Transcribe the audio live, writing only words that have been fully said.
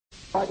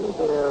Important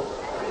to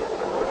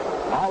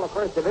all the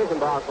first division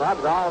ball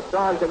clubs, all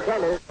strong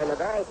contenders in the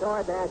very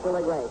toward National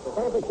League race. The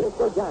San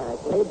Francisco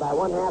Giants lead by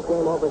 1/2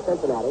 game over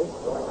Cincinnati,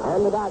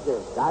 and the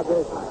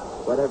Dodgers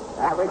with an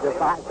average of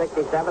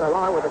 567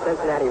 along with the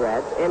Cincinnati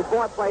Reds. In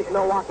fourth place,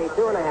 Milwaukee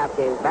 2.5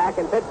 games back,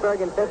 and Pittsburgh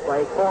in fifth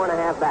place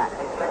 4.5 back.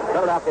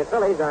 Philadelphia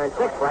Phillies are in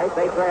sixth place.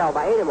 They trail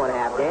by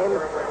 8.5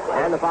 games,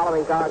 and the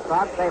following cards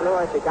Cubs, St.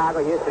 Louis, Chicago,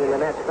 Houston, and the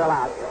Mets fill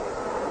out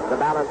the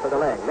balance for the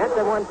league. Mets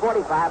have won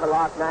 45 and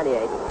lost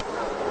 98.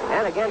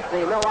 And against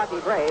the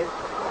Milwaukee Braves,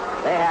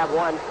 they have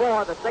won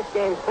 4 of the 6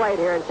 games played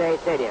here in Shea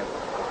Stadium.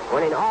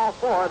 Winning all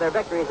 4 of their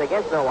victories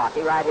against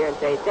Milwaukee right here in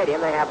Shea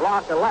Stadium. They have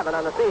lost 11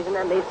 on the season,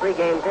 and these 3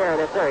 games here in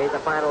this series, the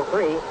final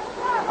 3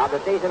 of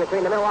the season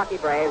between the Milwaukee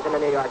Braves and the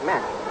New York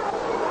Mets.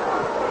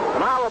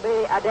 Tomorrow will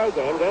be a day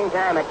game, game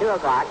time at 2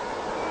 o'clock.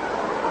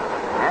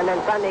 And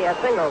then Sunday, a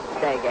single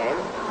day game.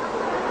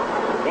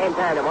 Game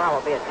time tomorrow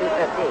will be at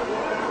 2:15.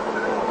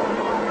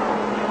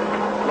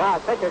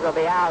 Tomorrow's pitchers will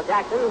be Al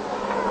Jackson.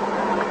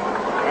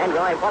 And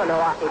going for the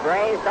Milwaukee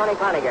Braves, Tony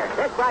Cloninger.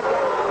 This broadcast,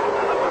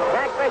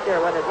 Jack Fisher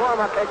with his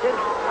warm-up pitches,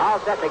 all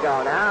set to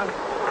go now.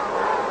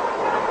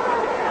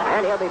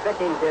 And he'll be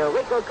pitching to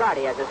Rico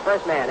Carty as his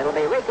first man. It'll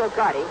be Rico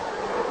Carty,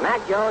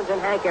 Mac Jones,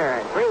 and Hank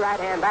Aaron. 3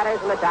 right-hand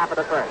batters in the top of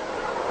the first.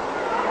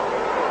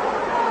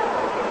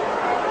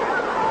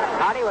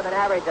 Carty with an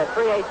average of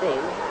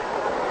 318.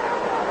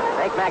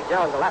 Make Mac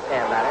Jones a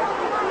left-hand batter.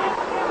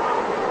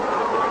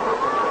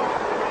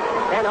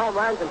 10 home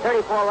runs and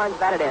 34 runs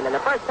batted in. And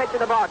the first pitch of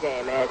the ball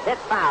game is hit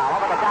foul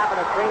over the top of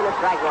the screen to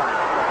strike 1.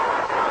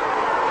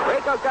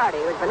 Rico Carty,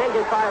 who's been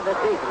injured part of the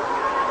season,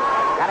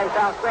 got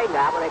himself straightened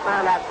out when they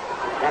found out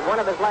that one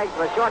of his legs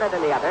was shorter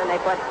than the other, and they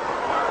put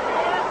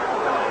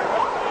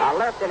a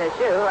lift in his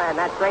shoe, and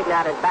that straightened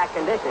out his back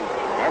condition.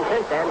 And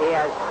since then, he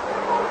has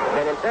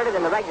been inserted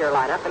in the regular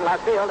lineup in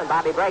left field, and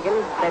Bobby Bragan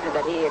stated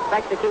that he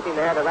expects to keep him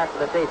there the rest of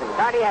the season.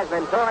 Carty has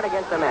been torn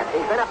against the Mets.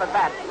 He's been up at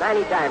bat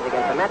 90 times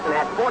against the Mets and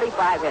had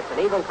 45 hits, an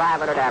even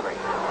 500 average.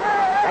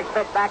 Next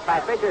pitch back by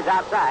Fisher's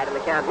outside, and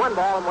the count 1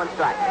 ball and 1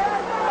 strike.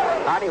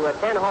 Carty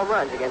with 10 home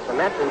runs against the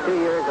Mets in 2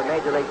 years of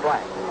Major League play.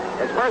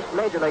 His first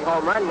Major League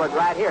home run was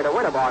right here to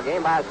win a ball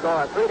game by a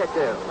score of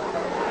 3-2.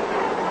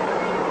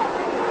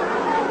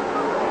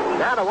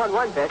 Now the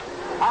 1-1 pitch.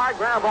 Hard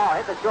ground ball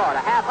hit the short. A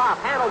half off,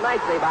 handled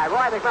nicely by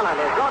Roy McMillan.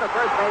 His throw to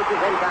first base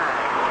is in time.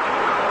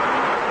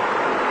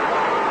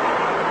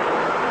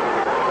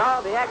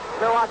 So the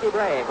ex-Milwaukee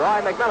Brave,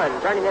 Roy McMillan,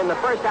 turning in the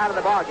first out of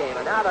the ball game.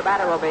 And now the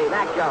batter will be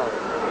Mac Jones.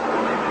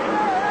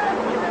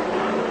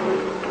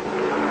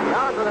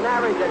 Jones with an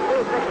average of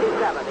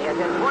 267. He has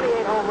hit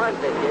 28 home runs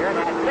this year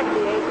and had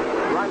 68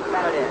 runs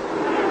batted in.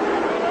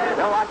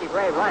 Milwaukee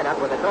Brave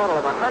lineup with a total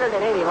of 180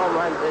 home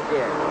runs this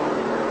year.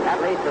 That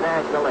leads the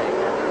National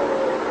League.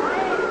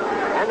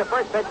 And the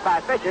first pitch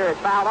by Fisher is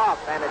fouled off,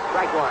 and it's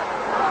strike 1.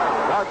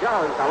 So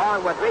Jones,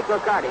 along with Rico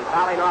Carty,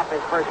 fouling off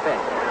his first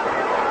pitch.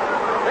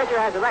 Fisher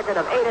has a record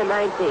of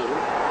 8-19.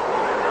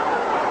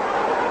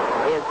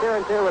 He is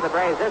 2-2 with the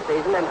Braves this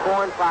season and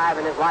 4-5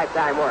 in his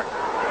lifetime work.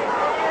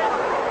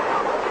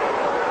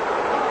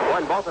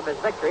 Won both of his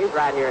victories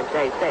right here in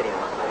Shea Stadium.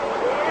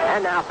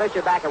 And now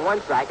Fisher back in 1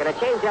 strike, and a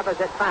changeup is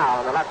hit foul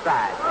on the left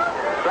side.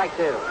 Strike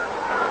 2.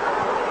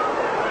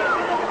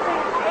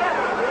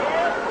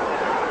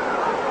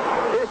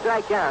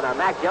 Strike count on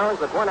Mac Jones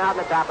with 1 out in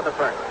the top of the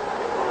first.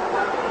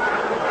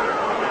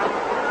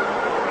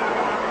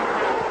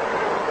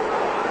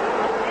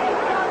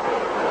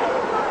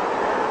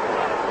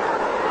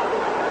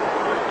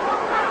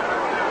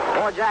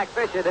 For Jack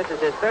Fisher, this is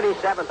his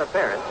 37th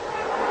appearance,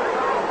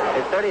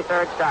 his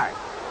 33rd start.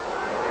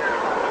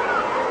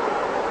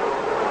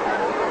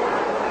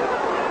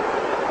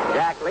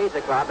 Jack leads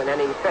the club in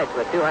innings pitched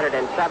with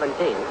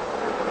 217.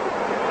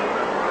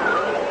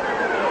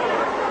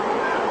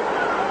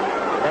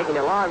 Taking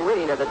a long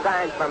reading of the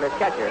signs from his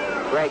catcher,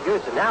 Greg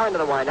Goosen. Now into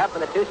the windup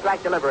and the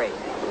 2-strike delivery.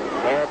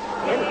 It's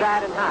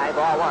inside and high,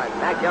 ball 1.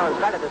 Mac Jones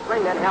started the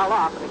swing, then held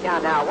off, and the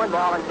count now 1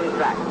 ball and 2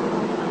 strikes.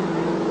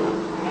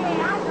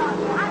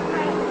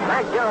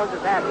 Mac Jones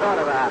has had sort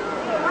of an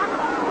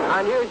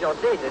unusual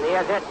season. He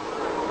has hit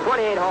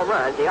 28 home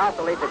runs. He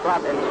also leads the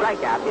club in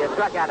strikeouts. He has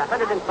struck out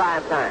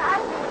 105 times.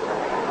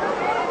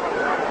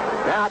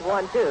 Now at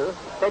 1-2.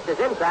 Pitch is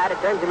inside. It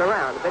turns him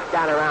around. The pitch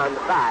down around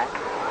 5.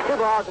 2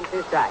 balls and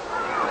 2 strikes.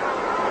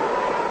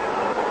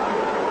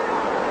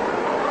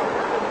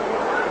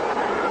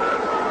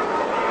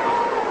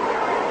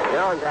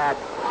 Jones had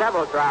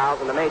several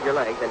trials in the major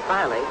leagues and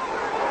finally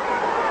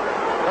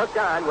hooked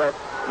on with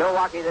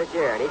Milwaukee this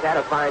year, and he's had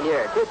a fine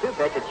year. 2-2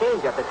 pitch, a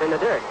changeup that's in the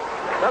dirt.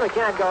 So the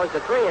count goes to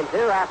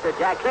 3-2 after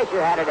Jack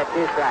Fisher had it at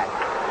 2 strikes.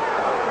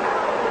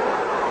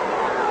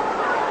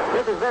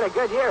 This has been a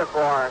good year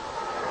for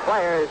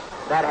players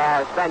that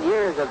have spent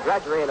years of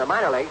drudgery in the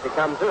minor leagues to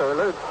come through.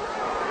 Luke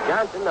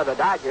Johnson of the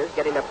Dodgers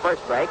getting the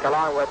first break,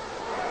 along with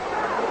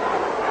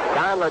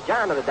Don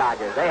LeJohn of the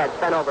Dodgers. They had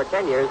spent over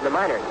 10 years in the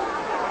minors.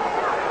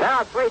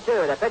 Now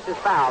 3-2. The pitch is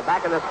fouled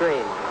back on the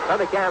screen. So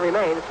the count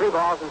remains 3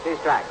 balls and 2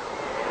 strikes.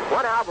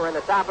 1 out. We're in the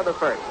top of the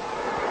first.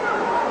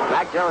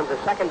 Mac Jones, the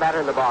second batter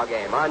in the ball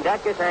game. On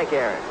deck is Hank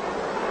Aaron.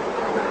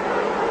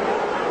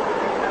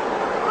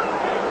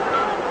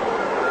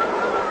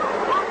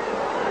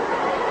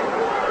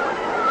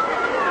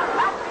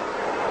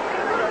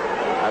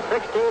 A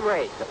 6-team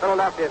race. The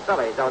Philadelphia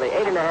Phillies only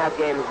 8.5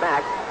 games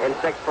back in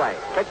 6th place.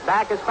 Pitch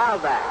back is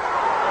fouled back.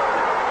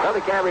 So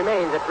the count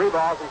remains at 3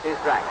 balls and 2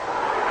 strikes.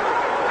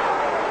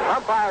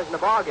 Umpires in the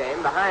ball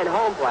game behind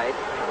home plate.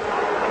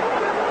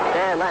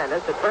 Dan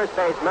Landis. At first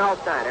base, Mel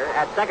Steiner.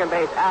 At second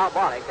base, Al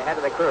Bollick, the head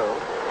of the crew.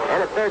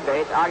 And at third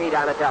base, Augie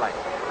Donatelli.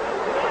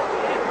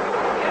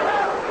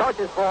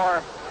 Coaches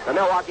for the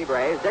Milwaukee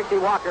Braves, Dixie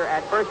Walker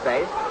at first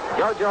base,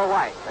 JoJo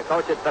White, the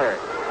coach at third.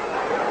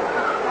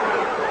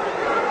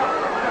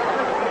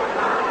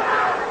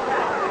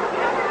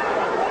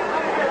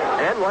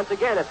 And once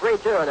again, a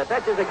 3-2, and the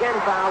pitch is again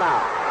fouled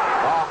out.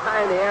 Ball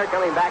high in the air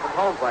coming back from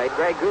home plate.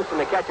 Greg Goosen,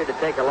 the catcher, to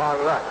take a long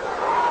look.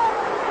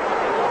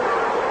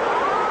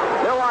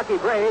 Milwaukee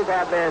Braves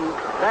have been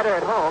better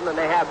at home than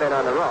they have been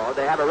on the road.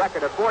 They have a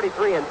record of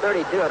 43 and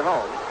 32 at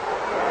home.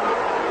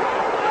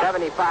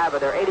 75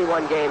 of their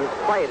 81 games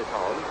played at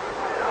home.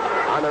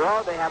 On the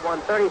road, they have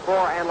won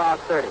 34 and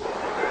lost 30.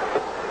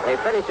 They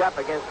finish up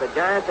against the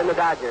Giants and the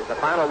Dodgers the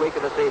final week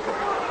of the season.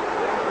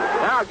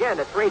 Now again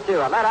to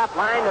 3-2. A let up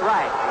line to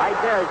right. Right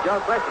there is Joe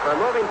Christopher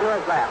moving to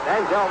his left.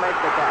 And Joe makes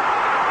the catch.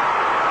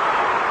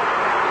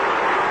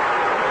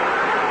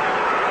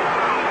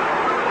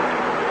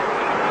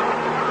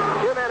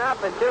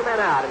 And 2 men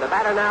out, and the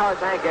batter now is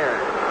Hank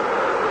Aaron.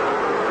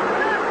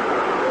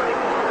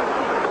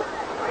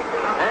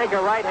 Hank, a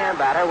right-hand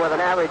batter with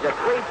an average of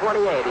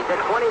 .328. He's hit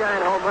 29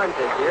 home runs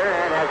this year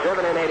and has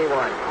driven in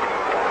 81.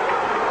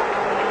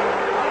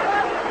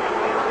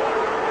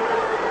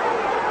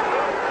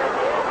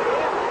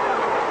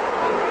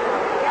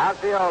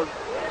 Outfield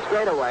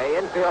straightaway,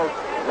 infield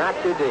not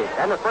too deep.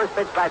 And the first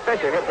pitch by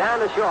Fisher hit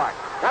down to short.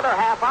 Another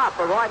half out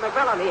for Roy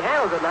McMillan. He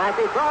handles it nice.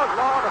 He throws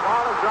low, and the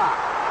ball is dropped.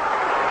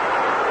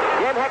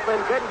 Jim Hickman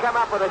couldn't come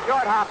up with a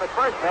short hop at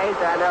first base,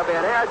 and there'll be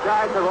an air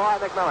charge to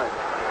Roy McMillan.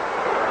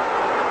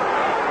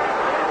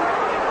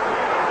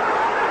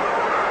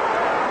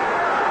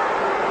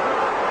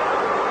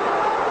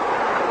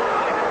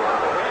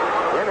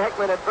 Jim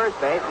Hickman at first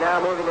base, now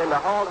moving in to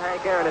hold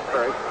Hank Aaron at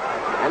first.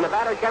 And the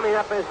batter coming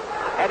up is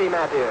Eddie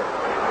Matthews.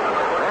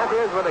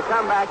 Matthews with a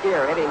comeback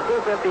here, hitting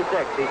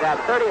 .256. He's had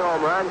 30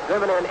 home runs,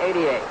 driven in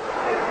 88.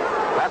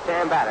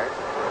 Left-hand batter.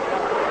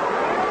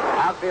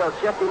 Outfield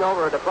shifting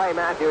over to play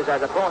Matthews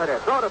as a full hitter.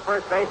 Throw to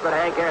first base, but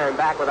Hank Aaron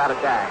back without a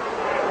tag.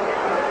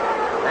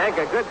 Hank,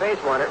 a good base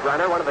runner,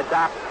 one of the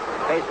top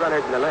base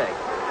runners in the league.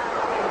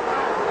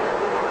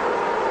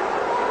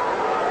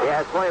 He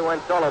has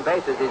 21 stolen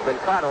bases. He's been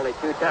caught only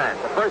 2 times.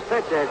 The first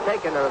pitch is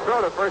taken, and the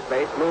throw to first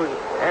base moves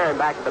Aaron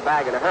back to the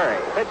bag in a hurry.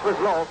 The pitch was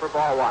low for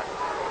ball 1.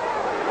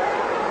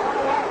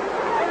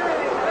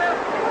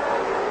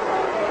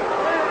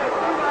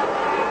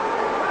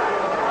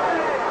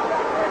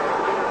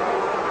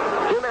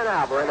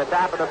 We're in the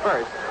top of the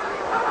first.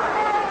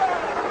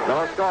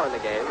 No score in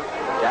the game.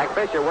 Jack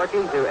Fisher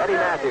working to Eddie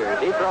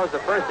Matthews. He throws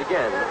the first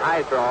again.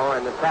 High throw,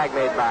 and the tag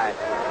made by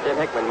Jim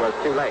Hickman was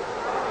too late.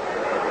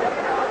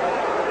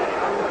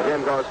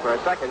 Jim goes for a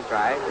second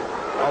try,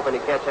 hoping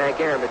to catch Hank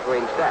Aaron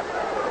between steps.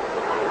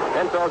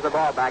 Then throws the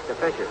ball back to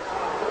Fisher.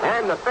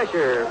 And the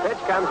Fisher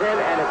pitch comes in,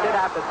 and it's hit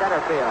out to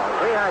center field.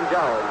 Leon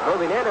Jones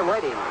moving in and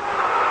waiting.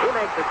 He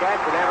makes the catch,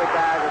 and there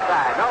retires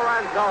aside. No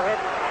runs, no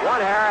hits,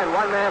 1 error, and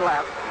 1 man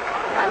left.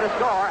 And the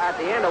score at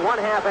the end of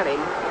 1/2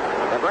 inning,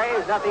 the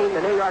Braves nothing,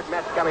 the New York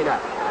Mets coming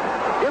up.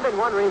 You've been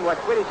wondering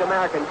what Swedish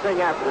Americans sing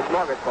after the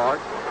smorgasbord.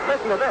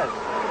 Listen to this.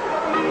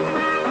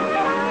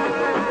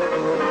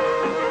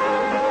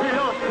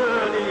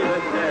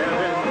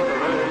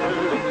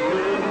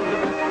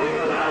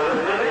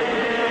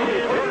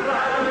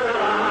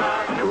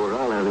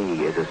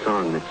 Is a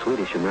song that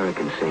Swedish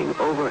Americans sing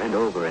over and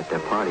over at their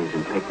parties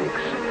and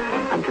picnics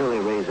until they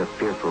raise a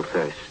fearful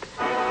thirst.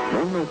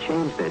 Then they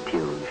change their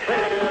tune.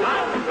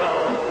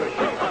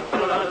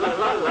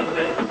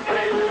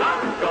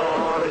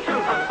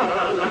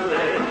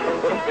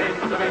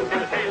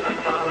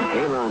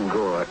 Elon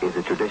Gore is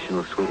a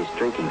traditional Swedish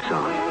drinking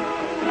song,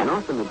 and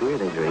often the beer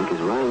they drink is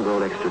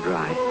Rheingold Extra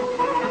Dry.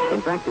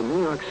 In fact, in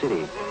New York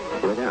City,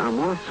 where there are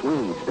more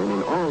Swedes than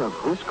in all of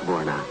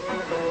Husqvarna,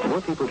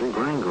 more people drink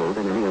Rheingold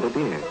than any other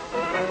beer.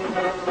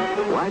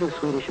 Why do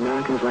Swedish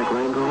Americans like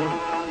Rheingold?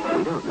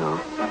 We don't know,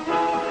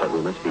 but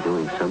we must be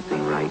doing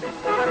something right.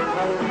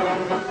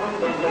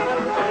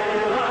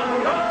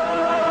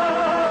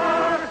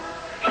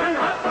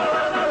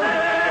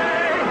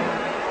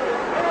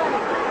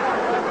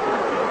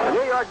 The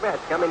New York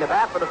Mets coming to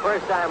bat for the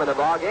first time in the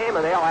ball game,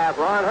 and they'll have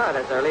Ron Hunt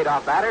as their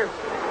leadoff batter.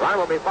 Ron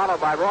will be followed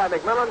by Roy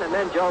McMillan and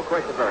then Joe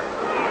Christopher.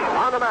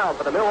 On the mound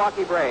for the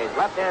Milwaukee Braves,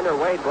 left-hander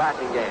Wade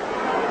Blasingame.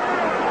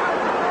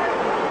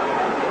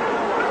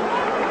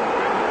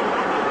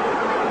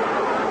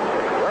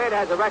 Wade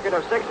has a record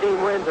of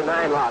 16 wins and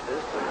 9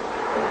 losses.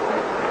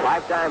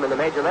 Lifetime in the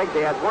major leagues,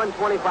 he has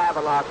 125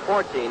 and lost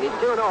 14. He's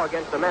 2-0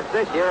 against the Mets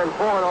this year and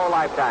 4-0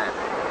 lifetime.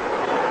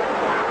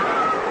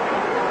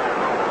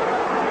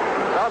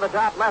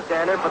 top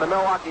left-hander for the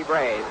Milwaukee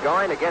Braves,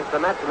 going against the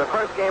Mets in the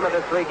first game of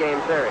this 3-game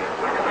series.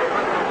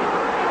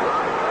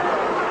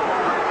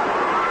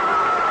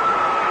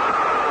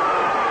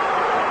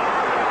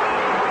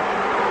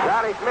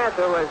 Johnny Smith,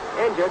 who was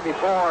injured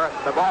before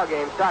the ball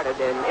game started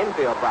in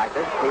infield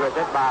practice, he was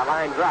hit by a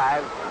line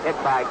drive, hit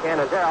by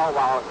Canizero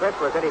while Chris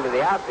was hitting to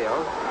the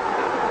outfield.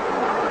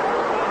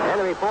 And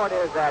the report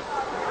is that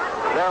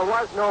there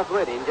was no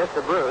bleeding, just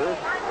a bruise.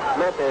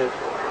 Smith is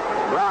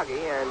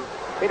groggy, and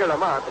Peter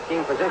Lamont, the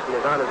team physician,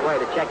 is on his way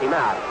to check him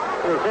out.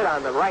 He was hit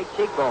on the right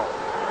cheekbone.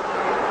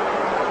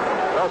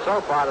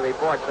 So far, the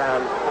report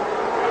sounds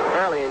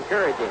fairly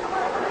encouraging.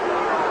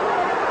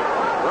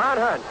 Ron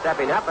Hunt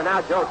stepping up, and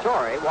now Joe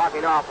Torre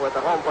walking off with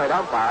the home plate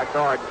umpire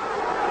toward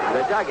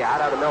the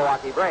dugout of the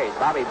Milwaukee Braves.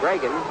 Bobby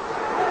Bragan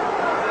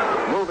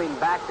moving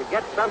back to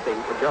get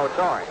something for Joe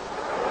Torre.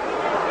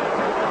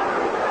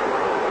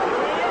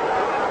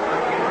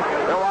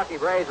 Milwaukee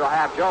Braves will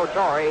have Joe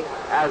Torre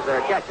as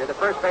their catcher. The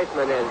first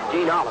baseman is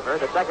Gene Oliver.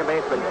 The second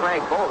baseman,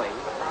 Frank Bowling.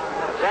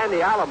 Sandy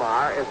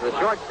Alomar is the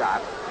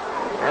shortstop.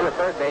 And the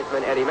third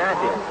baseman, Eddie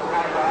Matthews.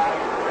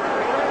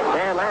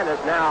 Dan Landis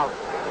now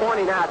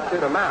pointing out to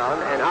the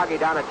mound, and Augie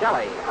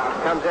Donatelli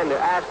comes in to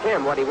ask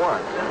him what he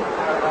wants.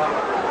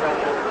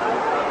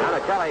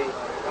 Donatelli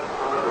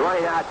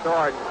running out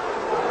toward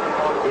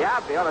the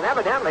outfield, and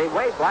evidently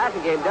Wade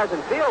Blasingame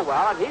doesn't feel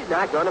well, and he's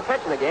not going to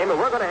pitch in the game, and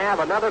we're going to have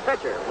another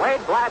pitcher.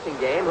 Wade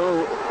Blasingame,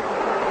 who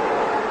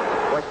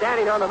was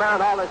standing on the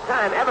mound all this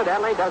time,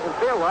 evidently doesn't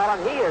feel well,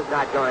 and he is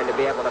not going to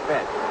be able to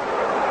pitch.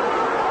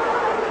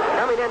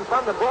 Coming in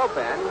from the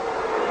bullpen,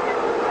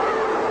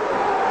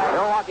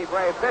 Milwaukee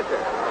Brave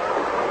pitcher.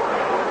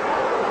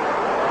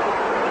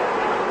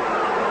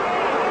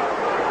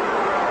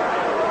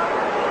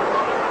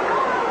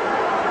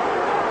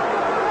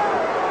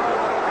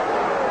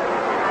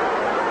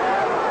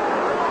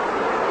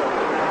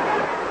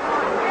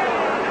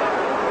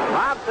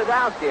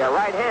 Sadowski, a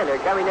right-hander,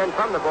 coming in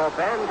from the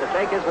bullpen to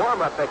take his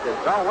warm-up pitches.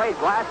 So Wade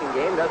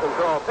Blasingame doesn't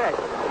throw a pitch.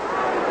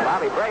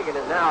 Bobby Bragan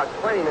is now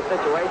explaining the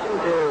situation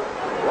to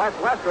Wes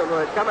Westrom, who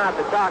has come out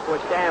to talk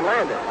with Stan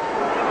Landis.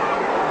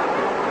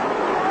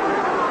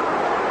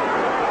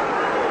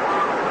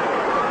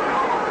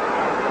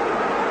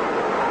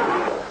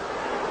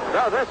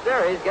 So this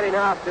series getting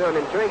off to an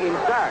intriguing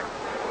start.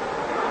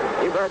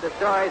 You've heard the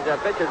stories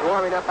of pitchers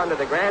warming up under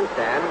the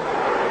grandstand,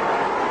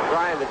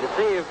 trying to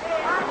deceive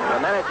the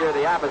manager of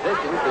the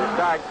opposition to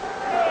start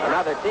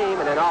another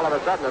team, and then all of a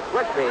sudden a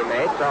switch being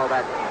made so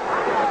that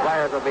the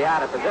players will be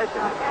out of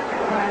position.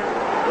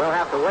 We'll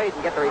have to wait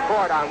and get the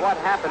report on what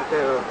happened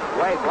to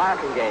Wade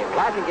Blasingame.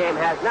 Blasingame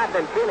has not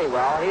been feeling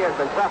well. He has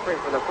been suffering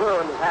from the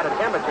flu and has had a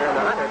temperature in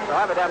the 100s, so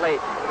evidently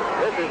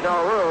this is no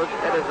ruse.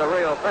 It is the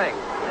real thing.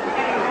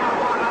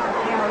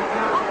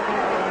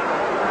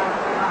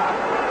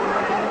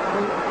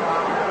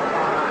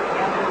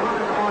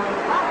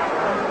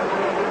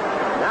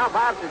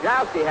 Bob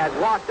Sadowski has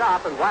walked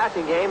off, and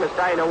Blasingame is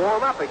starting to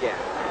warm up again.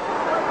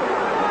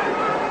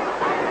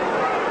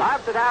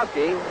 Bob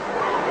Sadowski,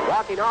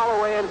 walking all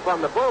the way in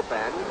from the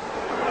bullpen,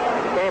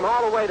 came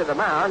all the way to the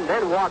mound,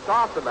 then walked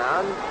off the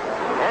mound,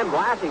 and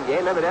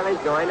Blasingame evidently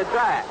is going to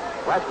try it.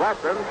 Wes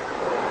Westrom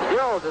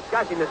still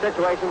discussing the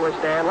situation with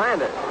Stan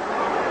Landis.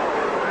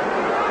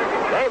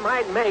 They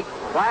might make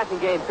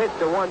Blasingame pitch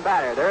to one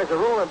batter. There is a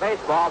rule in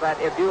baseball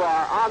that if you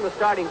are on the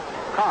starting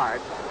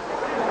card,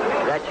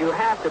 that you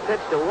have to pitch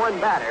to one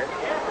batter,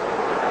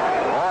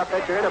 or a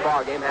pitcher in a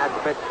ball game has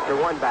to pitch to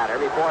one batter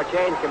before a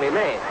change can be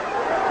made.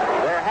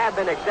 There have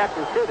been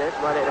exceptions to this,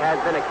 but it has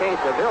been a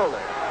case of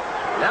illness.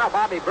 Now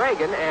Bobby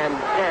Bragan and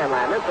Stan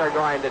Landis are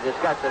going to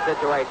discuss the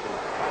situation.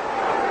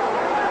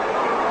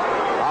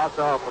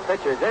 Also, if a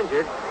pitcher is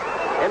injured,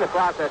 in the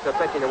process of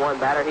pitching to one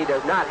batter, he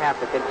does not have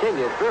to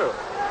continue through.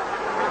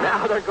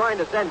 Now they're going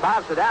to send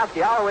Bob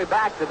Sadowski all the way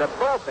back to the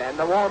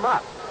bullpen to warm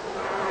up.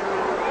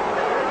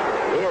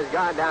 He has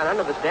gone down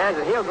under the stands,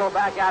 and he'll go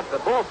back out to the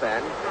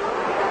bullpen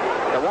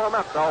to warm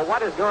up. So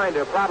what is going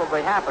to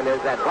probably happen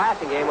is that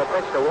Blasingame will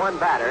pitch to one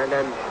batter, and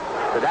then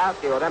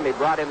Sadowski will then be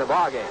brought in the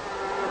ballgame.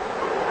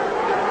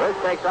 This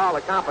takes all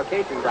the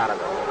complications out of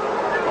it.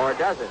 Or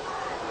does it?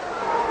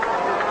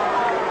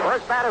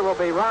 First batter will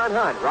be Ron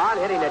Hunt. Ron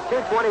hitting at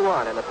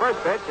 221, and the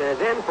first pitch is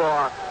in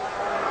for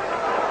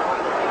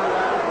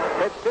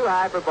pitch too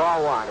high for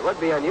ball one. It would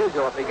be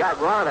unusual if he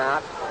got Ron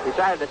out,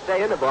 decided to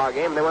stay in the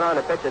ballgame, and then went on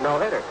to pitch a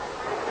no-hitter.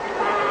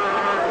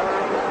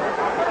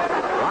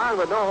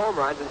 With no home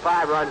runs and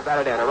 5 runs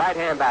batted in. A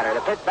right-hand batter.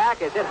 The pitch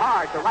back is hit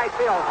hard to right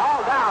field.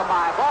 Hauled down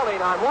by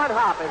Bowling on one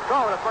hop and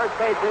thrown to first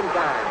base in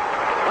time.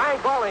 Frank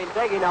Bowling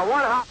taking a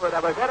one hopper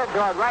that was headed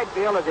toward right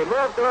field as he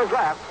moved to his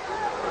left.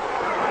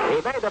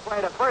 He made the play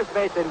to first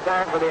base in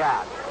time for the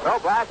out. So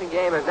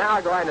Blasingame is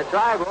now going to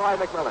try Roy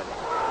McMillan.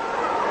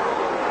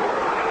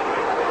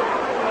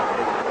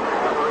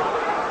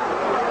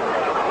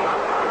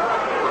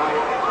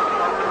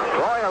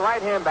 Roy, a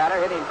right-hand batter,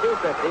 hitting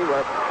 .250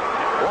 with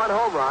 1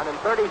 home run and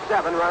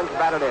 37 runs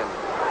batted in.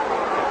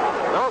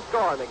 No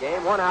score in the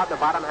game. 1 out in the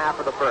bottom half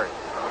of the first.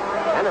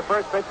 And the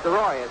first pitch to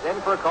Roy is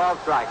in for a called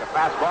strike. A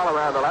fastball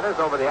around the letters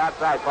over the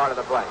outside part of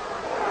the plate.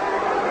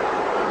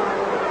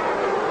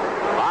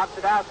 Bob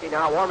Sadowski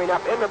now warming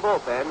up in the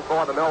bullpen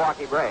for the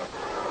Milwaukee Braves.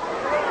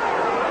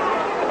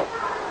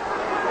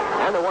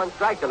 And the one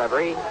strike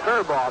delivery.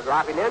 Curveball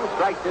dropping in,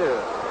 strike two.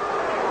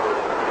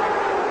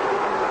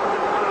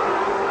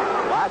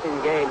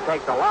 Blasingame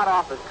takes a lot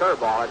off his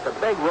curveball. It's a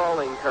big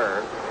rolling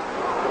curve.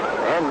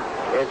 And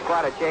it's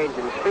quite a change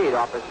in speed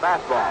off his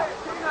fastball.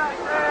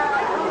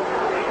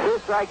 Two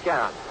strike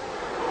count.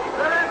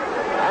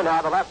 And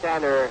now the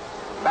left-hander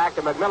back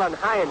to McMillan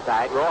high and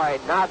tight. Roy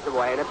nods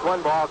away, and it's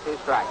 1 ball, 2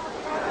 strikes.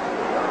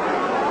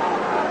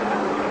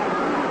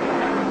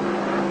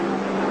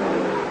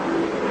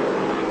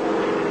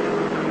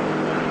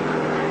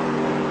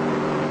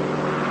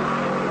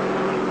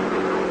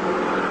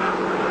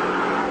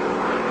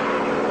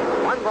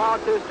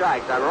 Two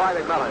strikes on Roy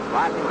McMillan.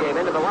 Blasingame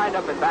into the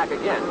windup and back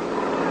again.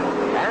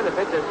 And the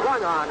pitch is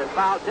swung on and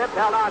foul tipped,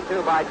 held on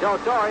to by Joe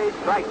Torre,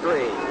 strike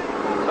 3.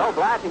 So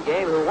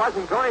Blasingame, who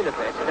wasn't going to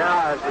pitch,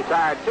 now has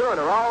retired 2 in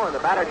a row, and the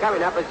batter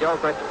coming up is Joe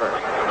Christopher.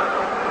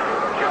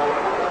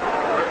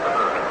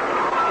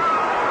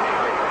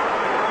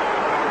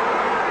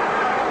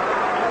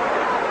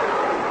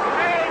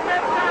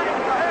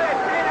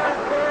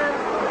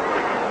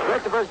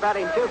 Christopher's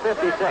batting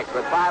 .256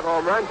 with 5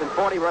 home runs and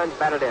 40 runs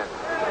batted in.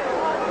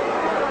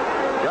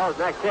 Joe's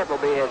next hit will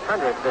be his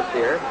 100th this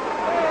year.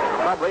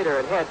 Club leader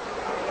in hits,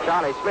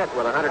 Charlie Smith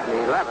with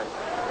 111.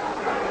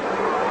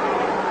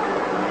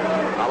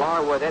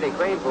 Along with Eddie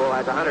Greenpool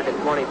has 125.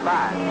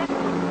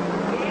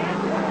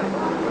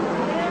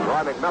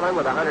 Roy McMillan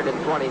with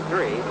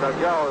 123. So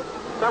Joe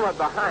somewhat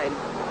behind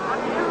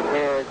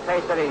his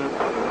pace-setting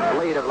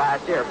lead of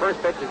last year.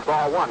 First pitch is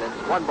ball 1.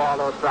 It's 1 ball,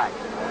 no strikes.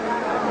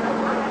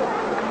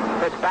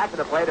 Pitch back to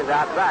the plate is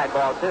outside,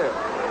 ball 2.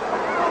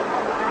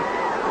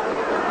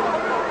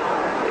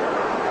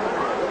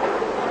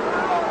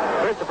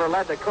 Christopher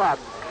led the club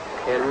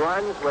in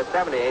runs with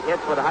 78,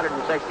 hits with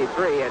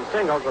 163, and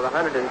singles with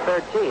 113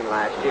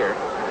 last year.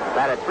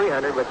 Batted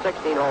 .300 with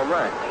 16 home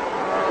runs.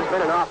 This has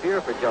been an off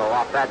year for Joe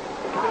off that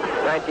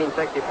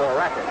 1964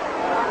 record.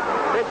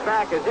 Pitch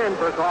back is in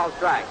for a called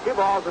strike. 2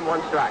 balls and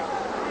 1 strike.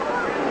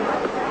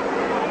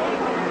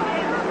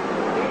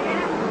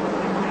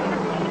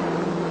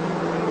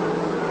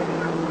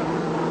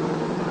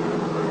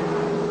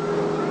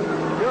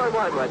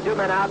 With 2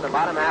 men out in the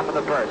bottom half of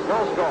the first.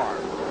 No score.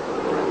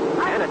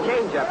 And a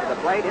changeup to the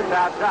plate. It's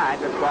outside,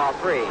 and it's ball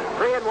 3.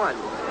 3-1.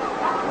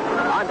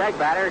 On deck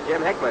batter,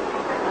 Jim Hickman.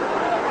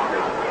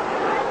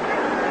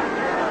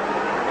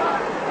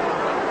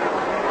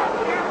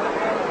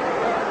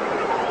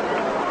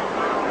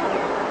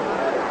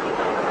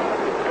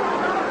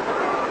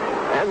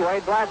 And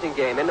Wade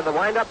Blasingame into the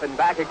windup and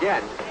back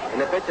again.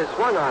 And the pitch is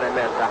swung on and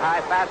missed. A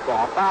high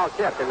fastball, foul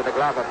tipped into the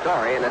glove of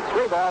Torre, and it's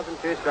 3 balls and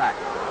 2 strikes.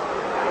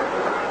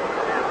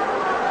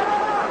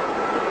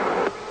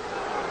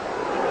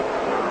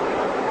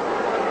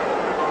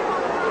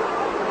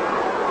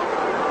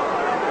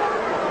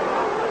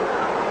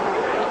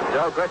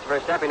 Joe Christopher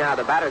stepping out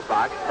of the batter's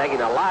box,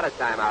 taking a lot of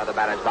time out of the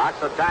batter's box,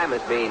 so time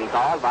is being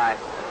called by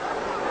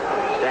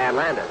Stan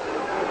Landis.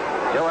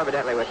 Joe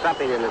evidently with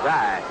something in his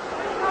eye.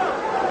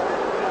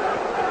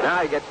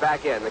 Now he gets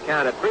back in. The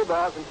count of 3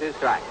 balls and 2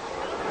 strikes.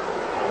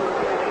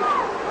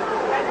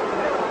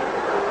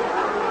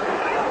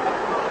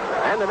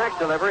 And the next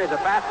delivery is a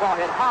fastball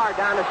hit hard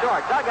down the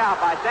short. Dug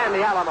out by Sandy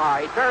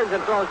Alomar. He turns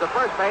and throws to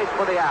first base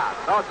for the out.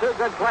 So 2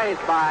 good plays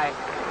by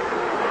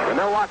the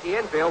Milwaukee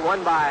infield,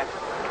 one by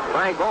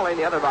Frank Bowling,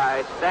 the other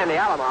by Sandy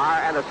Alomar,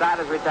 and the side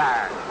is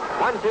retired.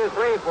 1, 2,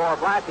 3 for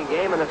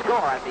Blasingame, and the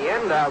score at the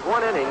end of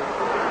 1 inning.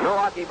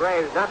 Milwaukee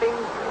Braves nothing,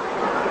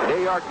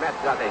 New York Mets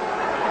nothing.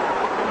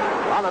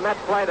 Well, the Mets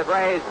play the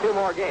Braves 2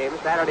 more games,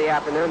 Saturday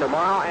afternoon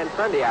tomorrow and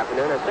Sunday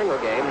afternoon, a single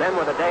game. Then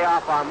with a day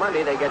off on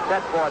Monday, they get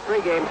set for a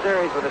 3-game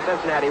series with the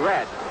Cincinnati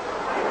Reds.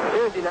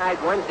 Tuesday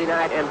night, Wednesday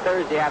night, and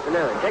Thursday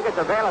afternoon. Tickets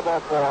available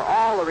for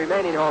all the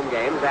remaining home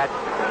games at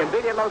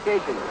convenient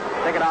locations.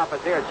 Ticket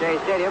office here at Shea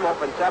Stadium,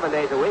 open 7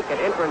 days a week at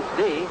entrance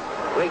D.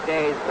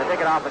 Weekdays, the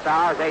ticket office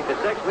hours 8 to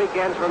 6,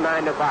 weekends from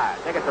 9 to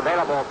 5. Tickets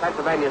available at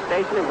Pennsylvania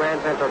Station and Grand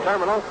Central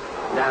Terminal,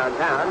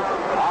 downtown.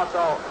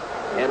 Also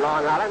in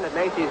Long Island at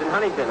Macy's and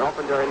Huntington,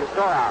 open during the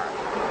store hours.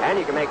 And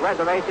you can make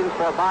reservations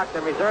for box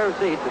and reserve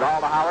seats at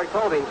all the Howard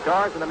clothing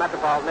stores in the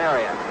metropolitan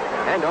area.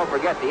 And don't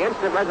forget the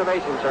instant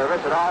reservation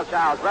service at all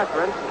Child's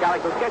restaurants and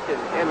Calico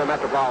Kitchens in the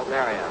metropolitan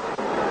area.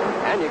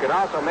 And you can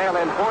also mail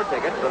in 4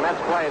 tickets. The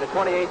Mets play the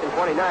 28th and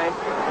 29th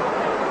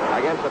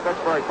against the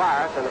Pittsburgh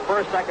Pirates, and the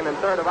 1st, 2nd, and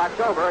 3rd of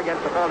October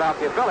against the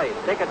Philadelphia Phillies.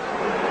 Tickets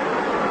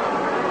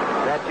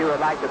that you would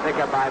like to pick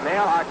up by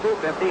mail are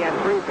 $2.50 and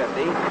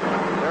 $3.50.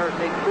 Reserve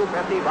seats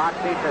 $2.50, box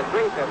seats at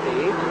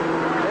 $3.50 each.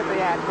 Simply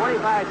add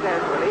 25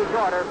 cents with each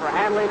order for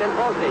handling and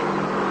postage.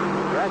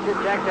 Rest your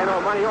checks and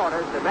or money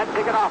orders to Met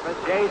Ticket Office,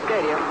 Shea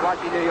Stadium,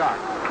 Flushing, New York.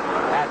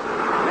 That's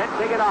Met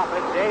Ticket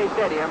Office, Shea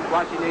Stadium,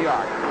 Flushing, New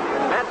York.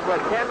 Mets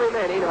with 10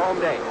 remaining home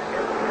days.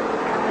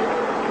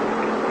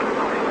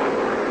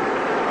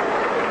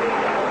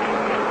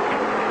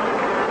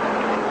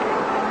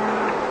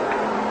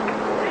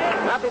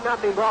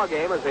 0-0 ball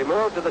game as we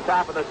move to the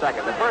top of the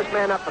second. The first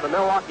man up for the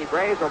Milwaukee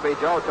Braves will be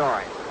Joe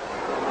Torre.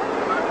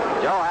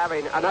 Joe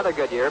having another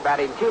good year,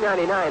 batting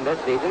 .299 this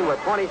season with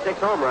 26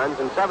 home runs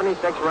and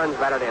 76 runs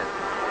batted in.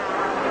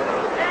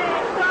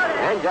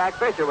 And Jack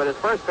Fisher with his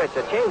first pitch,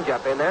 a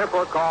changeup in there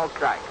for a called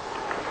strike.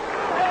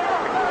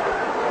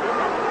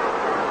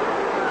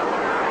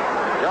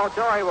 Joe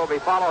Torre will be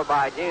followed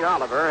by Gene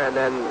Oliver and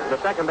then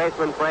the second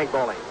baseman, Frank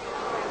Bowling.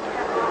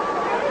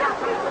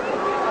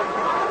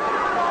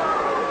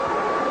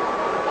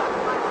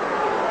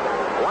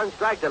 One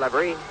strike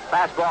delivery.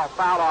 Fastball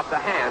foul off the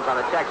hands on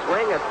a check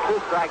swing. It's 2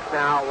 strikes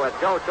now with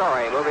Joe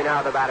Torre moving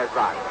out of the batter's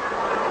box.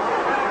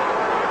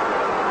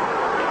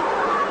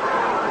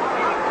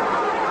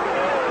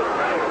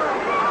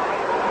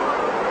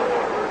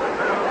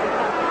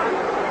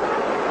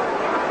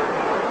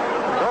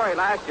 Torre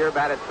last year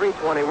batted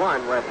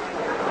 .321 with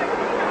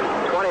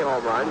 20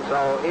 home runs,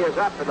 so he is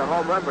up for the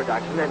home run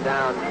production and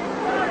down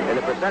in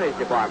the percentage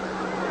department.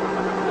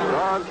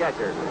 Strong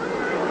catcher.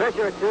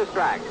 Fisher at 2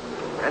 strikes.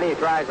 And he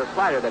tries a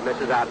slider that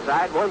misses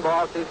outside. 1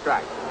 ball, 2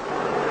 strikes.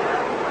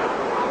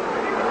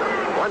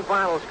 One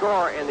final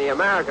score in the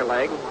American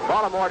League.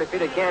 Baltimore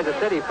defeated Kansas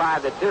City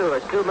 5-2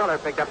 as Stu Miller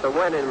picked up the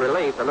win in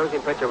relief. The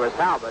losing pitcher was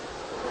Talbot.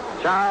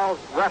 Charles,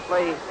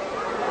 Ruffley,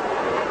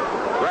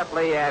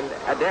 and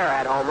Adair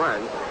had home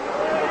runs.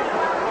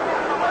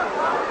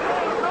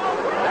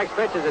 Next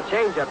pitch is a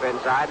changeup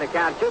inside, and the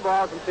count 2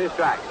 balls and 2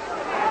 strikes.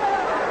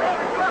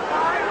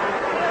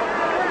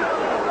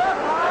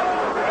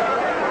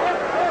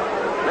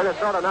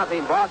 Minnesota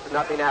nothing, Boston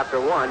nothing after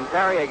 1.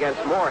 Perry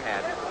against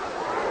Moorhead.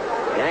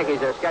 The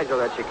Yankees are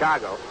scheduled at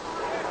Chicago.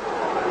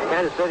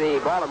 Kansas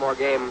City-Baltimore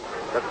game,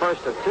 the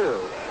first of 2.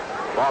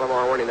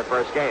 Baltimore winning the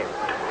first game.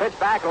 Pitch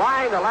back,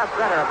 line to left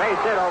center. A base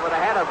hit over the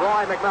head of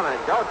Roy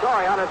McMillan. Joe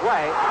Torre on his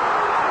way.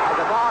 As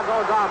the ball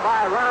goes on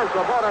by, Ron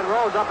Swoboda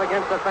rolls up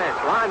against the fence.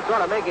 Ron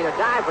sort of making a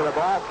dive for the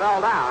ball,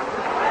 fell down.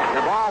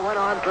 The ball went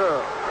on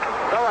through.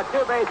 So a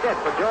 2-base hit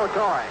for Joe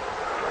Torre.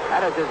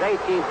 That is his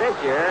 18th this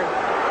year.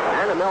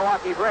 And the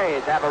Milwaukee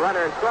Braves have a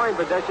runner in scoring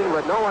position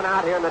with no one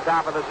out here in the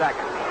top of the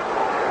second.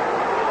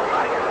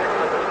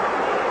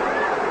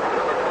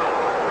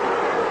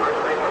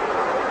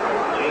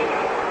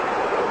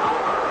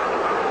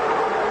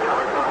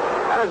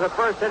 That is the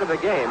first hit of the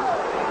game.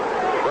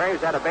 The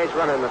Braves had a base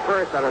runner in the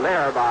first on an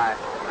error by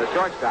the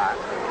shortstop.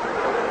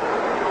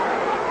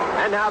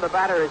 And now the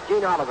batter is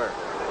Gene Oliver.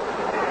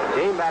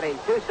 Gene batting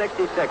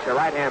 .266, a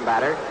right-hand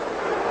batter.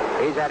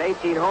 He's had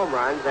 18 home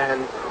runs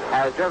and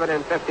has driven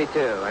in 52.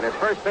 And his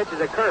first pitch is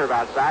a curve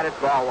outside. It's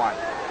ball 1.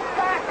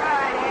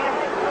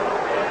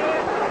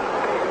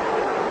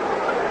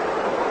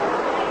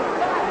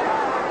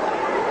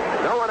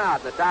 No one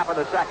out in the top of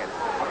the second.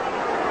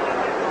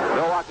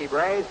 Milwaukee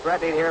Braves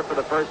threatening here for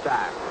the first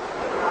time.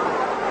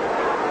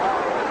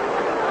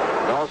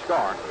 No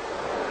score.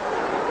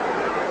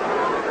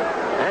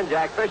 And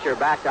Jack Fisher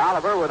back to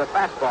Oliver with a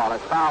fastball.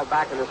 It's fouled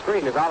back in the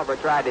screen as Oliver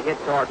tried to hit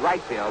toward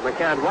right field. The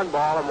count 1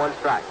 ball and 1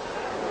 strike.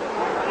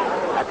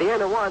 At the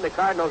end of 1, the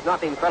Cardinals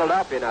nothing,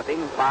 Philadelphia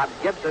nothing. Bob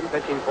Gibson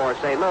pitching for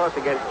St. Louis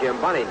against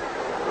Jim Bunning.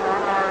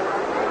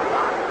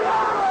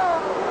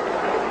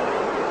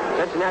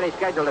 Cincinnati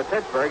scheduled at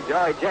Pittsburgh.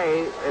 Joey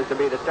Jay is to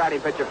be the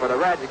starting pitcher for the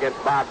Reds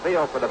against Bob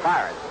Field for the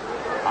Pirates.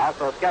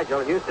 Also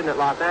scheduled Houston at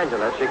Los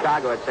Angeles,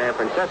 Chicago at San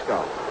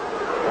Francisco.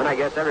 And I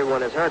guess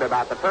everyone has heard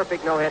about the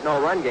perfect no-hit,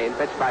 no-run game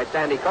pitched by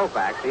Sandy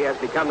Koufax. He has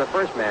become the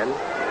first man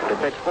to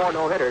pitch 4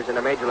 no-hitters in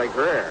a major league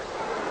career.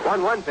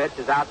 1-1 pitch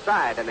is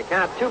outside, and the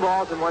count 2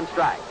 balls and 1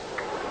 strike.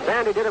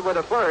 Sandy did it with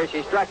a flourish.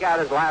 He struck out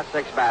his last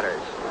 6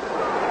 batters.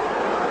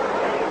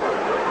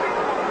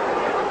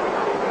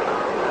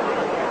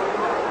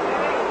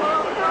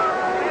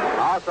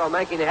 Also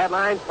making the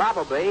headlines,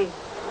 probably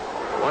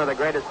one of the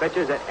greatest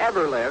pitchers that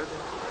ever lived,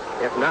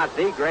 if not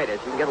the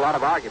greatest. You can get a lot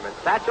of arguments.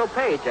 Satchel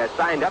Paige has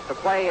signed up to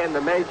play in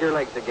the major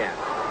leagues again.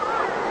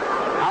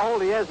 How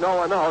old he is, no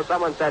one knows.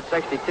 Someone said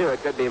 62.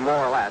 It could be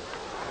more or less.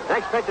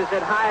 Next pitch is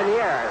hit high in the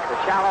air. It's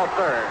a shallow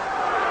third.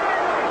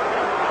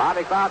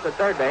 Bobby Klaus at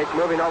third base,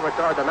 moving over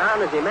toward the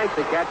mound as he makes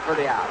the catch for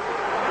the out.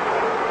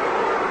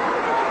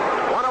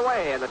 1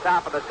 away in the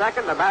top of the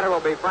second. The batter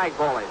will be Frank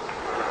Bowling.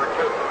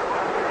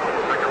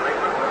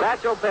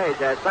 Satchel Paige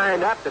has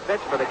signed up to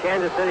pitch for the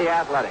Kansas City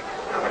Athletics.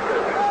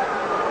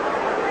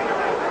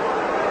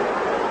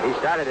 He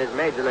started his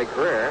major league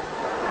career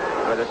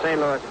with the St.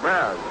 Louis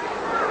Browns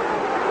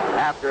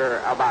after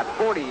about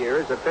 40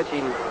 years of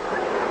pitching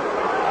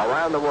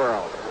around the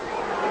world.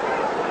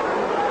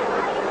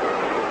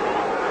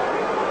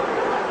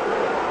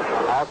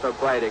 Also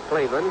played at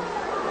Cleveland.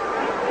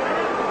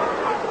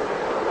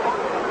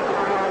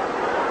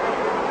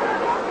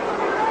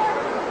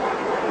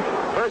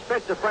 First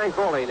pitch to Frank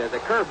Bowling is a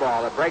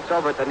curveball that breaks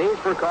over at the knees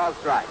for a called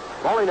strike.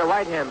 Bowling, a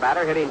right-hand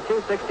batter, hitting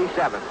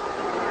 .267.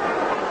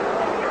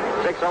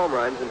 6 home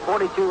runs and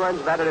 42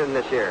 runs batted in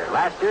this year.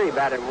 Last year he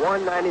batted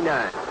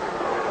 .199.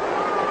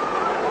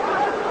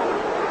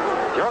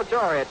 Joe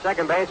Torre at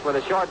second base with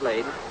a short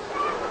lead.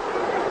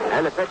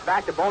 And the pitch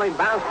back to Bowling,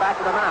 bounce back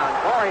to the mound.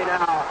 Torrey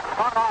now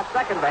caught off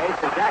second base,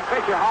 and Jack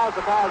Fisher hauls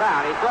the ball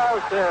down. He throws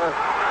to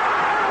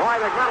Roy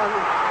McMillan.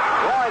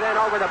 Roy then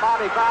over to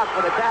Bobby Krause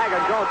for the tag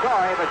on Joe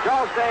Torrey, but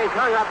Joe stays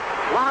hung up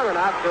long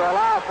enough to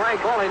allow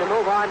Frank Bowling to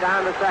move on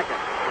down to second.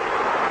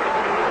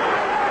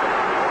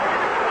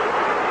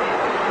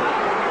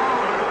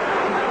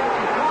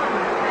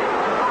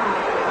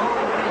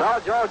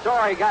 So Joe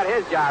Torrey got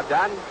his job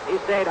done. He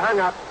stayed hung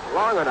up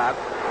long enough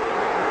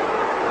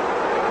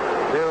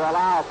to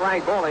allow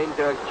Frank Bowling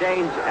to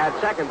exchange at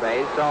second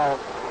base. So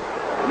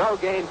no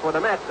gain for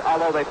the Mets,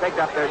 although they picked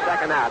up their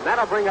second out. And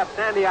that'll bring up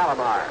Sandy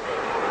Alomar.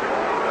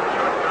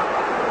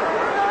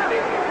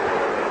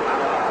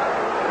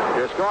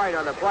 Your scoring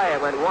on the play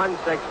went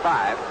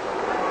 1-6-5.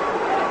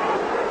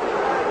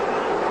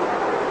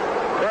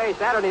 Today,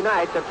 Saturday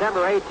night,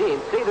 September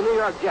 18th, see the New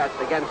York Jets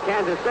against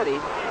Kansas City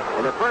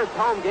in the first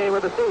home game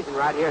of the season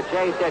right here at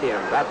Shea Stadium.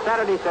 That's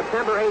Saturday,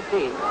 September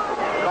 18th.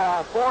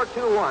 Call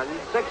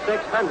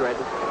 421-6600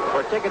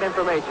 for ticket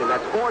information.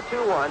 That's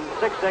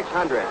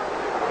 421-6600.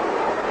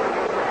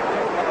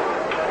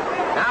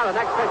 Now the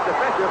next pitch to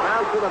Fisher,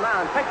 bounds through the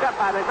mound, picked up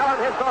by McMillan.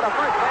 His throw to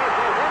first base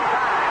is in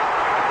time.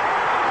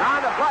 On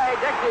the play,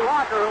 Dixie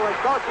Walker, who was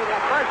coaching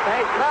at first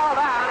base, fell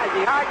down as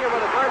he argued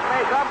with the first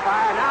base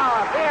umpire.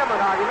 Now a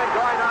vehement argument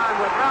going on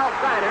with Mel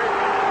Steiner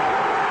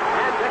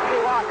and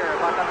Dixie Walker.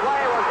 But the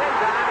play was in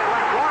time. It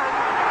went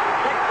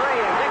 1-6-3,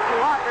 and Dixie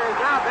Walker has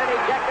now been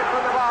ejected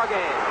from the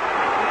ballgame.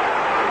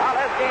 Well,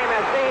 this game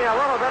has seen a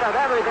little bit of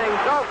everything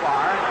so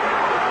far,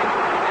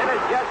 and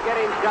it's just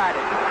getting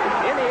started.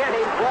 In the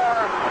inning for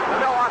the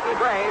Milwaukee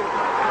Braves,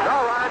 no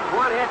runs,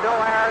 1 hit, no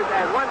errors,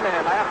 and 1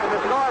 man left. And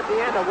the score at the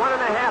end of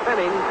 1.5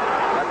 innings,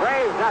 the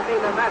Braves nothing,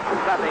 the Mets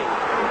nothing.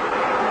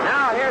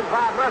 Now here's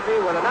Bob Murphy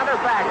with another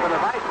fact from the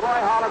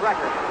Viceroy Hall of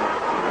Records.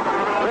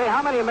 Ray,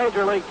 how many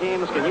major league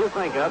teams can you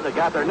think of that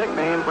got their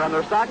nickname from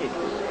their stockings?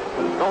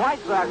 The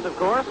White Sox, of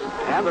course,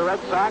 and the Red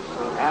Sox,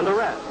 and the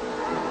Reds.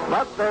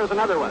 But there's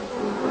another one.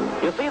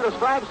 You see, the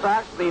striped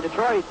socks the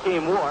Detroit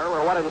team wore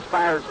were what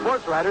inspired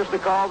sports writers to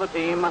call the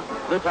team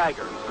the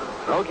Tigers.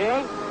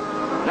 Okay?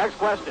 Next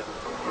question.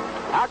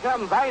 How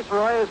come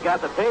Viceroy's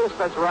got the taste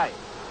that's right?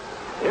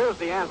 Here's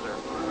the answer.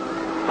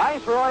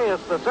 Viceroy is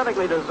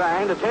specifically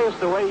designed to taste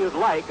the way you'd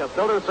like a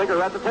filter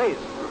cigarette to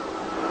taste.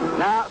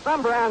 Now,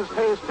 some brands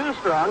taste too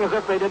strong as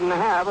if they didn't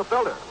have a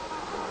filter,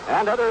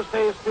 and others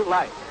taste too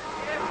light.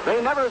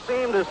 They never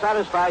seem to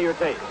satisfy your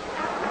taste.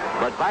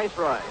 But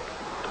Viceroy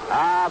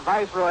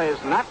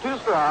is not too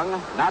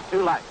strong, not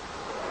too light.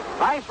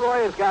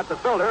 Viceroy has got the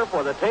filter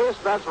for the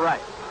taste that's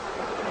right.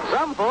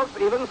 Some folks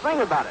even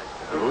sing about it.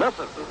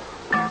 Listen.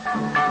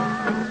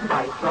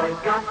 Viceroy's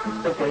got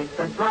the taste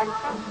that's right.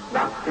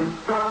 Not too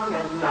strong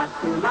and not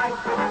too light.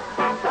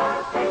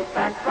 The taste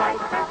that's right.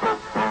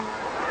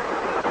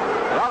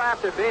 Well,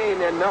 after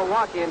being in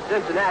Milwaukee and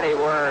Cincinnati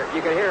where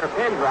you can hear a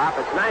pin drop,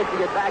 it's nice to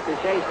get back to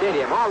Shea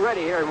Stadium.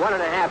 Already here in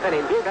 1.5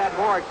 innings, we've had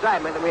more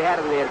excitement than we had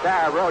in the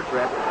entire road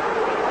trip.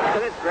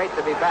 And it's great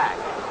to be back.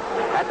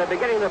 At the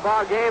beginning of the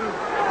ball game,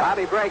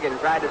 Bobby Bragan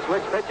tried to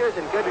switch pitchers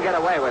and couldn't get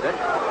away with it.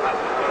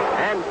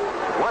 And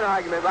one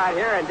argument right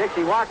here, and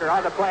Dixie Walker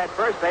on the play at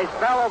first base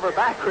fell over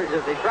backwards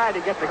as he tried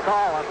to get the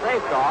call, a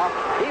safe call.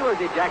 He was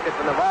ejected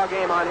from the ball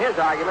game on his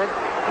argument.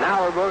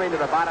 Now we're moving to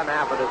the bottom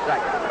half of the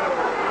second.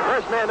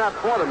 First man up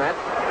for the Mets,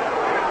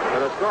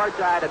 with a score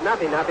tied at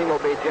 0-0 will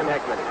be Jim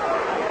Hickman.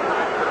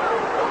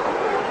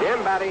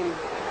 Jim batting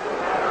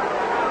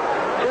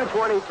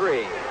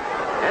 .223.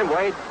 And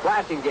Wade's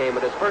flashing game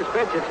with his first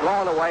pitch. It's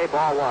blown away,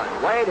 ball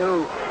 1. Wade,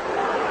 who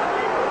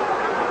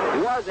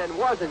was and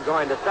wasn't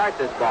going to start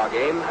this ball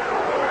game,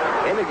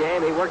 in the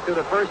game, he worked through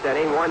the first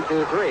inning, 1,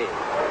 2, 3.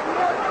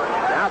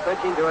 Now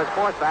pitching to his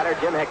fourth batter,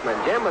 Jim Hickman.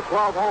 Jim with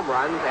 12 home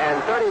runs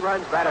and 30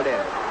 runs batted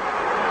in.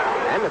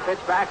 And the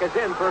pitch back is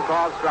in for a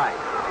called strike.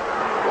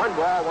 1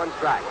 ball, 1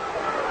 strike.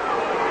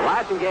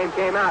 Flashing game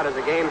came out as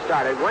the game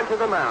started, went to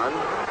the mound,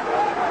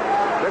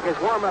 took his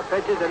warm-up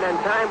pitches, and then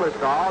time was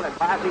called, and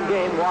Flashing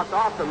Game walked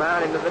off the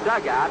mound into the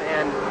dugout,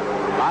 and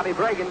Bobby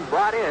Bragan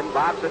brought in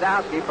Bob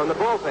Sadowski from the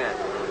bullpen.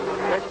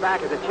 Pitch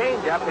back is a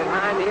changeup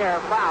behind the air,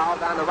 foul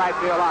down the right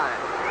field line.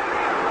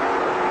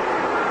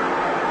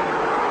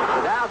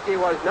 Sadowski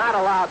was not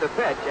allowed to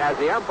pitch, as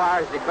the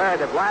umpires declared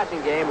that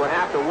Flashing Game would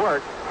have to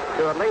work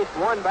to at least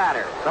 1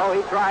 batter. So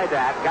he tried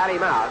that, got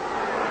him out,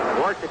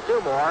 worked to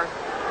 2 more,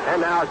 and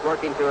now is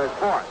working to his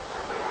 4th.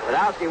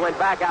 Sadowski went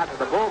back out to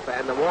the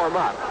bullpen to warm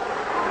up.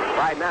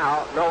 Right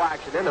now, no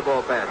action in the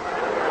bullpen.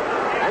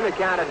 And the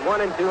count at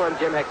 1-2 on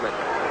Jim Hickman.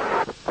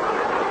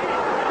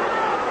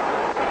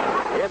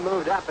 He had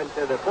moved up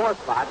into the 4th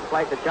spot in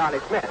place of Charlie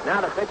Smith. Now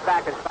the pitch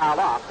back is fouled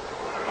off.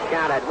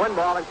 Count at 1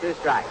 ball and 2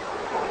 strikes.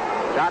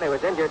 Charlie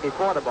was injured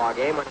before the ball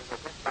game when he was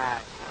hit by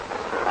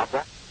a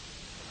ball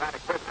by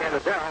Chris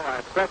Canadero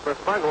as Smith was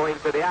funneling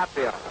to the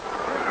outfield.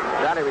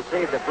 Charlie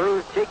received a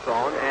bruised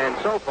cheekbone, and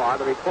so far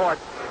the report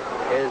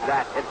is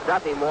that it's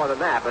nothing more than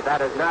that, but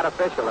that is not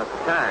official at the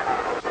time.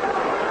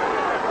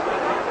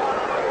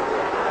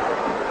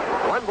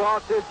 1 ball,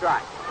 2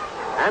 strikes.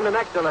 And the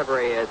next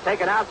delivery is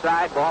taken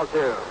outside, ball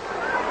 2.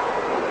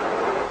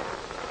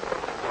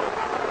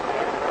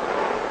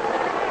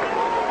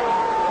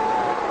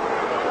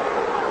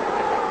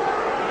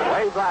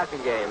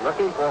 Blassingame,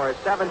 looking for his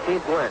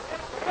 17th win.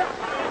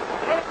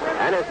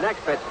 And his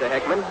next pitch to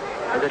Hickman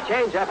is a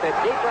changeup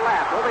that's deep to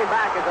left. Moving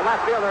back is the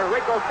left fielder,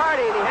 Rico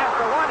Carty, and he has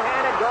to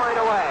one-handed going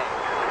away.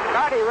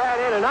 Carty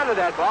ran in and under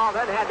that ball,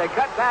 then had to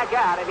cut back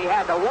out, and he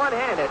had to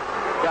one-handed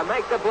to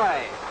make the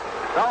play.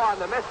 So on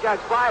the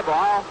misjudged fly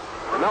ball,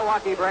 the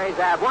Milwaukee Braves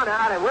have one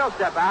out and will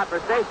step out for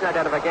station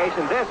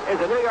identification. This is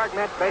the New York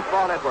Mets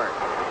Baseball Network.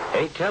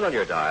 810 on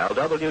your dial,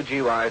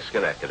 WGY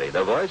Schenectady,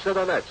 the voice of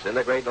the Mets in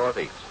the great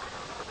Northeast.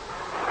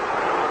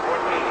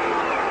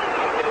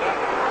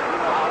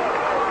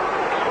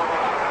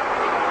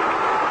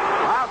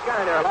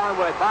 Along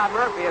with Bob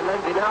Murphy and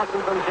Lindsey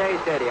Nelson from Shea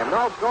Stadium.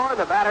 No score, and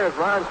the batter is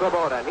Ron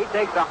Swoboda, and he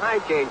takes a high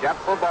changeup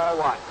for ball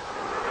one.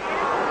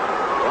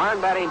 Ron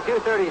batting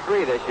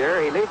 .233 this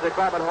year. He leads the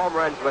club in home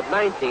runs with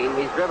 19.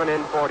 He's driven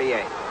in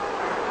 48.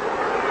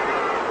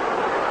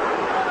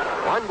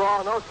 1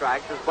 ball, no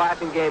strikes. His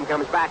Blassingame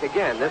comes back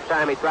again. This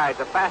time he tries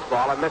a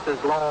fastball and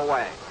misses low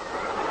away.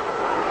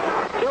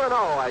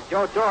 2-0 as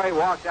Joe Torre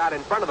walks out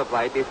in front of the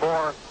plate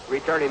before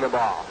returning the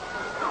ball.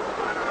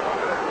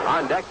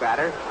 On deck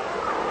batter,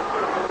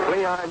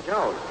 Cleon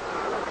Jones.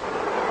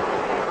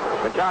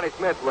 But Charlie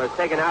Smith was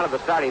taken out of the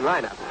starting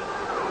lineup.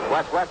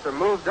 Wes Western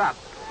moved up.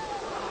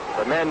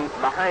 The men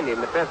behind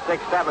him, the 5th,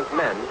 6th, 7th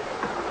men,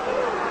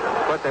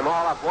 put them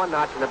all up one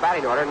notch in the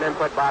batting order and then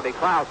put Bobby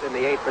Klaus in the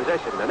 8th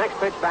position. The next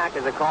pitch back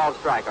is a called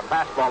strike, a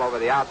fastball over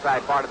the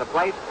outside part of the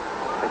plate.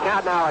 The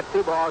count now at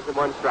 2 balls and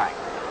 1 strike.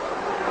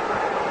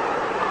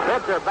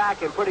 Mets are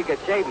back in pretty good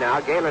shape now.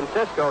 Galen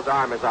Cisco's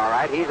arm is all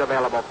right. He's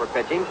available for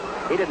pitching.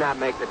 He did not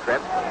make the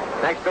trip.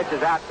 Next pitch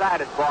is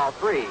outside at ball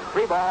 3.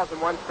 3 balls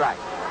and 1 strike.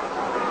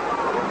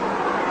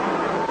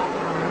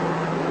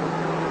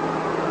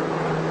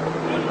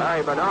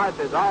 Larry Bernard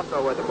is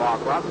also with the ball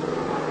club.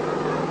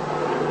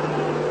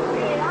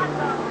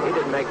 He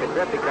didn't make the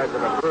trip because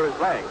of a bruised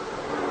leg.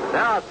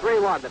 Now it's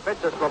 3-1. The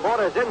pitch to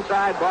Swoboda is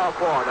inside ball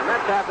 4. The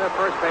Mets have their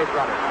first base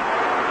runner.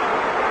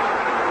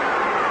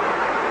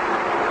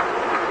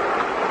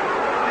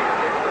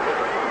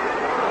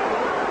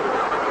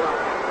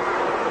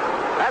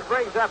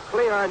 Brings up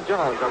Cleon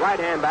Jones, a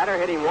right-hand batter,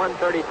 hitting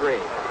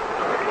 .133.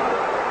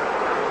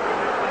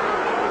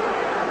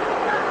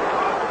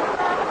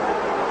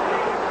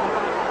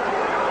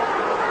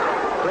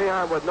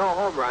 Cleon with no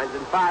home runs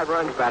and 5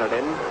 runs batted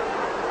in,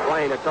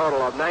 playing a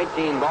total of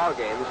 19 ball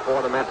games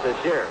for the Mets this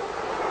year.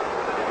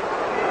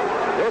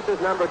 This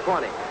is number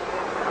 20.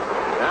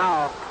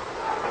 Now,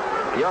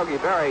 Yogi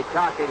Berra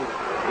talking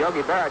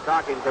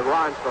to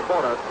Ron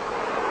Swoboda,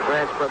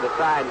 transfer the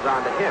signs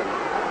onto him.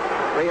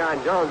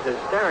 Cleon Jones is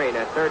staring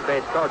at third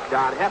base coach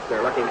Don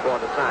Hefner, looking for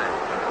the sign.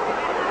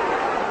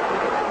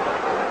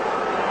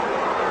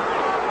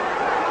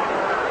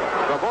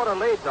 Swoboda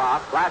leads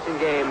off,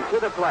 Blassingame to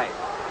the plate.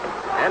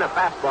 And a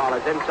fastball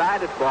is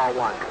inside. It's ball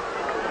 1.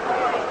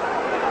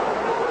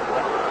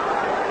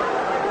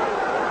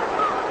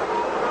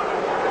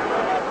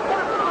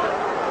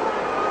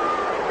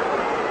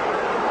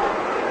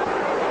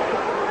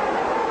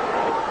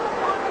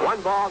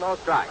 One ball, no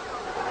strike.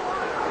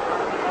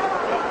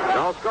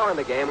 No score in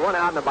the game. 1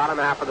 out in the bottom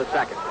half of the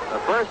second. The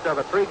first of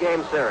a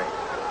 3-game series.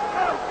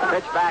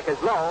 Pitch back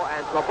is low,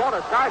 and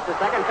Swoboda starts the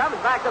second, comes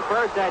back to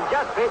first, and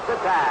just beats the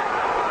tag.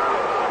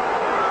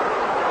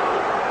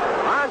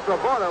 Ron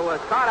Swoboda was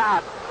caught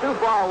out too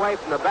far away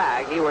from the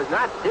bag. He was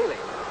not stealing.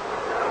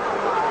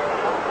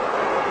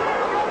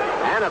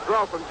 And a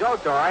throw from Joe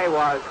Torre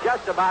was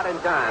just about in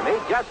time. He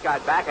just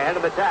got back ahead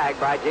of the tag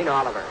by Gene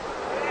Oliver.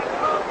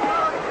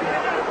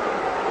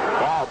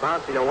 Ball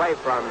bouncing away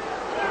from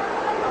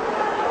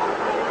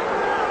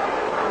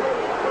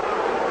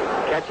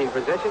catching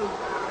position.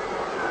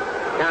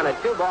 Counted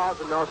 2 balls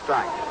and no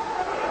strikes.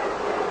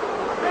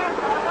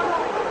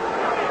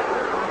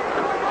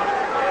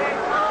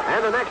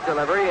 And the next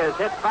delivery is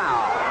hit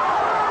foul.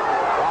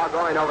 Ball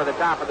going over the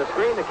top of the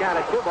screen. The count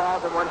at 2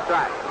 balls and 1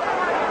 strike.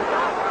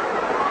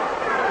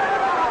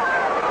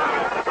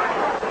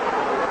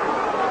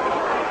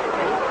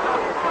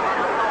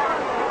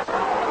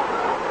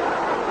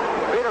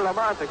 Peter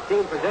Lamont's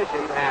team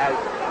physician has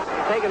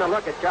taken a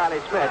look at Charlie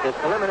Smith. His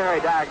preliminary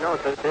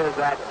diagnosis is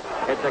that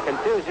it's a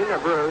contusion, a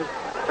bruise.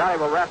 Charlie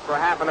will rest for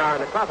half an hour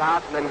in the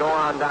clubhouse and then go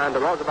on down to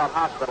Roosevelt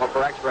Hospital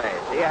for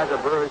x-rays. He has a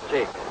bruised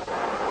cheek.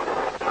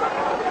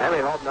 And we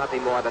hope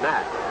nothing more than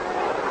that.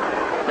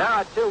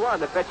 Now at 2-1,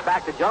 the pitch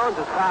back to Jones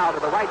is fouled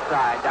to the right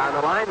side. Down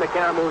the line, the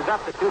count moves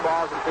up to 2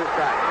 balls and 2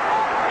 strikes.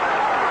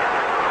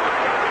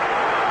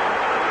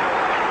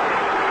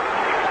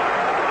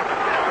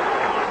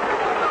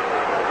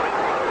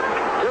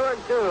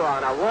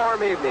 On a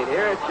warm evening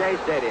here at Shea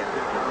Stadium.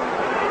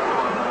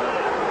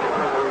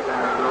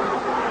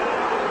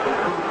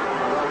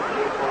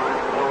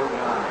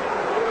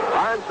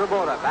 Ron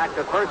Swoboda back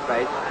to first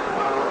base.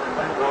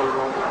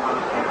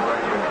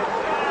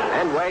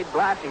 And Wade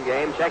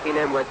Blassingame checking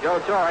in with Joe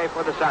Torre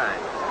for the sign.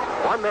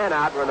 1 man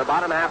out. We're in the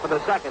bottom half of the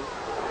second.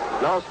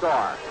 No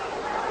score.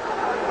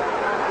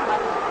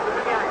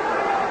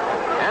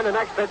 And the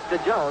next pitch to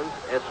Jones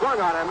is swung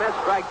on and missed,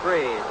 strike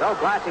 3. So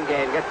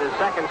Blasingame gets his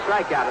second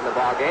strikeout in the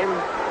ballgame.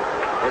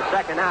 His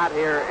second out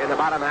here in the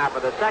bottom half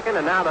of the second,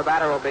 and now the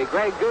batter will be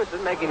Greg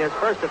Goosen, making his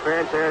first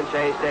appearance here in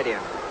Shea Stadium.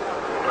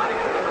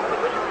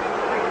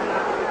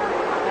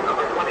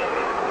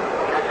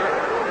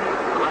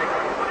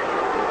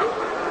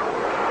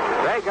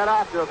 Greg got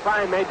off to a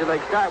fine major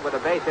league start with a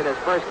base hit his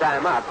first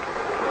time up.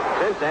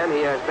 Since then, he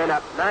has been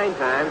up 9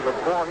 times with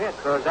 4 hits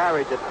for his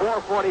average at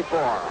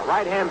 .444. A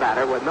right-hand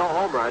batter with no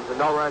home runs and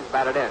no runs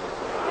batted in.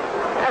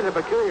 Has a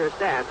peculiar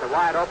stance, a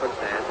wide open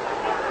stance.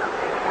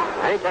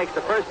 And he takes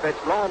the first pitch,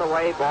 blowing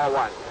away, ball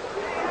 1.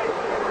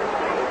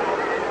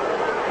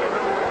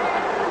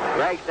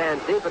 Greg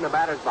stands deep in the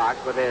batter's box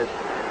with his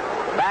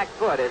back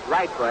foot, his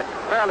right foot,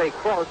 fairly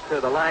close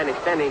to the line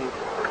extending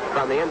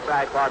from the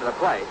inside part of the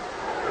plate.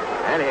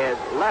 And his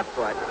left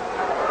foot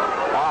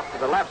off to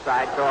the left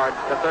side towards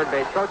the third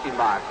base coaching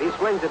box. He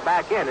swings it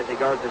back in as he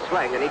goes to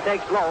swing, and he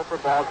takes low for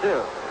ball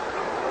 2.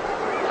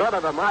 Sort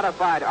of a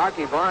modified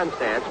Archie Vaughn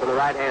stance for the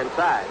right-hand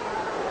side.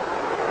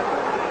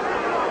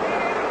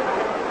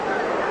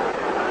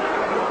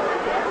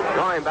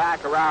 Going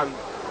back around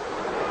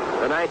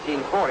the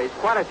 1940s,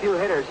 quite a few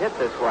hitters hit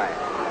this way.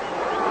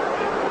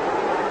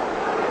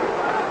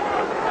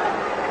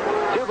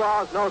 2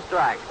 balls, no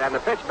strikes, and the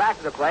pitch back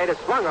to the plate is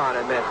swung on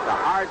and missed. A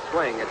hard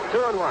swing. It's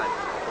 2-1.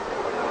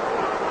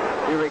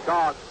 You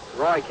recall,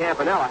 Roy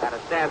Campanella had a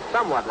stance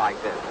somewhat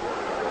like this.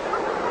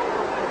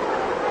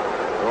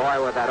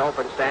 Roy, with that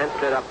open stance,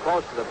 stood up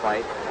close to the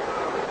plate,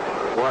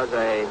 was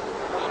a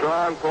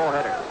strong pull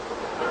hitter.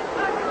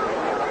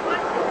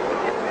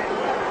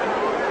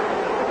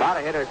 A lot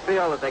of hitters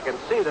feel that they can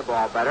see the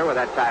ball better with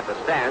that type of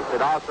stance.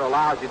 It also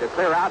allows you to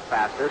clear out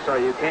faster so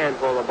you can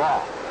pull the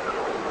ball.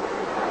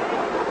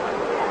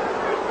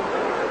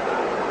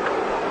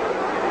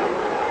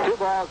 2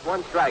 balls,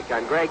 1 strike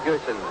on Greg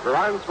Goosen.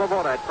 Ron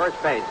Swoboda at first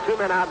base. 2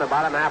 men out in the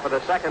bottom half of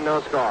the second,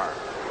 no score.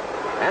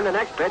 And the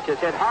next pitch is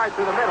hit hard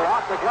through the middle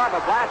off the glove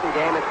of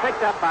Blasingame. It's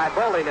picked up by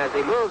Bowling as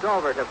he moves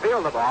over to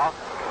field the ball.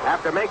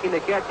 After making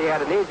the catch, he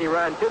had an easy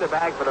run to the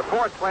bag for the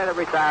 4th play that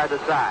retired the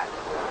side.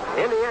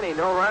 In the inning,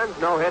 no runs,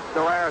 no hits,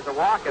 no errors, a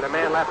walk, and a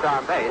man left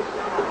on base.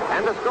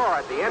 And the score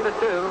at the end of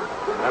 2,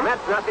 the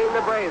Mets nothing,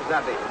 the Braves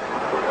nothing.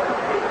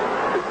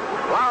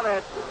 Well,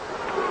 it's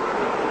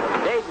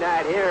date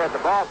night here at the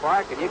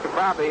ballpark, and you can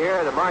probably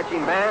hear the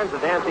marching bands, the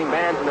dancing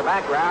bands in the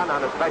background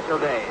on a special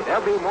day.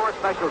 There'll be more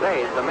special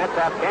days. The Mets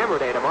have Camera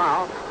Day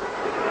tomorrow.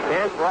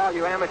 Chance for all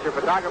you amateur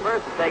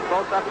photographers to take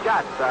close-up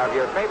shots of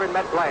your favorite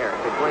Met players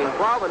between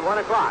 12 and 1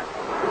 o'clock.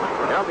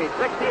 There'll be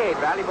 68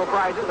 valuable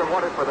prizes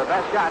awarded for the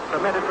best shots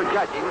submitted for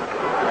judging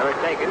that were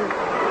taken.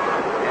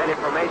 And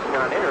information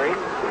on entering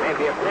may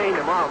be obtained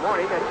tomorrow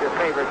morning at your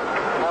favorite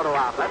photo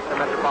outlet in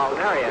the metropolitan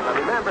area. But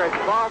remember, it's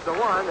 12 to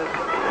 1. The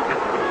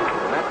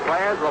Mets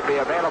players will be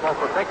available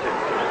for pictures.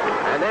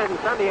 And then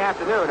Sunday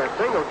afternoon, a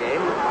single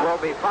game will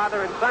be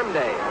Father and Son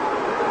Day.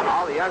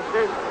 All the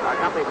youngsters,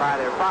 accompanied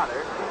by their father,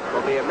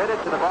 will be admitted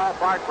to the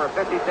ballpark for a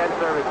 50-cent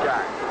service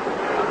charge.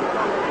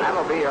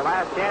 That'll be your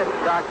last chance to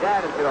start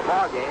Dad into a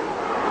ball game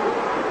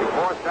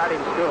before starting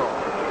school.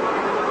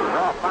 So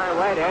a fine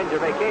way to end your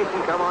vacation.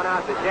 Come on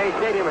out to Shea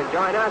Stadium and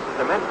join us as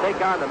the Mets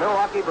take on the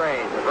Milwaukee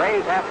Braves. The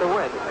Braves have to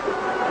win,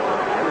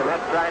 and the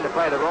Mets trying to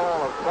play the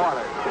role of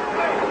spoilers.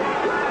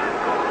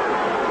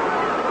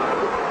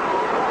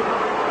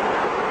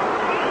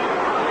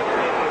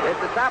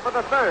 It's the top of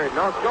the 3rd.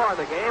 No score in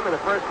the game, and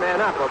the first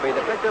man up will be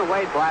the pitcher,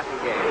 Wade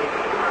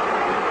Blasingame.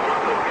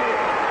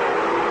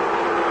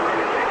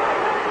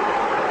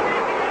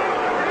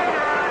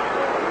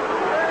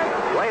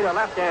 A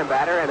left-hand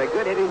batter and a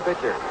good hitting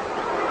pitcher.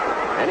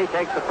 And he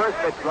takes the first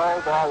pitch low,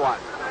 ball 1.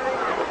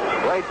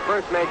 Wade's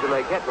first major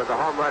league hit was a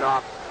home run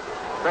off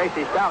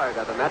Tracy Stallard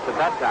of the Mets at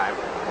that time.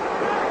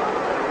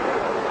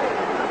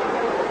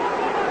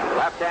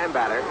 Left-hand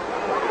batter.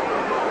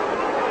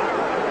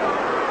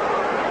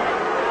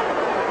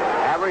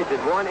 Averaged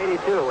at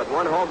 182 with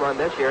 1 home run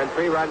this year and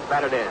 3 runs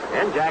batted in.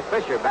 And Jack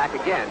Fisher back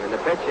again, and the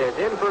pitch is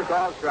in for a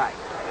called strike.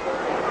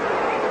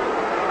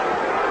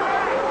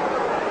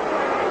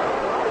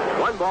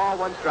 1 ball,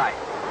 1 strike.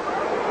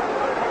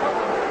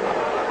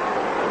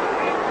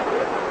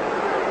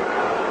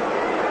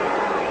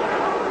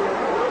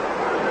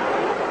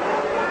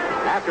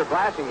 After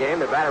Blasingame,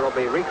 the batter will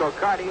be Rico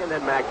Carty and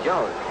then Mac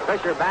Jones.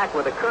 Fisher back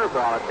with a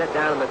curveball that's set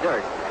down in the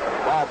dirt.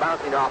 Ball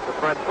bouncing off the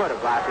front foot of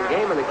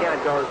Blasingame, and the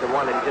count goes to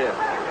 1-2.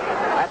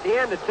 At the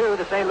end of 2,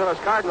 the St. Louis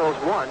Cardinals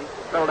won.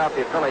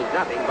 Philadelphia Phillies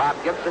nothing. Bob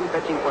Gibson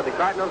pitching for the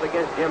Cardinals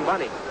against Jim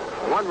Bunning.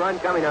 1 run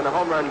coming on the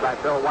home run by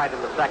Bill White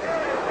in the second.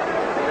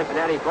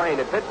 Cincinnati playing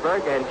at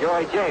Pittsburgh, and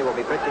Joy Jay will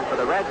be pitching for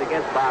the Reds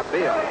against Bob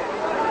Beal.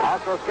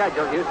 Also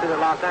scheduled Houston at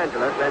Los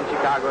Angeles and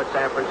Chicago at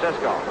San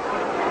Francisco.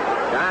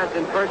 Giants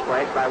in first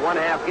place by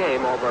 1.5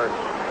 game over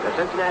the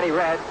Cincinnati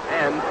Reds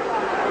and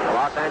the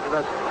Los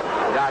Angeles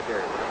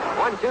Dodgers.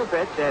 1-2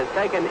 pitch is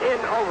taken in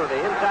over the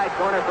inside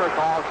corner for a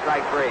call,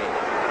 strike 3.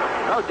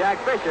 So Jack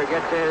Fisher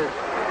gets his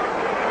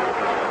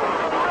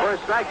first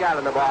strikeout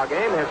in the ball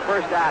game, his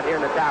first out here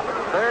in the top of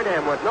the 3rd,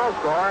 and with no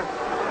score,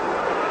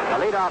 The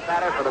leadoff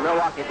batter for the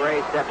Milwaukee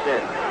Braves steps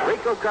in.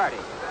 Rico Carty.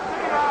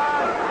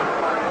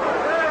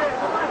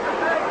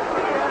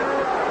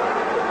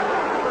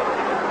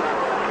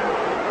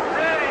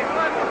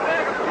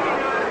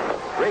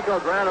 Rico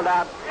grounded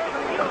out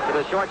to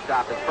the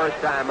shortstop his first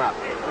time up.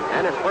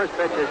 And his first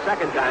pitch his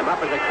second time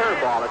up is a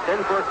curveball. It's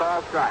in for a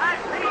called strike.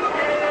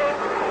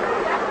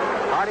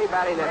 Carty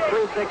batting at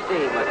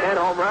 .316 with 10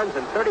 home runs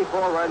and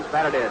 34 runs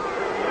batted in.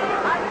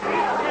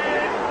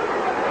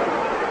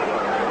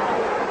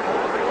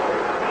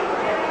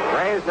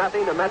 Braves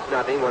nothing to Mets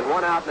nothing with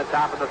one out in the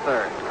top of the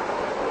third.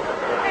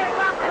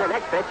 And the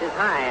next pitch is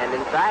high and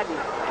inside and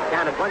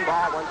counted 1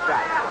 ball, 1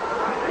 strike.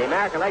 The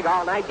American League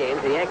all-night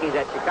games, the Yankees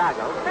at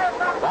Chicago.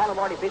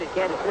 Baltimore defeated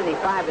Kansas City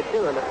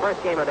 5-2 in the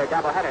first game of their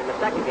doubleheader. In the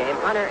second game,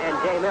 Hunter and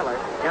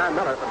John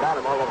Miller for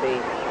Baltimore will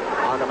be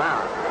on the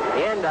mound.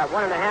 The end of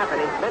 1.5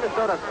 innings,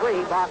 Minnesota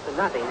 3, Boston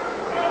nothing.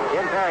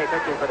 Jim Perry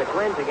pitching for the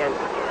Twins against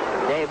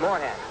Dave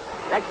Moorhead.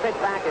 Next pitch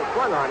back is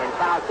swung on and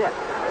foul tip.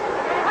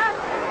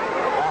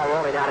 Ball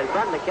rolling out in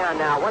front of the count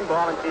now, 1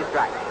 ball and 2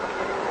 strikes.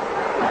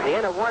 At the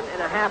end of 1.5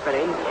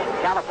 innings,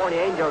 California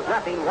Angels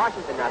nothing,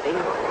 Washington nothing.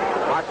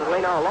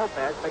 Marcelino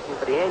Lopez pitching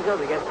for the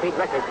Angels against Pete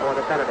Ricketts for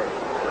the Senators.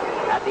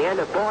 At the end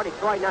of 4,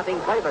 Detroit nothing,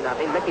 Cleveland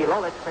nothing. Mickey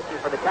Lolich pitching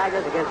for the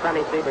Tigers against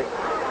Sonny Siebert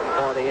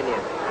for the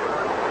Indians.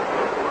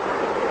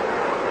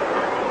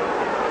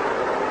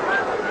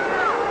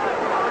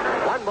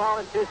 One ball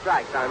and 2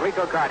 strikes on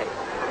Rico Carty.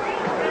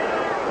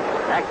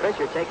 Max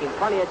Fisher taking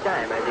plenty of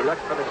time as he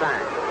looks for the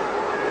sign.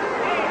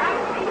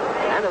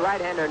 And the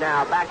right-hander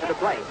now back to the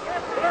plate.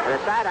 And a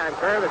sidearm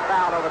curve is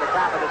fouled over the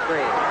top of the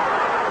screen.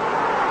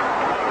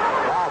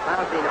 Ball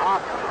bouncing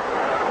off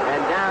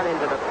and down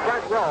into the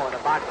front row of the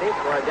box seats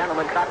where a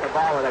gentleman caught the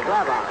ball with a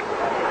glove on.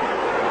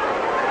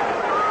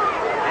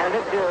 And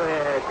it to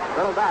his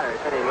little daughter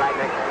sitting right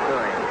next to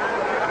him.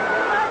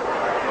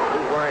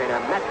 He's wearing a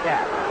Met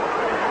cap.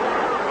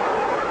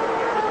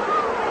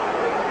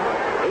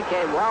 He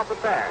came well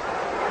prepared.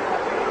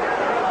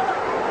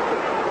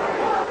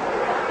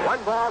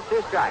 1 ball,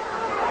 2 strikes.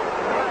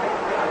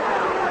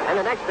 And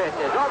the next pitch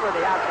is over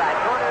the outside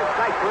corner,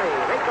 strike 3.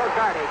 Rico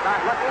Carty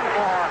caught looking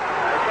for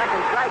the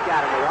second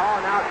strikeout in the row.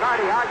 Now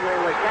Carty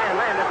arguing with Stan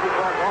Landis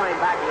before going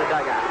back to the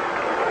dugout.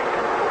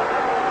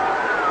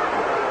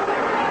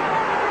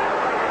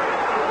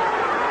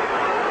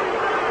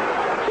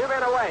 Two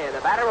men away, and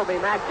the batter will be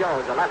Mac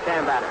Jones, the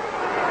left-hand batter.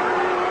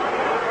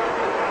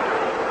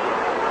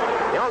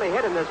 The only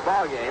hit in this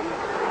ball game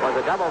was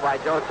a double by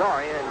Joe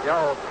Torre, and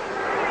Joe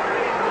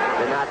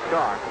did not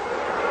score.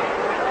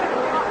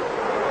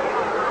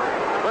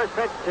 First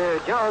pitch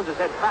to Jones is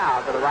hit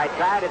foul to the right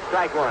side. It's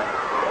strike 1.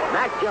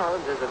 Mac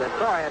Jones is a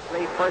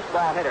notoriously first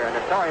ball hitter, a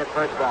notorious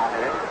first ball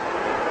hitter.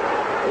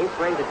 He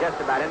swings at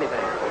just about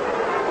anything.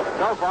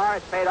 So far,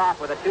 it's paid off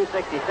with a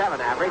 .267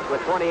 average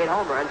with 28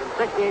 home runs and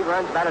 68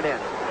 runs batted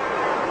in.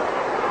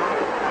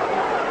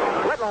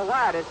 Whitlow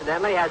Wyatt,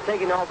 incidentally, has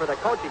taken over the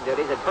coaching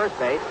duties at first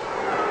base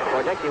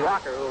for Dixie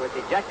Walker, who was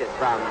ejected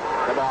from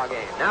the ball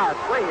game. Now a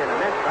swing and a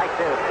miss, strike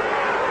 2.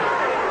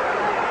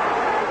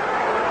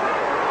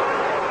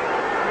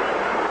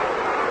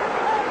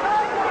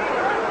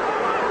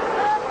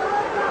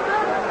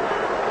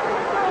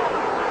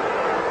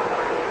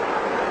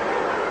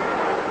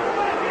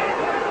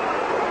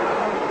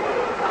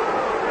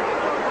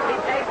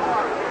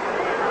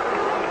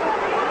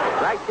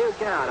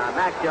 Count on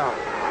Mac Jones.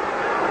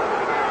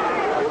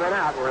 2 men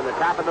out. We're in the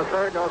top of the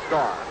third. No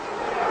score.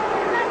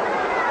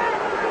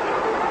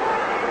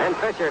 And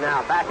Fisher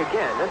now back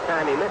again. This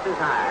time he misses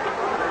high.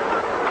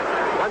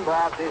 1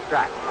 ball, 2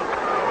 strikes.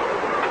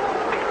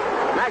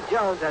 Mac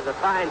Jones has a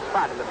fine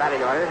spot in the batting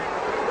order.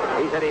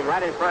 He's hitting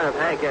right in front of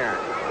Hank Aaron.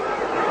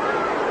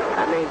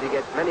 That means he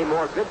gets many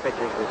more good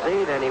pitchers to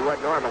see than he would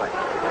normally.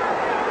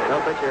 No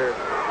pitcher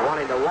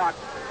wanting to walk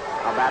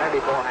a batter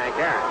before Hank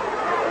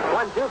Aaron.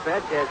 1-2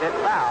 pitch is hit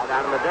foul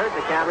down in the dirt.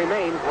 The count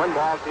remains 1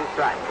 ball, 2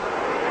 strikes.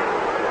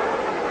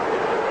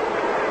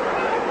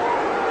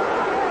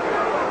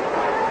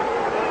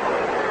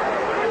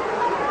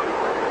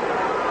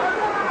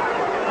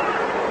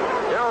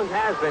 Jones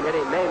has been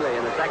hitting mainly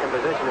in the second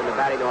position in the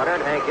batting order,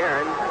 and Hank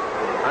Aaron,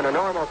 under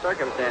normal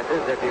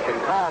circumstances, if you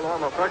can call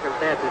normal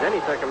circumstances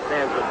any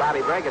circumstance with Bobby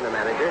Bregan, the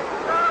manager,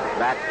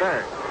 bats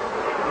third.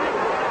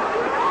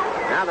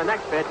 Now the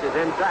next pitch is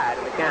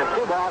inside, and the count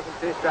 2 balls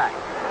and 2 strikes.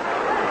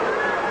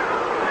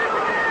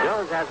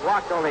 Jones has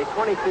walked only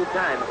 22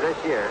 times this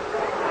year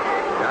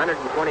in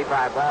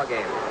 125 ball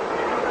games.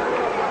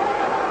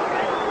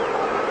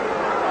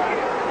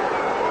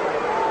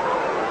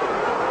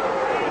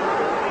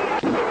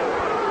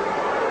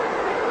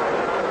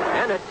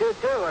 And a 2-2,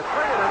 a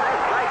swing and a miss,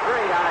 strike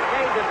 3 on a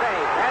change of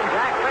pace. And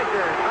Jack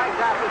Fisher strikes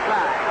out the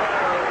side.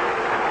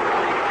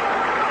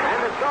 And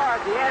the score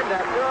at the end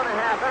of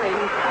 2.5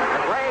 innings,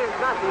 the Braves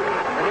nothing,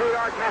 the New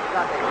York Mets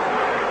nothing.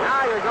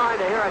 Now you're going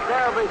to hear a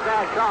terribly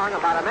sad song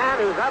about a man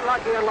who's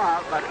unlucky in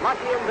love, but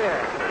lucky in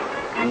beer.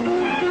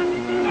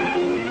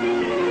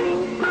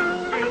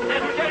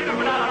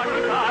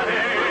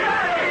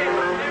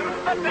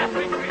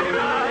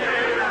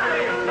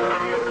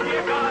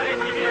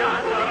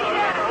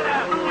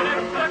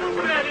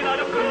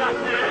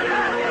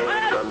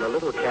 From the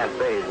little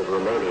cafes of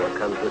Romania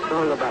comes the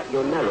song about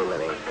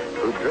Ionelule,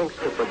 who drinks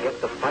to forget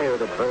the fire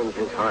that burns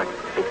his heart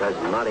because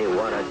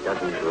marijuana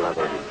doesn't love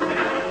him.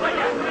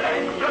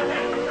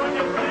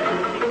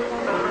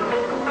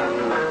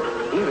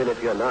 Even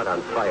if you're not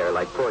on fire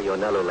like poor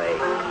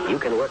Ionelule, you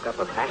can work up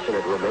a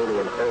passionate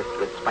Romanian thirst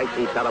with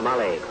spicy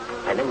salamale,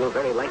 and then you'll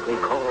very likely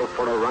call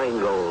for a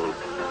Rheingold.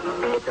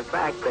 It's a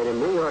fact that in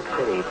New York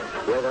City,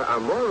 where there are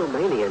more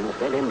Romanians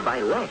than in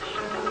Bailesh,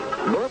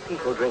 more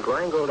people drink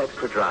Rheingold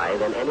Extra Dry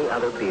than any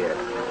other beer.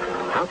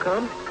 How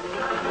come?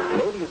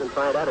 Maybe you can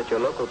find out at your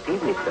local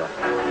pizza.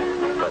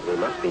 But we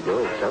must be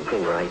doing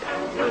something right.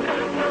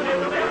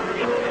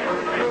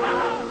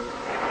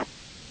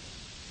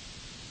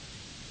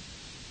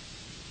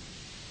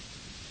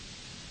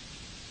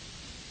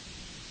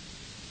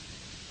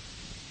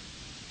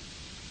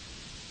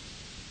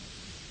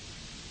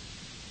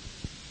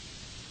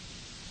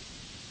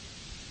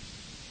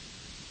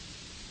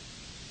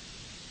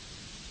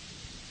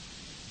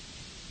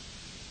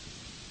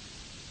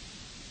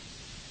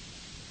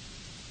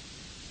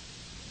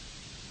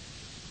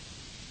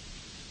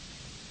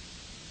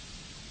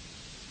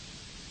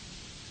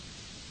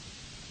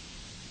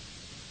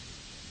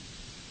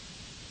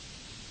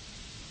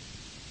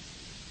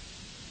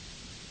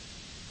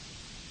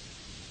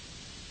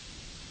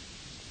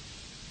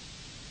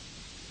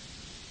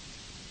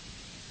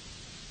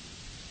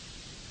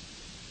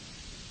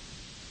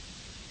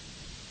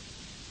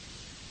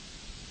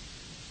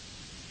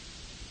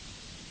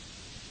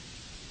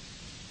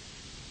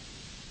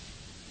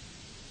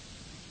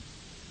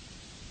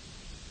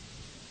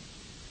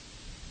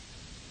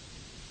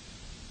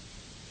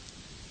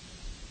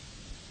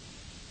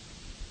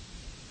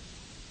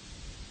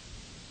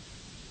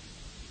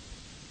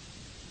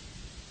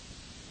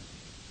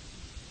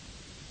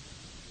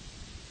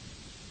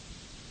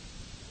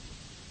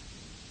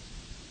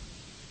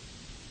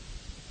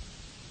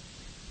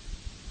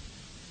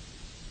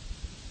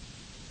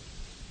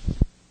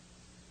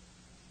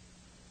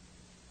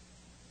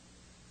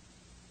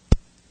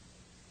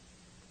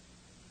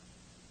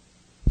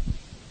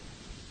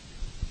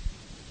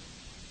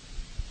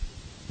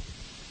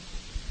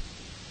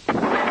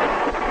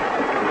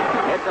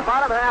 The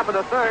bottom half of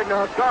the third,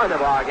 no score in the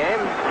ball game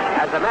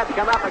as the Mets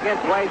come up against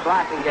Wade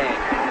Blackingame.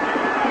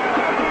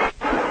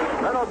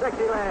 Little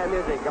Dixieland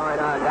music going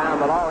on down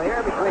below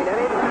here between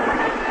innings.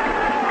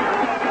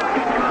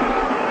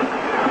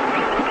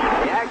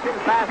 The action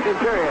fast and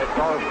furious,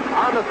 both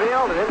on the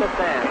field and in the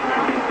stands.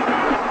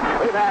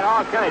 We've had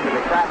all kinds of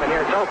excitement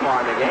here so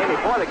far in the game.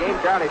 Before the game,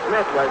 Charlie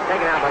Smith was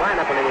taken out of the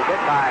lineup when he was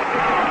hit by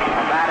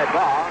a batted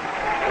ball.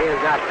 He is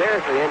not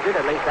seriously injured,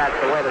 at least that's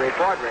the way the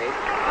report reads.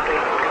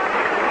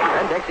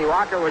 And Dixie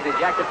Walker was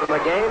ejected from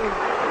the game.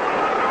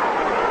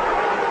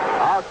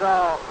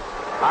 Also,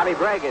 Bobby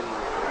Bragan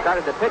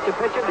started to pitch a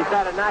pitcher,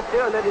 decided not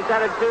to, and then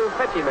decided to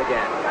pitch him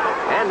again.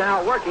 And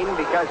now working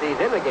because he's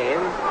in the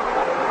game.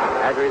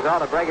 As a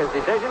result of Bragan's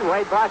decision,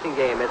 Wade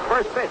Blackingame. His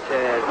first pitch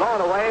is low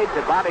and away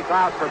to Bobby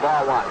Klaus for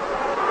ball one.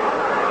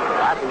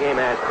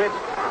 Blackingame has pitched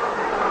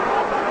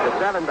to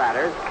 7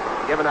 batters,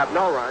 given up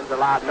no runs,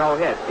 allowed no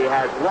hits. He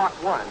has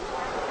walked 1.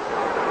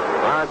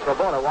 Ron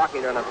Swoboda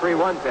walking on a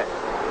 3-1 pitch.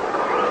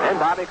 And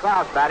Bobby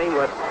Klaus batting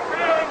with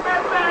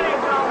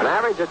an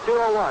average of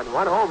 201,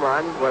 1 home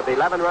run with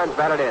 11 runs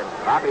batted in.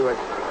 Bobby was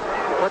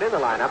put in the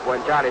lineup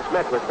when Charlie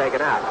Smith was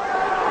taken out.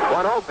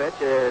 1-0 pitch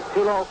is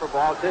too low for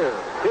ball 2.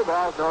 2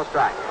 balls, no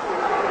strike.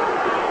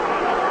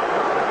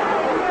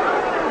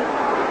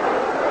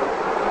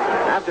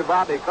 After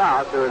Bobby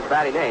Klaus, who is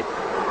batting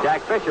 8th,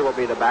 Jack Fisher will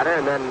be the batter,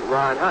 and then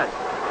Ron Hunt.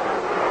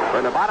 We're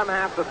in the bottom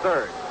half of the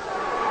third.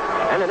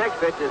 And the next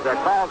pitch is a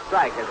called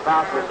strike as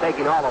Klaus was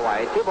taking all the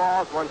way. 2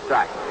 balls, 1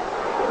 strike.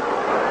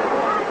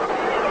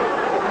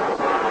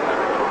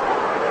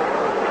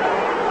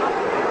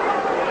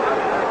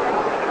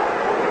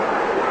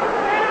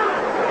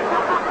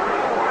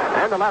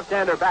 And the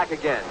left-hander back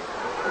again.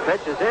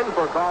 Pitch is in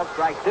for called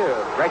strike 2.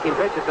 Breaking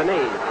pitch at the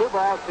knees. 2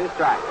 balls, 2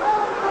 strikes.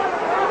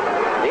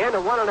 The end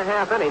of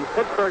 1.5 innings,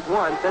 Pittsburgh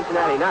 1,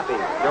 Cincinnati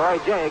nothing. Joey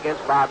J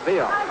against Bob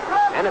Veal.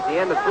 And at the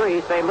end of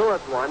 3, St.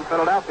 Louis 1,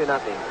 Philadelphia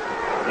nothing.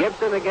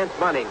 Gibson against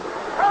Munning.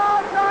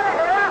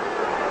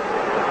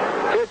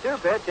 2-2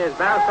 pitch is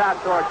bounced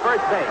out towards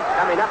first base.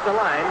 Coming up the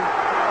line,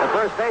 the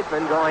first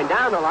baseman going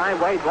down the line,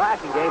 Wade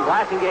Blackingame.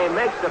 Blackingame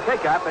makes the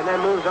pickup and then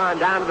moves on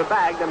down to the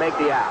bag to make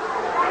the out.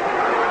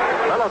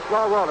 Little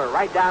slow roller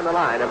right down the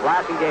line, and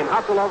Blackingame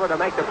hustled over to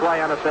make the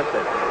play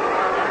unassisted.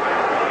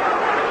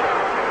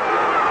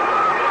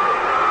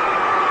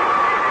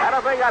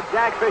 That'll bring up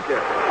Jack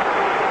Fisher.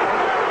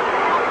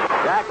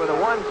 Jack with a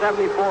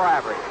 174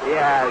 average. He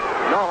has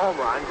no home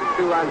runs and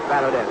 2 runs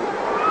batted in.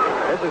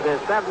 This is his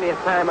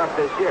 70th time up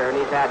this year, and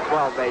he's had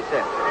 12 base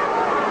hits.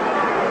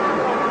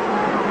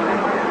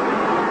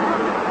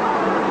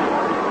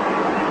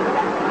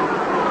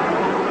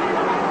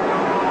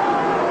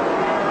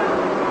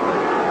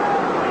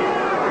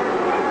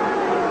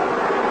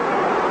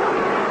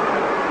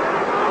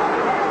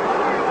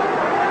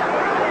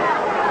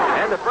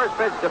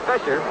 pitch to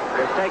Fisher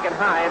is taken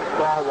high. It's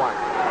ball one.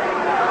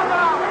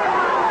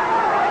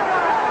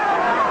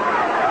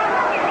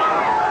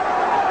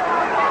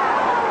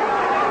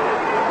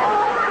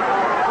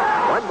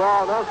 One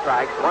ball, no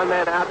strikes. One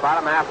man out,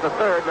 bottom half of the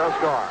third, no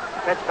score.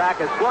 Pitch back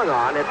is swung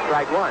on. It's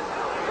strike one.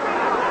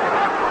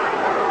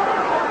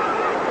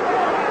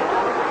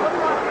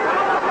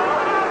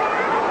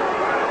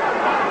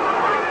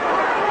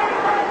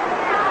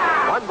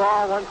 One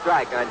ball, one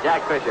strike on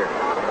Jack Fisher.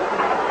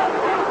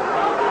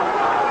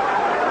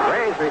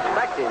 Rays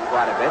respect him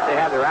quite a bit. They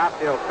have their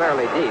outfield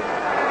fairly deep.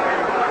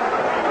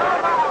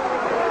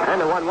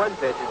 And the 1-1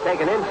 pitch is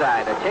taken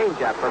inside, a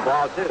changeup for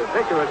ball two.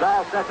 Fisher was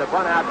all set to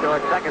bunt out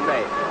towards second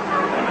base.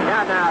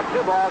 Now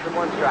 2 balls and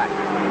 1 strike.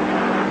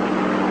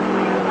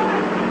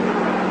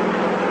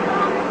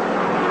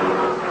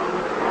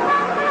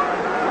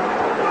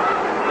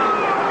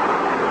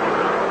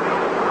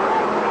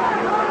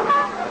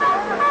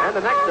 And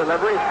the next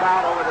delivery is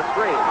fouled over the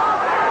screen.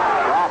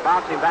 Ball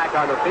bouncing back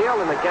on the field,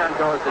 and the count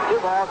goes to 2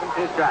 balls and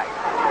 2 strikes.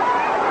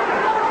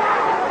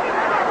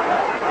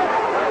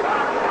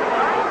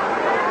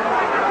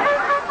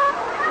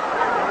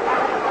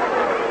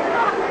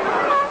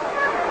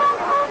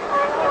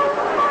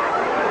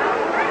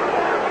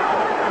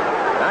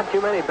 Too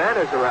many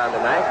banners around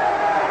tonight.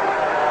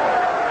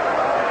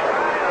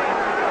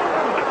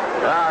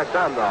 There are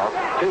some, though.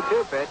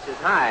 2-2 pitch is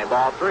high,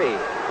 ball 3.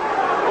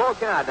 Full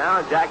count now,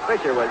 and Jack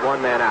Fisher with 1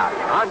 man out.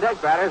 On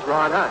deck batters,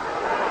 Ron Hunt.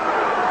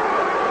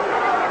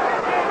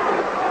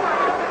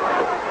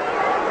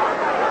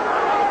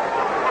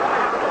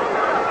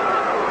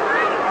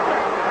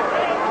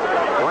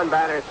 One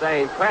batter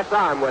saying, press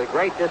on with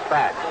great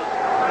dispatch.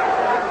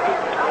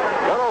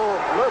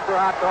 Looper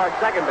out towards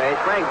second base.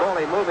 Frank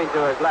Boley moving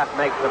to his left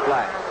makes the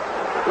play.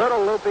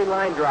 Little looping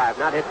line drive,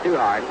 not hit too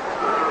hard.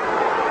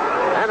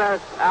 And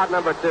there's out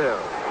number 2.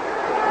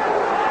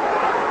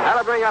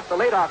 That'll bring up the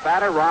leadoff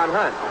batter, Ron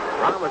Hunt.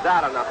 Ron was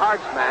out on a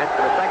hard smash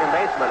to the second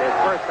baseman his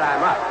first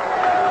time up.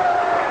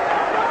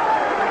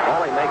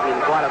 Boley making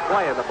quite a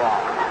play of the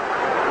ball.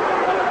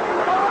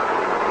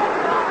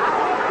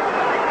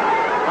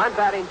 Hunt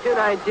batting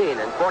 .219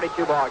 in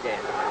 42 ball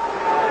games.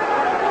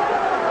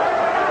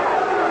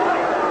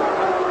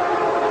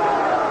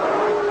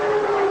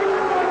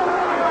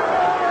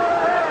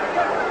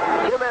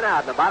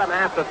 Out in the bottom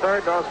half of the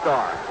third, no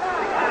score.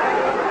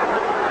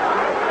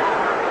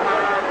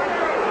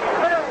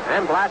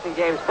 And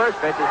Blasinghame's first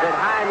pitch is hit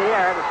high in the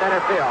air to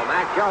center field.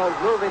 Mac Jones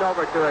moving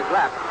over to his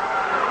left.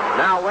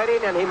 Now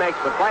waiting, and he makes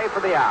the play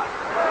for the out.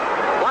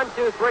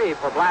 1-2-3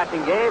 for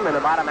Blasingame in the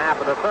bottom half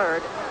of the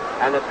third.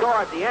 And the score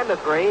at the end of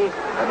 3,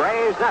 the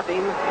Braves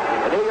nothing,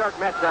 the New York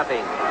Mets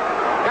nothing.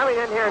 Coming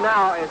in here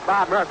now is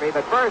Bob Murphy,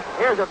 but first,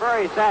 here's a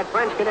very sad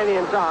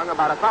French-Canadian song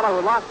about a fellow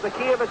who lost the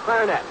key of his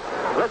clarinet.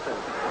 Listen.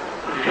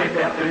 J'ai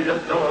perdu le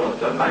dos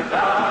de ma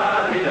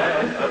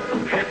clarinette.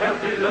 J'ai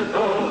perdu le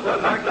dos de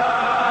ma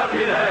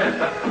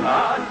clarinette.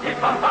 Ah, si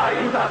papa,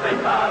 il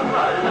avait pas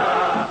mal.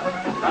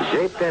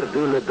 J'ai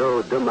perdu le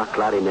dos de ma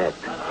clarinette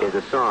is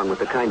a song with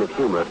the kind of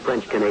humor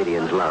French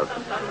Canadians love.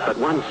 But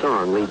one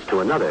song leads to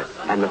another,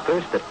 and the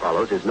thirst that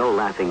follows is no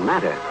laughing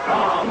matter.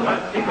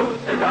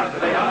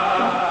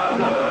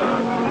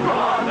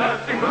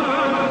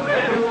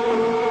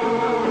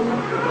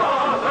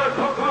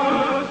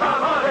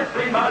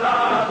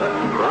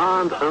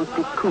 Grand un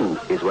petit coup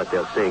is what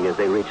they'll sing as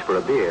they reach for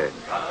a beer,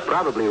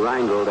 probably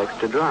Rheingold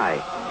Extra Dry.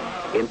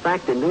 In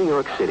fact, in New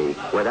York City,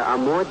 where there are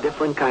more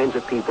different kinds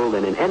of people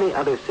than in any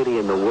other city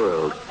in the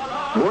world,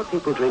 more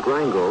people drink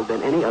Rheingold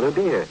than any other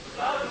beer.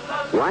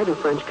 Why do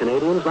French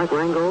Canadians like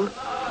Rheingold?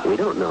 We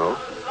don't know,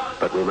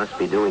 but we must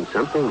be doing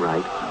something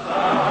right.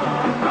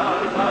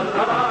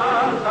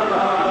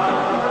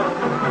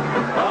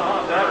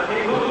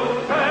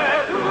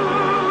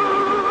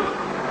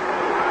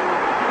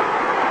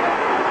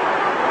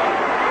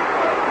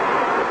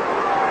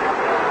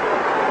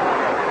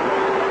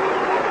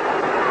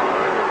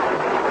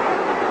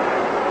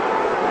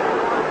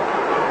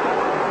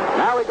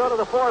 Go to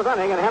the 4th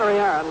inning, and Henry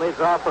Aaron leads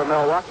off for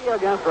Milwaukee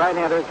against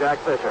right-hander Jack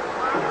Fisher.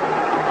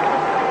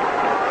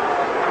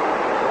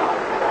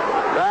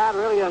 Crowd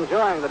really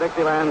enjoying the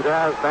Dixieland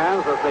Jazz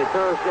Bands as they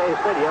tour Shea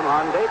Stadium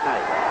on date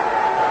night.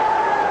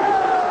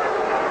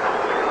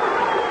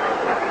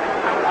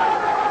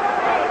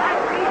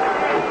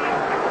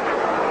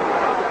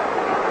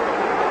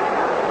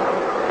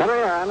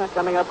 Henry Aaron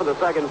coming up for the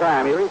second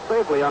time. He reached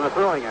safely on a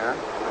throwing error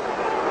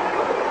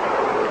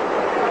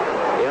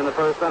in the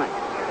first inning.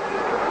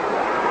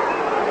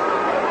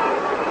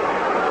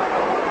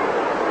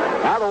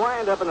 Now the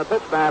wind-up in the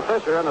pitch by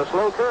Fisher, and the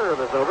slow curve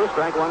is over.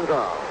 Strike one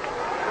call.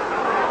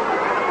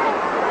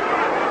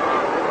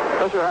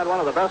 Fisher had one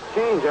of the best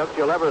change-ups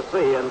you'll ever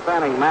see in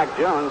fanning Mac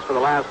Jones for the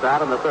last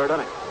out in the third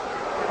inning.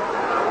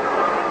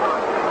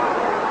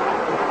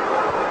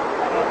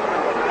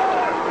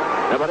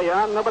 Nobody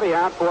on, nobody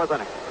out, 4th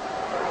inning.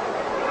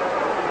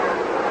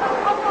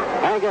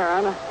 Hank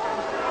Aaron,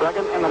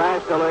 second in the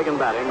National League in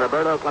batting.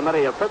 Roberto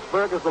Clemente of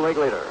Pittsburgh is the league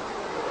leader.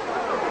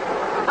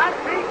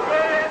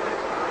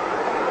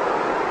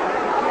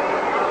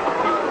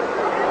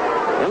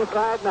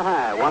 Inside and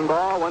high. 1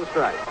 ball, 1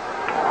 strike.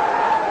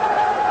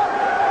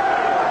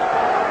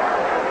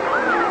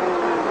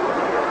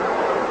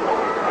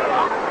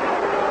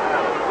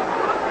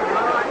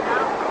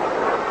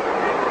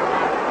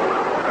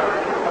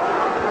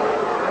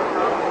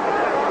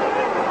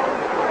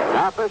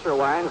 Now Fisher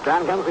winds.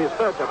 Down comes his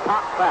pitch. A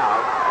pop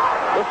foul.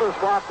 This was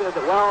wafted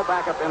well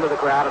back up into the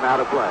crowd and out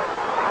of play.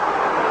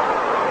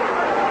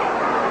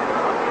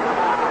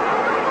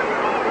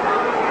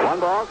 1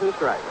 ball, 2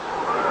 strikes.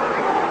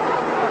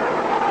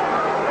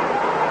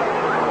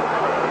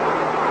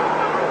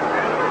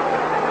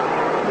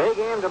 Day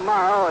game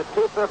tomorrow at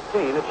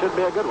 2:15. It should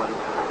be a good one.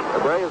 The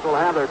Braves will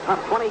have their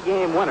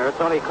 20-game winner,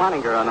 Tony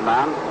Cloninger, on the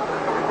mound.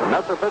 The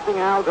Mets are pitching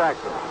Al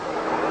Jackson.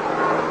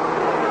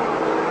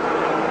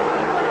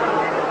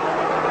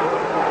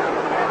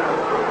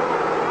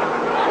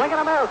 Swing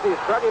and a miss. He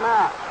struck him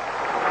out.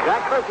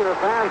 Jack Fisher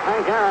fans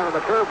Hank Aaron with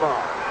a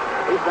curveball.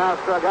 He's now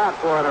struck out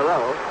 4 in a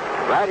row.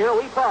 Right here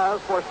we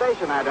pause for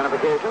station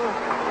identification.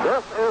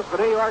 This is the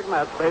New York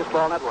Mets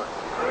Baseball Network.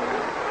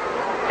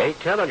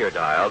 810 on your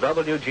dial,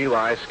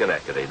 WGY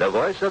Schenectady, the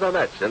voice of the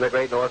Mets in the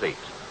great Northeast.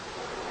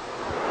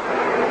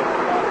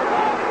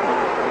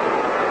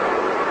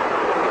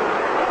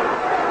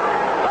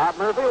 Bob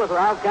Murphy with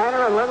Ralph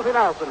Kiner and Lindsey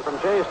Nelson from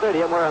Shea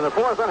Stadium. We're in the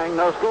 4th inning,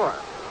 no score.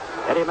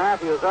 Eddie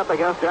Matthews up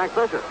against Jack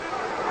Fisher.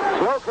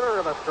 Slow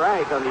curve, a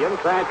strike on the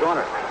inside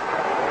corner.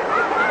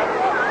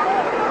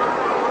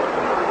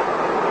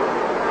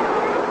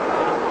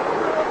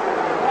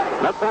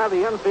 Let's have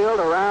the infield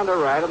around to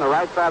right, and the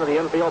right side of the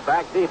infield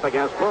back deep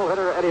against full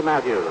hitter Eddie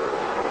Matthews.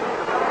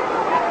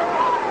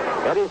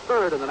 Eddie's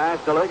 3rd in the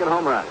National League in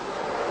home runs.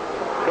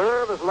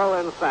 Curve is low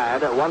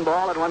inside at 1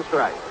 ball and 1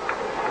 strike.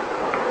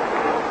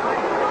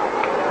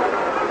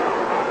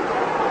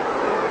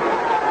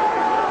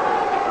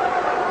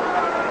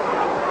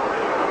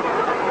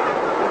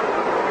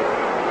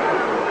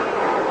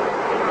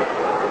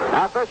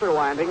 Now Fisher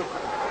winding.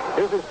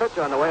 Here's his pitch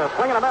on the way. A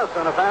swing and a miss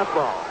on a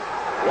fastball.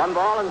 1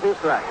 ball and 2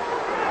 strikes.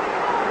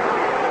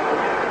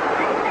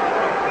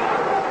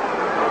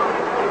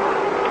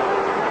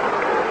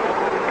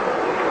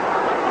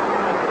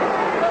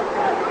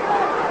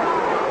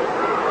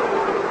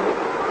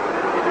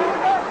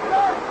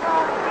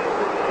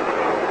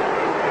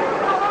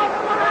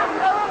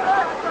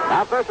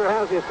 Now Fisher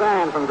has his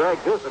sign from Greg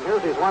Goosen.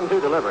 Here's his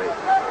 1-2 delivery.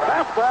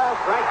 Fastball,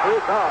 strike 3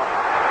 call.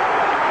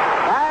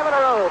 5 in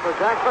a row for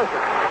Jack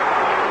Fisher.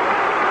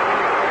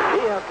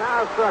 He has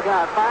now struck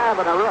out 5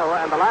 in a row,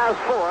 and the last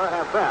 4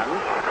 have been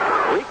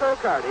Rico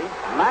Carty,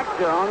 Mac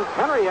Jones,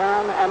 Henry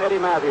Aaron, and Eddie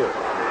Matthews.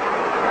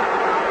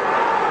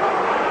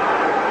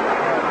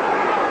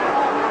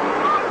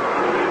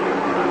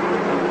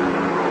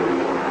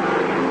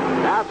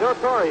 Now Joe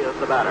Torre is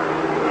the batter.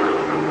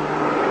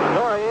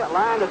 Torre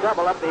lined a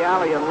double up the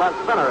alley in left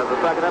center of the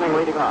 2nd inning,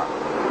 leading off.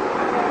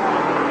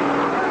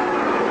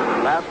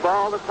 Last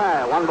ball to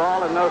tie, 1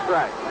 ball and no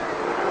strike.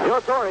 Joe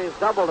Torre's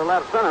double to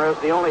left center is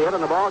the only hit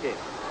in the ballgame.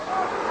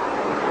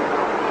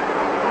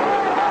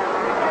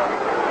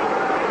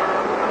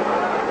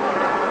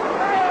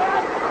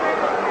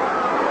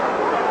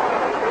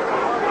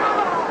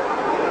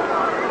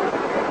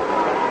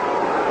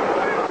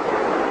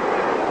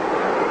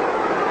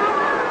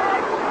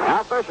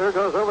 Now Fisher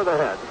goes over the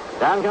head.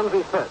 Down comes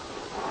his pitch.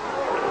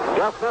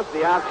 Just missed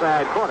the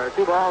outside corner.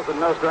 2 balls and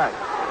no strikes.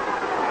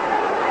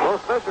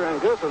 Both Fisher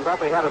and Goosen thought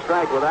they had a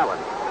strike with that one.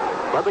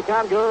 But the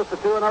count goes to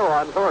 2-0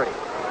 on Torrey.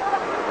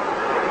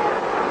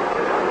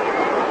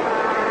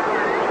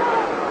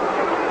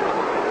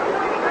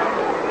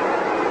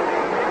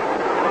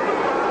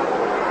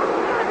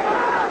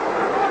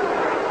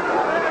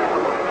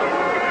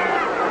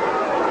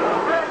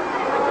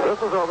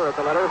 This is over at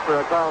the letters for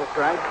a called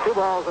strike. 2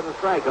 balls and a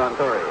strike on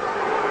Torrey.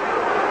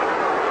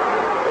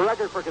 The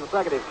record for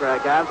consecutive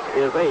strikeouts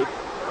is 8,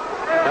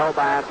 held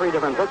by 3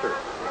 different pitchers.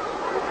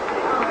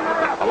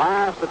 The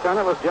last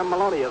attendant was Jim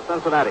Maloney of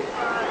Cincinnati.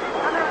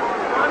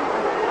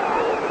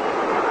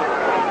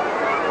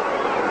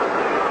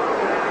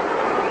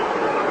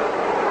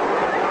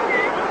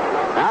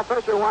 Now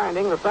Fisher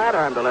winding the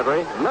sidearm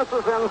delivery.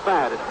 Misses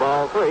inside. It's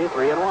ball 3,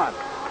 3-1.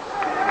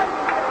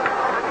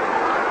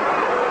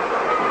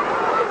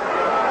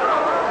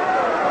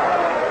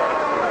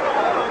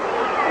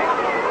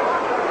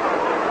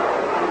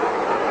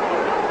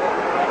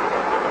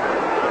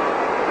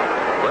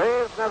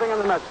 Braves nothing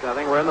and the Mets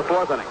nothing. We're in the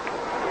 4th inning.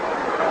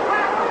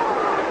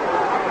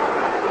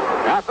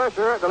 Now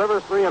Fisher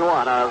delivers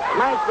 3-1. A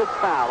smash hit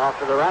foul off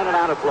to the right and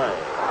out of play.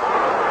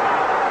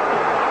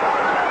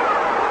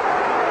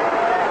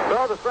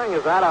 So the string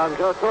is out on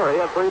Joe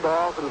Torre at 3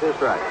 balls and 2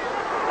 strikes.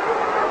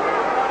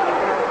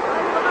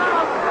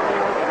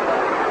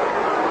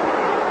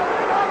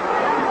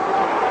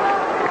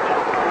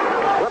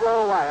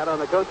 Whitlow Wyatt on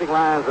the coaching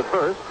lines at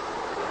first.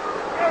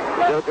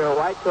 JoJo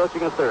White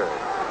coaching at third.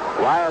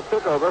 Wyatt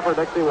took over for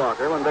Dixie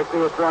Walker when Dixie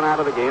was thrown out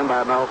of the game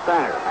by Mel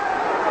Steiner.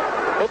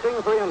 Pitching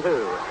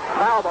 3-2.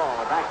 Foul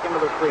ball back into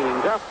the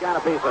screen. Just got a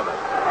piece of it.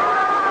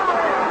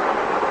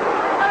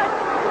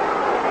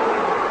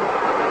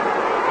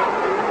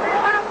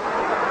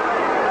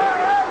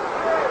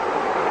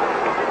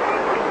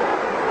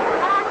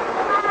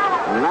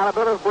 Not a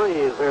bit of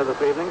breeze here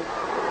this evening.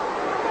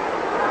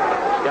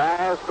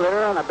 Sky is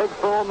clear and a big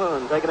full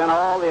moon taking in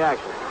all the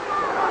action.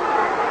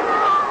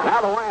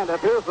 Now the windup.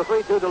 Here's the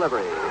 3-2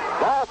 delivery.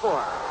 Ball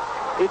 4.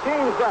 He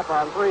changed up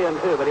on 3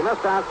 and 2, but he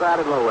missed outside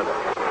and low with it.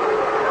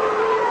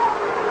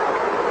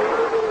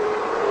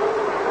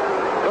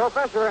 Joe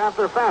Fisher,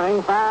 after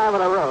fanning 5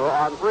 in a row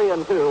on 3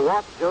 and 2,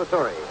 walked Joe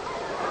Torre.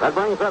 That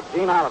brings up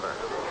Gene Oliver.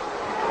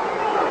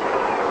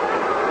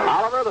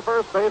 Oliver, the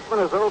first baseman,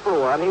 is 0 for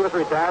 1. He was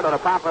retired on a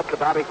pop-up to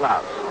Bobby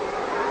Klaus.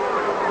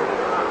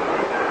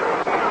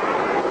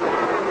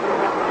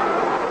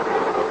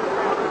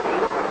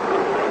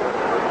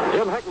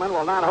 Jim Hickman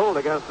will not hold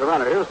against the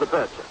runner. Here's the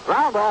pitch.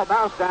 Ground ball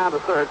bounced down to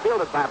third,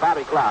 fielded by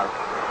Bobby Klaus.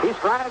 He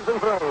strides and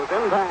throws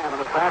in time, and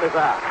the side is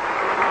out.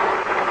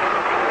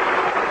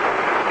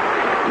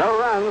 No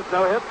runs,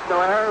 no hits,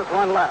 no errors,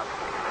 1 left.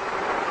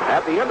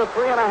 At the end of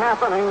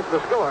 3.5 innings, the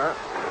score,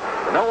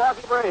 the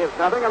Milwaukee Braves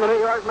nothing and the New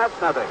York Mets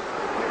nothing.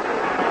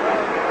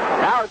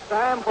 Now it's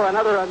time for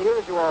another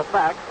unusual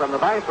fact from the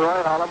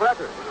Viceroy Hall of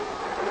Records.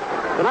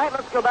 Tonight,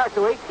 let's go back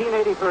to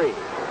 1883.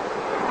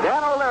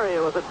 Dan O'Leary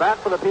was at bat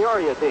for the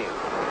Peoria team.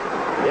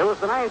 It was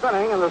the 9th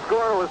inning, and the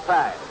score was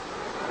tied.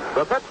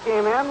 The pitch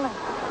came in,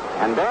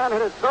 and Dan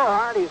hit it so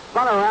hard he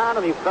spun around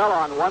and he fell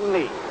on one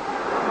knee.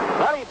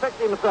 But he picked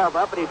himself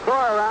up, and he tore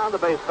around the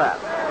base path.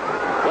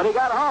 When he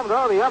got home,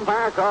 though, the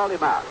umpire called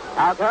him out.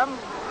 How come?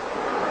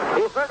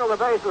 He circled the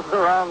bases the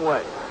wrong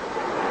way.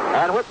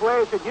 And which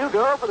way should you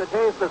go for the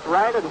taste that's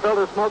right and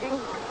filter smoking?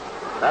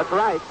 That's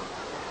right,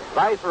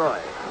 Viceroy.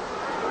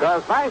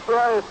 Because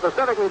Viceroy is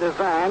specifically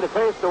designed to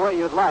taste the way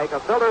you'd like a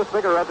filter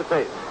cigarette to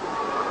taste.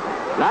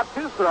 Not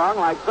too strong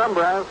like some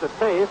brands that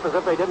taste as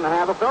if they didn't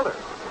have a filter.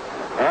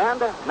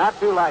 And not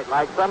too light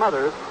like some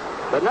others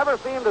that never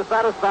seem to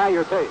satisfy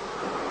your taste.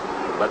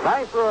 But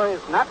Viceroy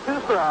is not too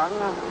strong,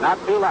 not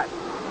too light.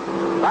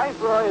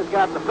 Viceroy has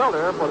got the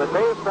filter for the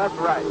taste that's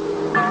right.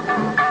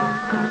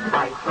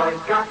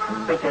 Viceroy's got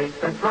the taste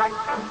that's right.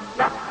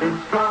 Not too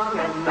strong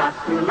and not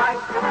too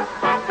light.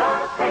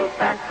 The taste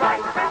that's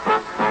right.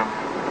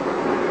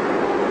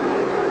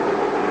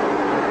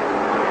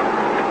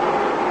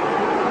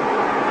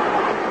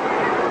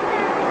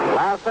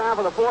 Last half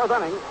of the 4th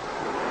inning.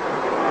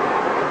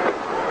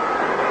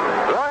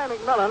 Roy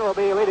McMillan will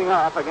be leading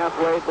off against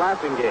Wade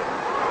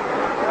Blasingame.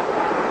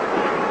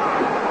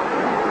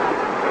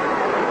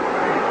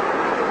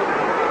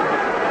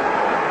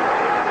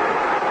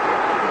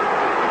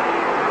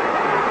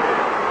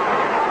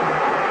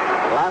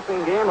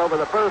 Game over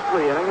the first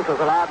 3 innings has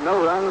allowed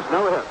no runs,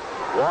 no hits.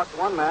 Walked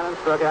 1 man and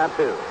struck out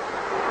 2.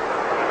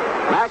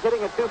 Mack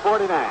hitting at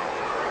 249.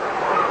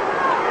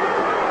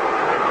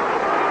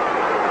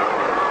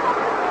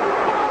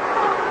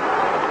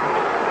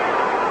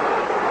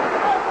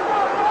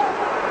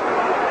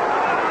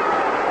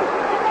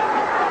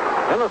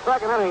 In the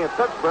 2nd inning at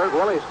Pittsburgh,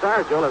 Willie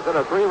Stargell has hit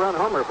a 3-run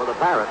homer for the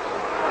Pirates.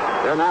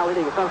 They're now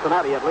leading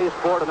Cincinnati at least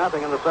 4-0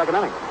 in the 2nd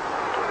inning.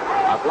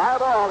 A fly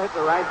ball hit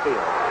to right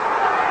field.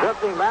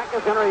 Drifting back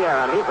is Henry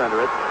Aaron. He's under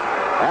it.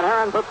 And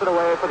Aaron puts it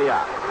away for the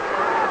out.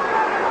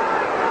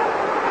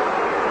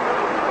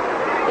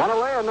 1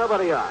 away and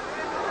nobody on.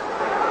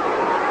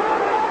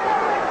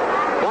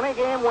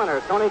 20-game winner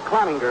Tony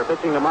Cloninger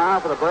pitching tomorrow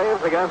for the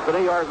Braves against the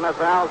New York Mets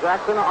Al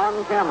Jackson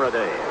on camera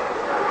day.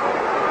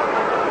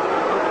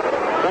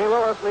 St.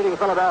 Louis leading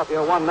Philadelphia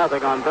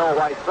 1-0 on Bill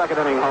White's 2nd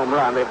inning home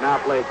run. They've now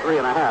played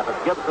 3.5.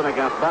 It's Gibson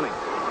against Bunning.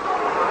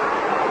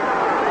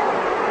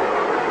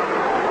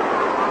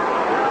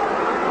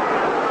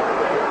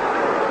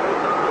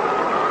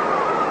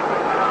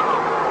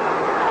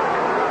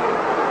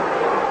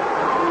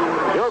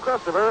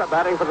 Christopher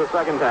batting for the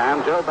 2nd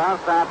time. Joe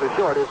bounced out to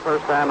short his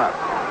first time up.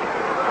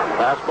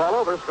 Fastball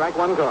over, strike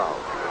 1 call.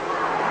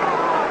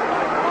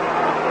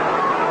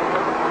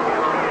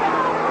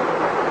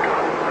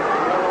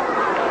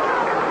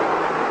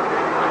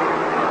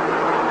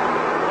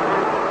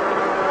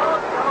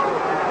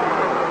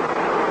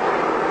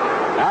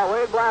 Now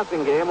Wade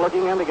Blasingame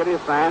looking in to get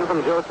his sign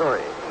from Joe Torre.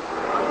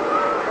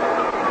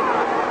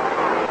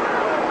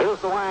 Here's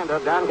the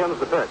windup. Down comes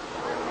the pitch.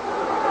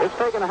 It's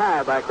taken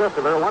high by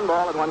Christopher, 1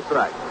 ball and 1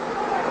 strike.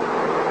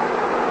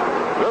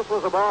 This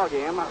was a ball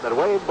game that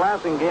Wade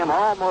Blasingame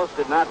almost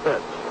did not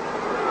pitch.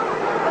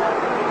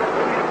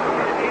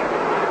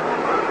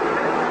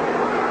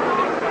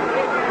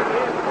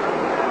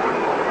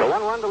 The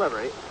 1-1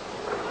 delivery,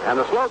 and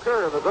the slow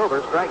curve is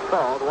over. Strike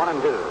called,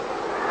 1-2.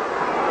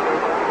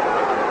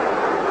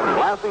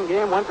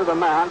 Blasingame went to the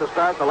mound to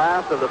start the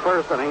last of the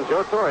 1st inning.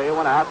 Joe Torre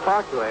went out,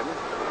 talked to him.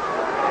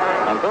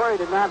 And Torre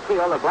did not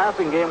feel that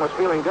Blasingame was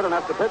feeling good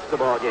enough to pitch the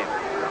ball game.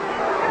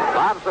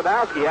 Bob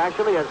Sadowski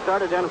actually had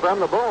started in from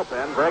the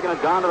bullpen. Bregan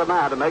had gone to the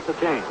mound to make the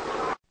change.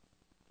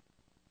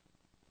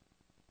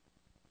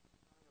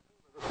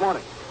 This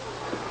morning.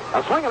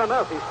 A swing and a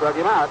miss, he struck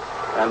him out,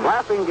 and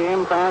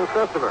Blasingame fans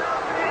Christopher.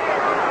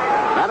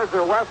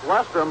 Manager Wes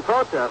Westrom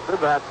protested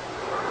that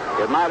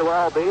it might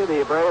well be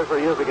the Braves were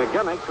using a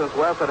gimmick since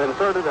Wes had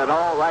inserted an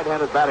all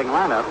right-handed batting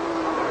lineup,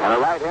 and a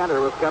right-hander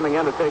was coming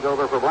in to take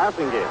over for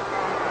Blasingame.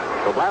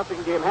 So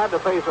Blasingame had to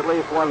face at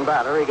least one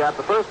batter. He got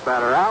the first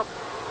batter out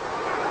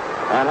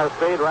and has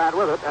stayed right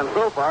with it, and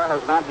so far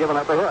has not given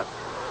up a hit.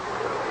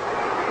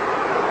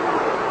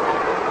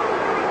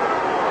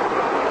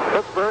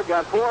 Pittsburgh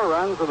got 4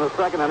 runs in the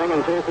second inning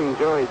in chasing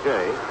Joey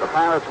J. The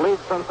Pirates lead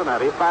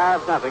Cincinnati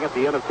 5-0 at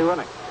the end of 2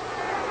 innings.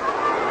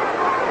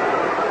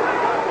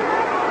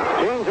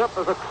 Change up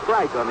as a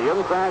strike on the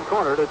inside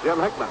corner to Jim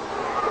Hickman.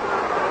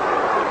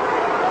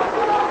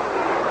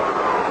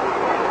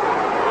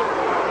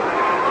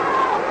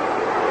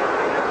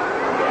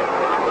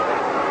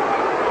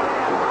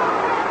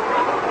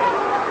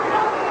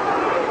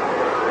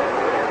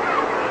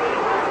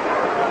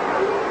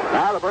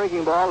 Now the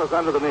breaking ball is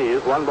under the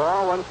knees. 1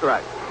 ball, 1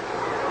 strike.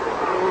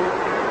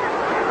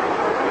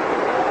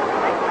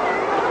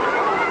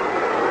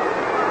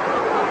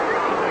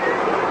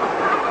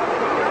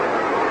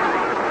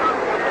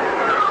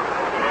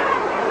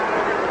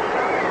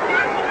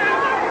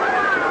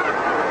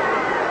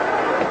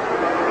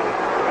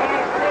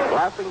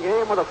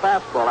 Game with a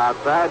fastball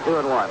outside,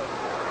 2-1.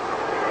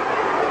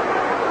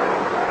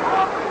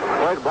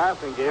 Wade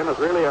Blasingame has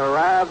really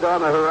arrived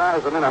on the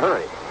horizon in a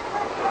hurry.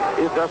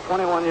 He's just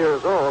 21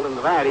 years old, and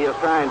tonight he is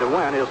trying to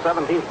win his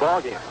 17th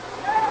ball game.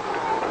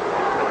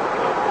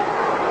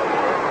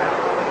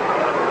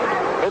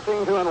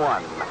 Pitching 2-1.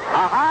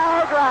 A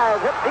high drive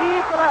hit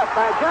deep to left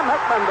by Jim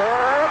Hickman.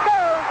 There it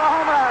goes, a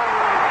home run.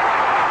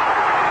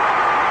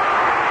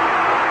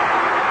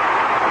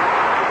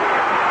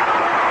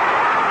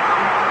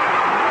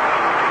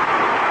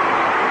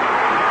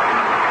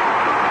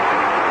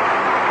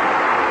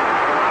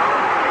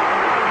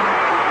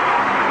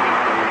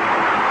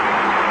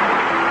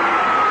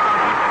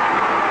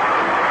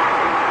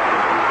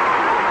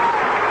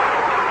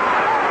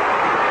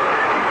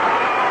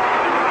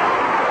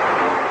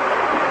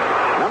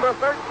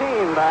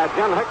 By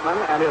Jim Hickman,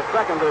 and his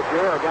second this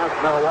year against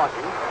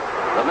Milwaukee.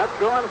 The Mets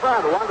go in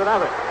front, 1-0.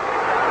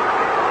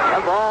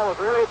 That ball was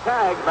really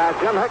tagged by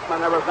Jim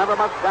Hickman. There was never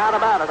much doubt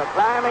about it. A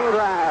climbing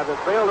drive that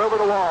sailed over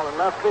the wall in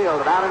left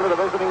field and out into the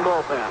visiting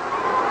bullpen.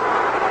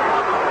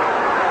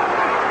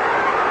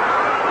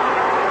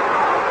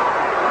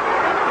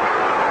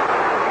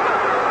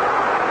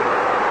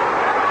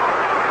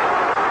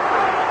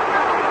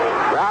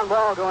 Ground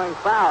ball going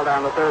foul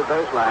down the third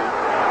baseline.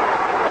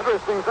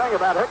 Interesting thing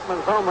about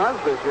Hickman's home runs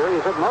this year,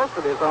 he's hit most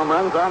of his home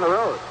runs on the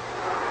road.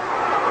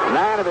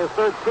 9 of his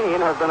 13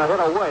 have been a hit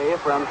away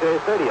from Shea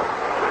Stadium.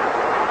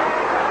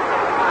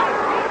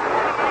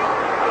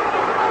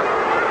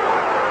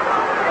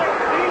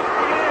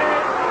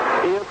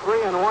 He is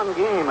 3-1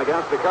 game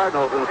against the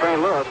Cardinals in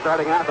St. Louis,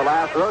 starting out the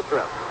last road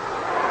trip.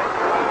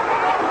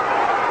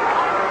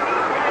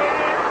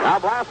 Now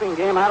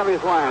Blasingame out of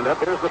his windup.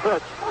 Here's the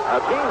pitch. A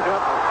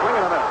changeup, swing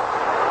and a miss.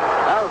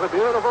 That was a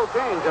beautiful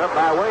change-up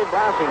by Wade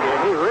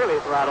Blasingame. He really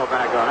throttled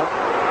back on it.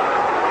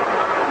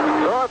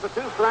 So it's a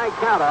 2-strike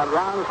count on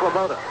Ron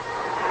Swoboda.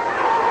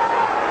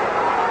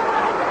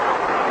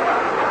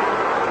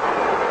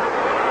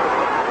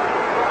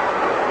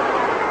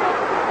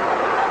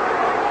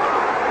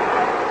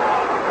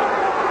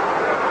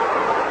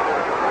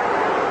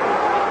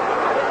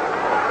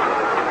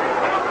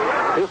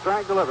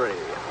 Two-strike delivery.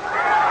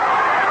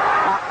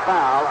 Hot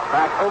foul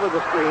back over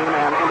the screen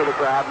and into the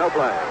crowd. No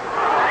play.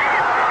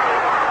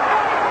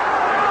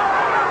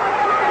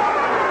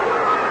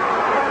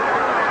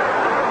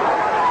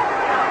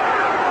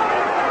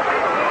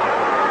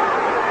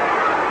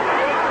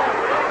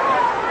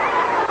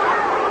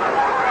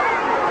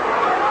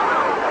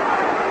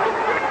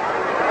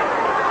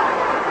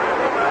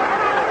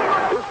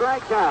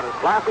 Count as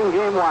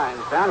Blasingame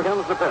winds. Down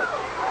comes the pitch.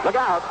 Look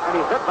out, and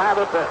he's hit by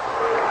the pitch.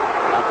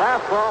 A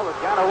fastball that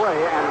got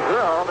away and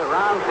drilled at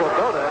Ron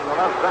Swoboda in the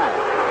left side.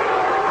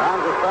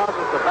 Ron just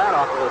tosses the bat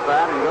off to the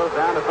side and goes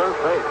down to first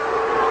base.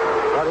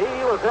 But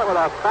he was hit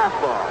with a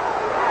fastball.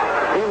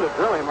 Seemed to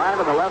drill him right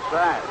on the left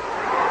side.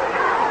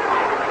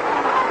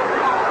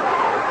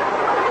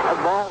 That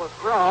ball was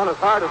thrown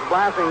as hard as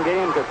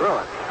Blasingame could throw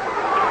it.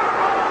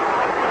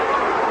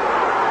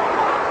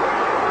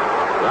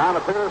 Ron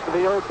appears to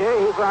be okay.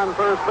 He's on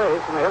first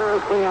base, and the hitter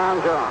is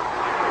Cleon Jones.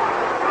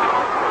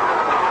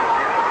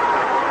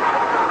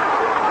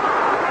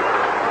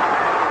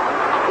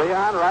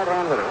 Cleon,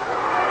 right-hand hitter.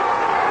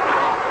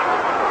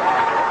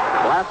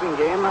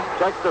 Blasingame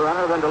checks the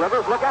runner, then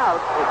delivers. Look out.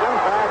 It's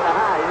inside the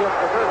high. He hits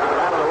the first and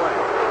out of the way.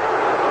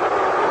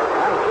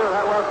 I'm sure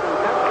that wasn't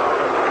intentional.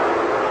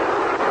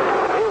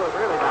 He was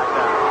really knocked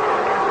down.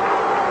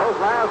 Those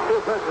last 2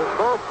 pitches,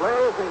 both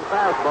blazing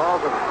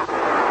fastballs, and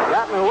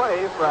gotten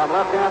away from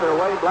left-hander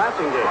Wade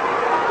Blasingame.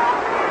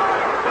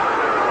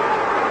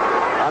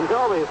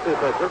 Until these 2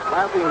 pitches,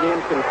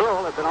 Blasingame's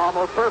control had been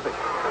almost perfect.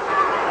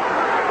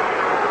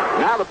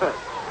 Now the pitch.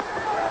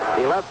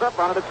 He lets up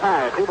on it to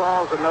tie it. 2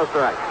 balls and no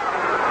strikes.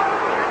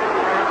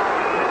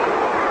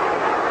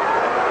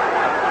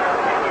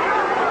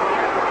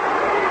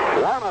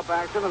 Warm-up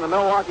action in the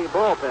Milwaukee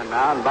bullpen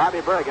now, and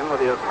Bobby Bergen with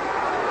his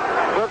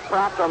foot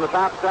propped on the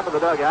top step of the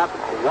dugout,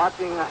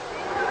 watching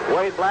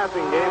Wade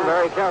Blasingame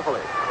very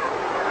carefully.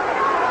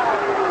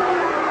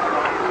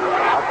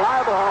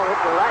 fly ball hits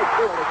the right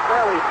field. It's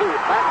fairly deep.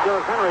 Back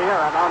goes Henry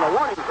Aaron. On the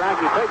warning track,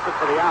 he takes it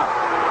for the out.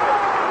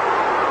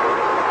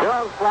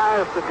 Jones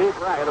flies to deep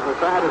right, and the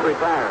side is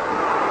retired.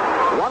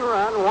 1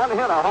 run, 1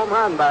 hit, a home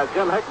run by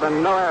Jim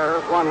Hickman. No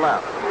errors, 1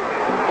 left.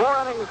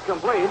 4 innings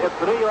complete. It's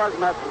the New York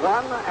Mets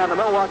 1 and the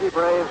Milwaukee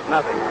Braves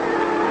nothing.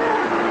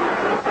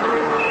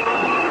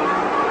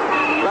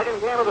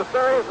 Second game of the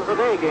series is a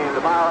day game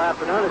tomorrow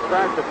afternoon. It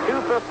starts at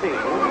 2:15.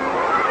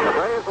 The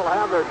Braves will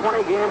have their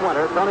 20-game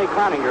winner, Tony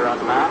Cloninger, on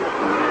the mound.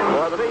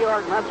 For the New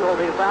York Mets will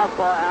be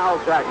southpaw Al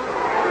Jackson.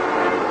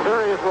 The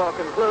series will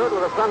conclude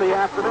with a Sunday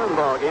afternoon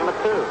ball game at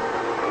 2.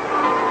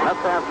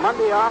 Mets have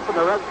Monday off, and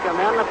the Reds come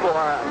in for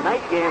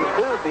night games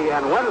Tuesday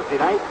and Wednesday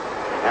night,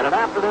 and an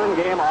afternoon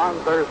game on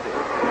Thursday.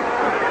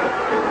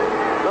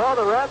 So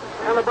the Reds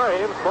and the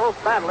Braves both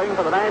battling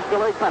for the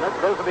National League pennant,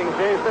 visiting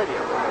Shea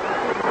Stadium.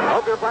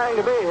 Hope you're planning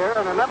to be here,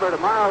 and remember,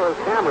 tomorrow is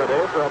camera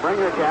day, so bring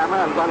your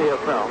camera and plenty of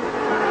film.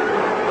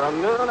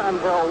 From noon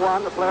until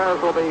 1, the players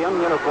will be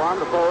in uniform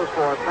to pose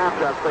for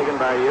snapshots taken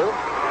by you,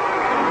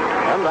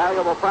 and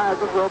valuable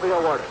prizes will be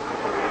awarded.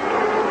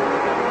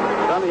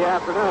 Sunday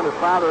afternoon is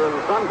Father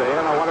and Sunday,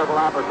 and a wonderful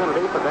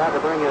opportunity for Dad to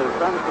bring his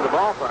sons to the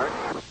ballpark.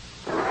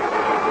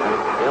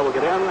 They will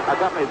get in,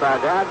 accompanied by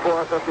Dad,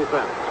 for 50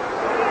 cents.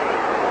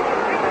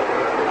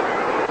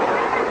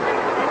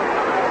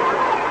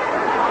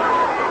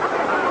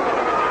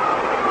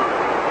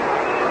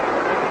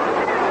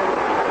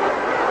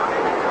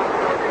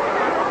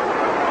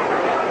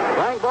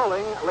 Frank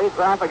Bowling leads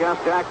off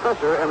against Jack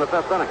Fisher in the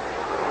 5th inning.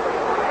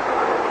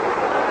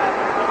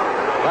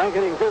 Frank,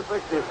 hitting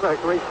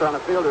 .266, reached on a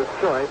fielder's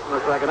choice in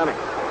the 2nd inning.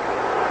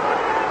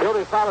 He'll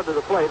be followed to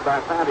the plate by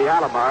Sandy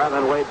Alomar and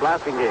then Wade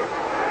Blasingame.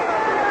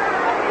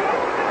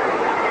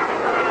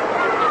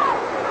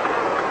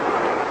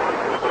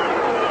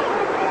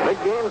 Big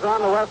games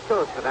on the West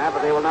Coast tonight,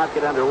 but they will not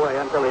get underway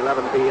until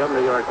 11 p.m.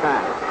 New York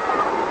time.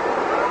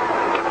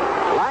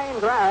 Line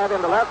drive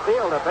into left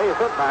field, a base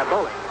hit by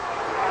Bowling.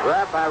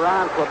 Grabbed by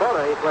Ron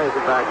Swoboda, he plays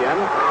it back in.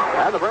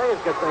 And the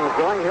Braves get things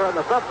going here in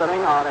the 5th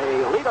inning on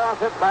a leadoff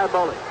hit by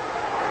Bowling.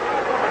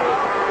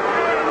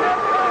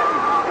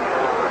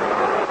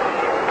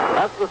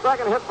 That's the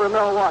 2nd hit for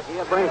Milwaukee.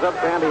 It brings up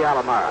Sandy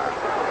Alomar.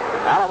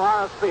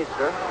 Alomar, a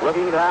speedster,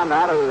 looking down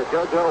now to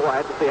JoJo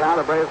White to see how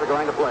the Braves are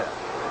going to play it.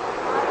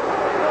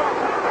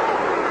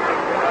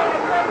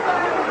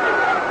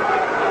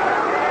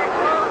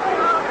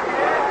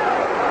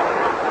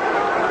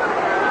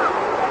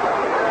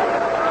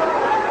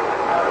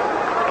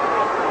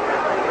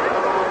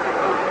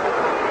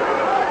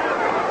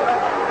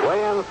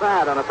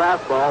 On a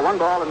fastball, 1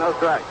 ball and no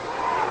strike.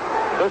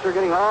 Fisher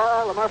getting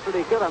all the mustard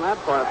he could on that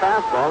for a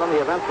fastball in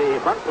the event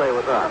the bunt play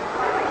was on.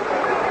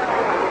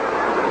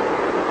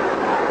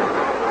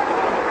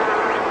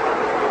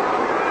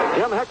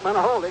 Jim Hickman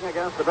holding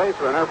against the base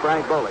runner,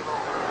 Frank Bowling.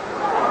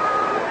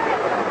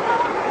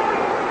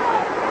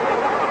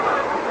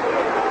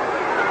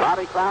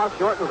 Bobby Klaus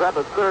shortens up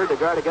at 3rd to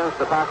guard against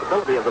the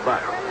possibility of the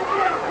bunt.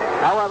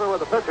 However, with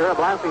the pitcher, a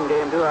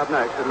Blasingame due up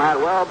next, it might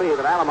well be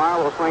that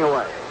Alomar will swing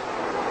away.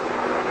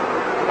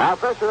 Now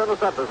Fisher in the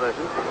set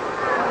position.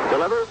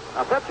 Delivers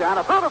a pitch out.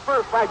 A throw to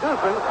first by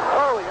Goosen.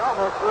 Oh, he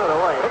almost threw it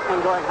away.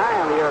 Hickman going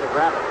high in the air to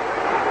grab it.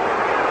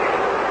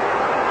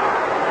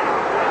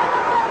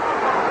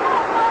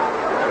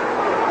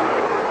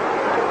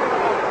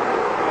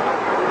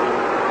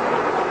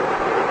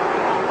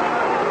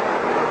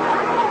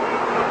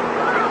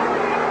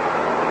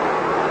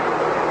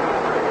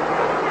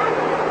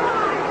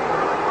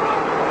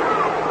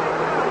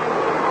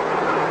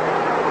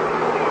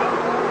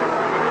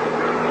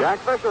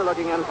 Fisher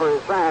looking in for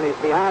his sign. He's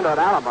behind on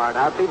Alomar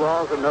now. 2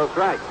 balls and no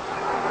strikes.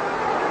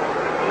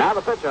 Now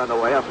the pitch on the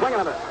way. A swing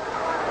and a miss.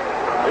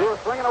 He was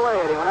swinging away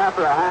and he went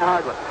after a high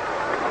hardwood.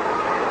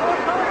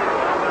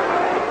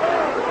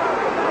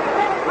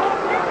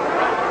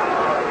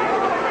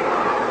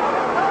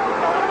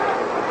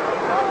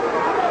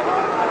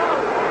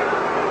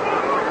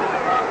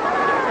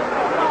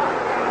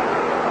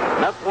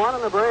 Mets 1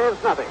 and the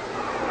Braves nothing.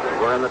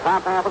 We're in the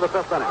top half of the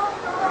 5th inning.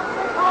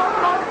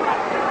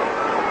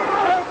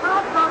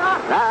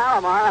 Now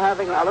Alomar,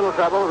 having a little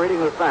trouble reading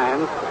the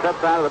signs,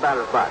 steps out of the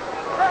batter's box.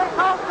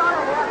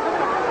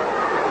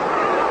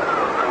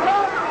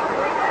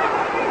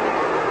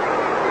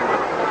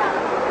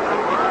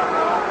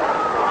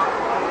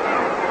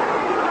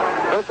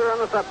 Fisher in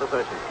the set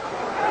position.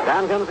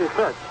 Down comes his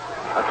pitch.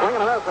 A swing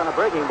and a miss on a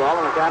breaking ball,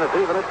 and the count is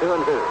even at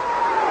 2-2.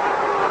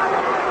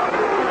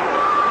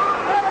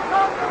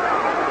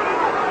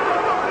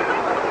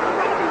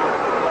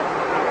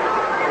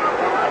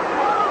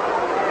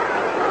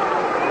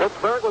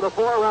 With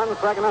a 4-run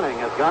 2nd inning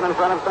has gone in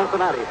front of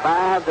Cincinnati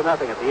 5-0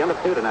 at the end of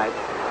 2 tonight.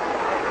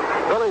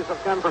 Phillies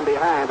have come from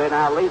behind. They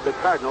now lead the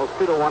Cardinals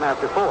 2-1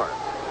 after 4.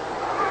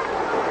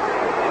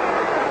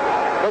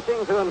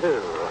 Pitching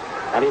 2-2,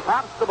 and he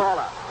pops the ball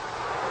up.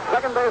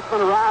 Second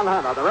baseman Ron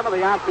Hunt on the rim of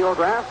the outfield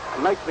grass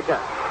makes the catch.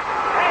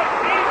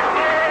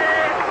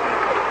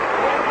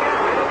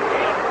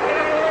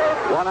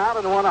 1 out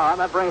and 1 on.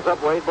 That brings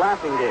up Wade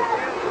Blasingame.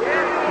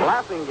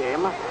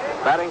 Blassingame,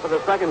 batting for the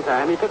second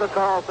time. He took a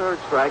call third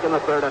strike in the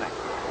third inning.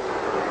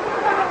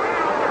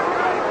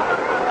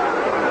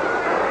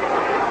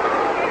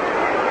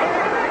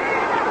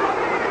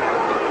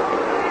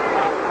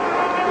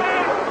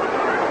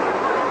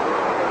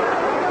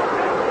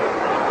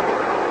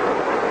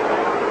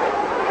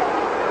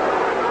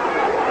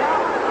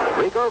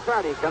 Rico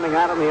Carty coming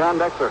out in the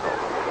on-deck circle.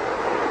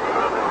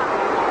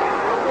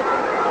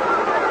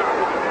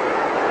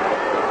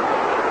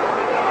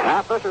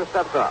 Now Fisher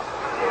steps up.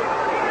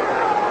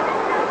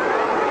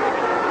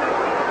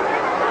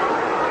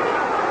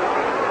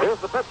 Here's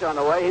the pitch on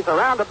the way. He's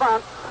around the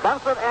bunt.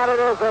 Bunts it, and it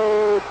is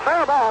a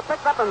fair ball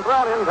picked up and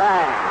thrown in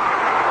time.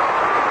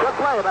 Good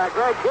play by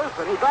Greg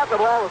Goosen. He thought the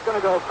ball was going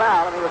to go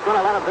foul, and he was going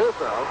to let him do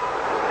so.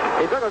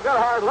 He took a good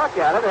hard look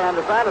at it and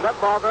decided that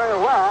ball very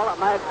well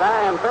might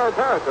die in fair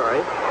territory.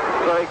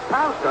 So he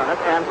pounced on it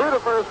and threw to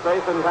first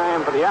base in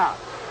time for the out.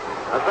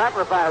 A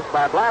sacrifice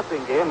by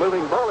Blassingame,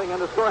 moving Bowling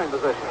into scoring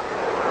position.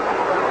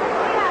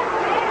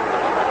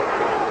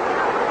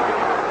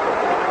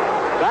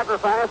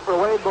 Sacrifice for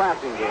Wade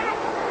Blassingame.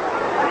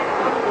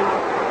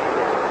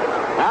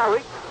 Now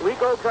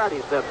Rico Carty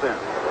steps in.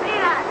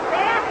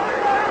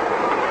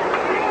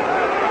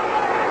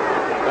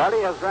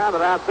 Carty has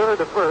grounded out third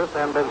to first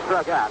and been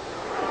struck out.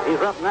 He's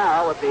up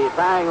now with the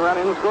tying run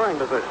in scoring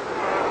position.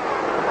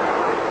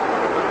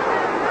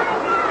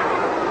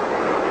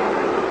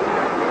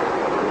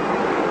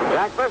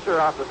 Jack Fisher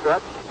off the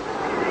stretch.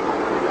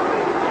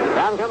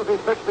 Down comes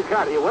his pitch to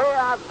Carty. Way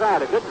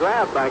outside. A good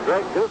grab by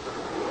Greg Goosen.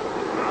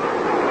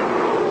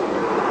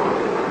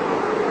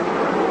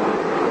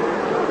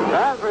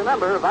 But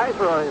remember,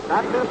 Viceroy is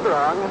not too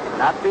strong,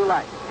 not too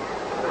light.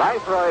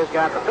 Viceroy's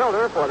got the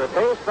filter for the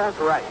base fence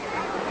right.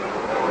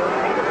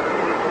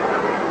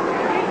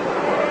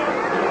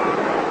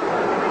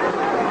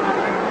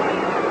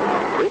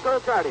 Rico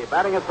Carty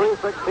batting at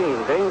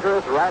 .316,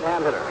 dangerous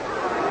right-hand hitter.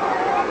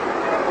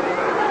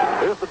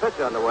 Here's the pitch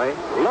on the way.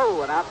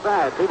 Low and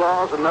outside, 2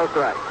 balls and no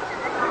strikes.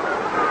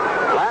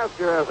 Last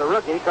year as a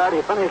rookie,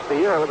 Carty finished the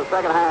year with the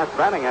second highest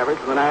batting average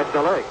in the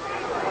National League.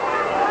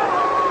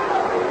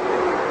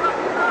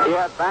 He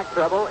had back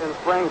trouble in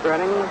spring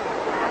training,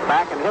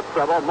 back and hip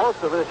trouble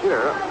most of this year,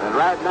 and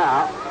right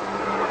now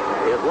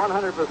is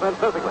 100%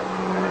 physically.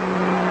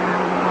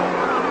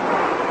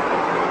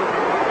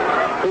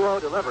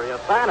 2-0 delivery. A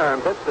fine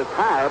arm pitch to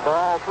tie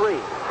ball 3.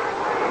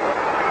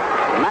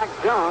 Max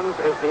Jones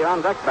is the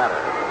on-deck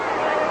batter.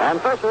 And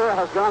Fisher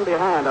has gone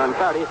behind on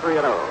Carty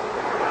 3-0.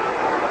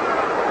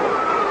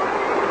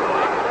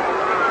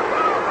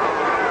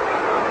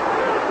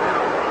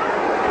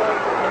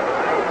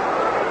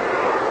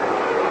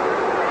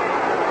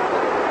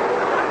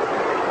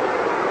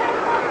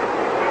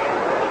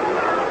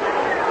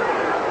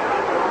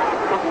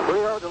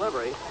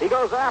 Delivery. He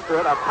goes after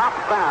it, a pop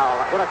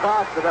foul hit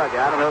across the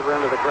dugout and over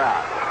into the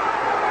crowd.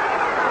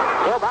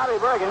 So Bobby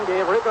Bergen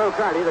gave Rico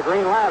Carty the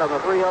green light on the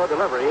 3-0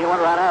 delivery. He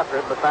went right after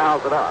it but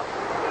fouls it off.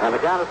 And the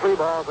count is 3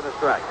 balls and a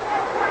strike.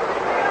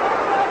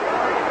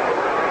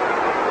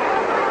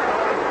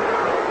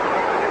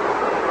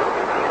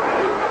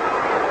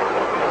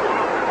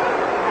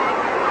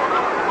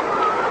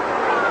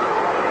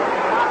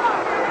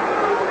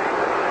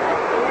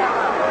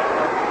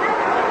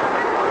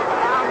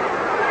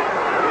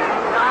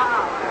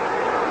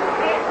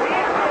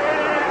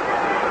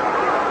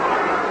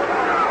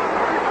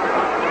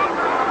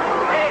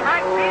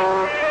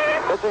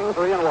 Pitching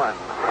 3-1.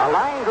 A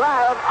line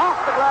drive off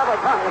the glove of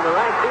Hunt into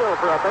right field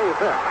for a base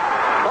hit.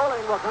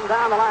 Bowling will come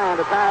down the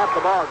line to tie up the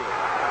ball game.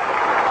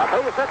 A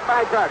base hit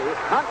by Carty.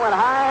 Hunt went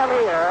high in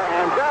the air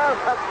and just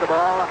touched the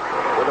ball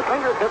with the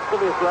fingertips of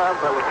his glove,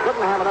 but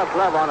couldn't have enough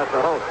glove on it to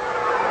hold it.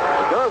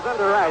 It goes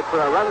into right for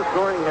a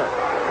run-scoring hit.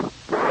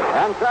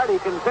 And Carty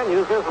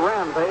continues his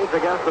rampage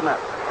against the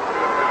Mets.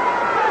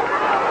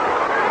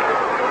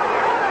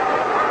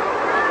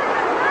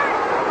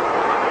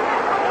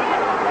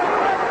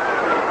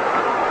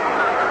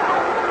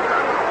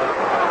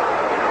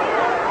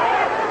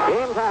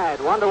 Game tied,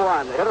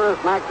 1-1. The hitter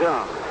is Mac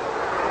Jones.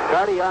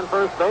 Carty on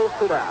first base,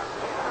 2 down.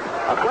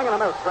 A swing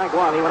and a miss, strike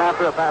 1. He went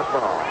after a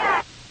fastball.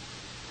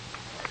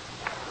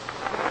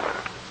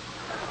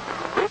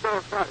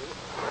 Rico Carty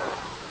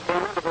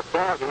came into this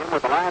ball game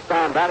with a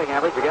lifetime batting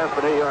average against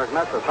the New York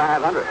Mets of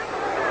 .500.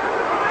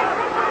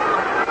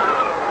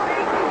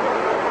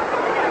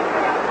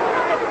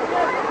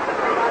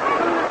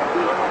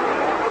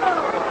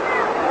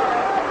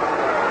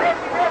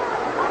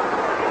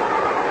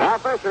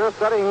 Fisher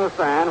studying the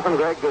sign from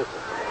Greg Goosen.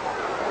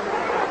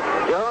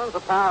 Jones, a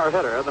power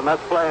hitter. The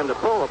Mets play him to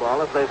pull the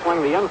ball as they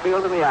swing the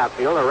infield and the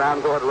outfield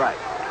around toward right.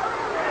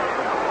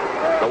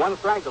 The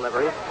 1-strike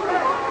delivery.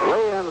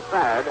 Way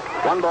inside.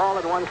 1 ball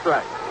and 1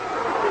 strike.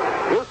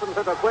 Goosen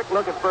took a quick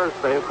look at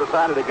first base,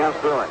 decided against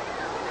throwing.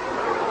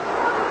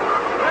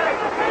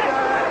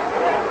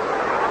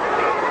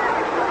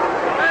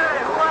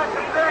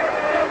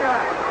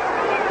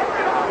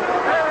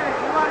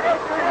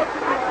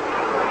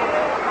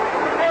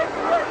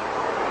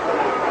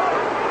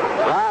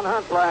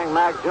 Playing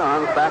Mac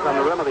Jones back on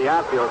the rim of the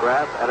outfield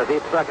grass at a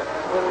deep second.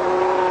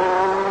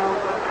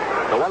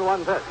 The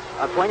 1-1 pitch.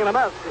 A swing and a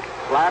miss.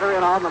 Slider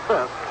in on the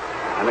fifth.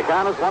 And the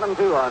count is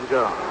 1-2 on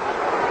Jones.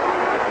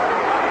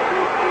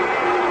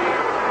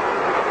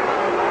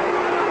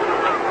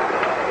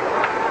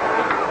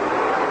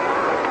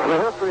 In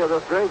the history of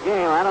this great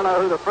game, I don't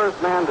know who the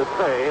first man to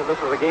say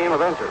this was a game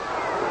of inches.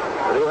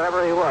 But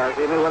whoever he was,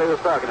 he knew what he was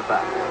talking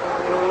about.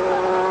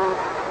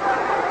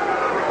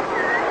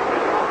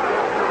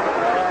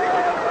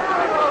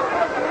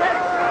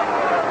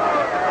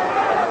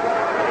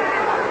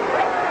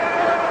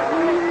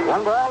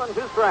 One ball and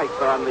two strikes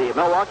on the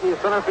Milwaukee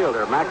center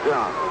fielder, Mac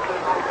Jones.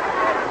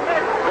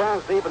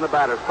 Stands deep in the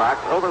batter's box,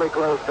 overly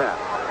closed in.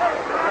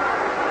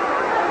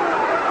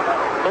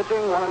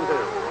 Pitching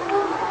 1-2.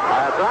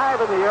 A drive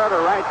in the air to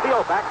right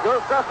field. Back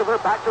goes Christopher.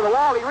 Back to the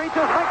wall. He reaches,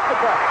 makes the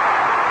catch.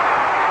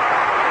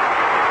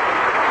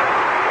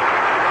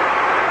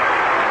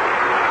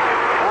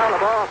 Well, the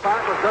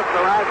ballpark was just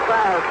the right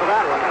size for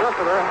that one.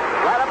 Christopher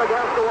right up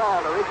against the wall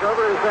to reach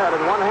over his head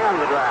and one-hand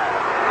the drive.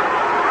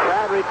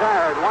 Brad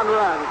retired. 1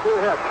 run, 2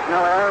 hits,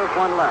 no errors,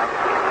 1 left.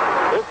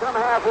 They've come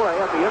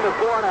halfway at the end of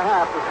 4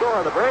 1/2 to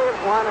score. The Braves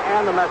 1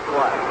 and the Mets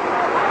 1.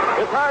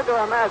 It's hard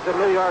to imagine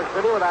New York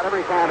City without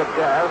every kind of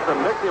jazz,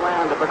 from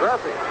Dixieland to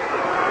progressive.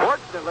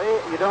 Fortunately,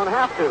 you don't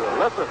have to.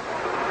 Listen.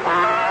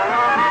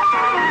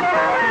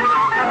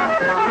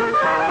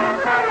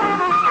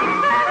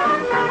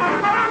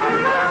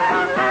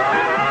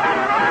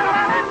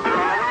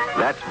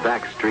 That's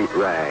Backstreet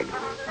Rag,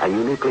 a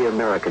uniquely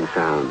American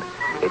sound.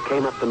 It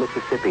came up the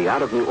Mississippi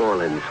out of New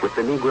Orleans with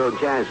the Negro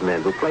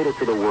jazzmen who played it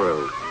to the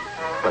world.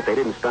 But they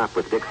didn't stop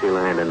with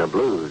Dixieland and the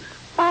blues.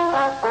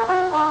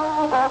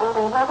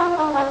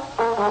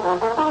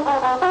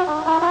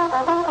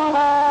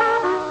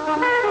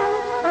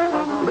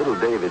 Little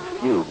David's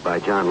Fugue by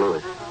John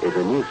Lewis is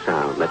a new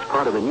sound that's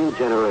part of a new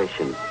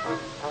generation.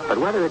 But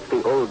whether it's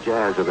the old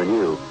jazz or the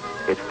new,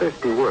 it's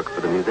thirsty work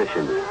for the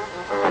musicians.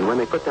 And when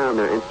they put down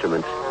their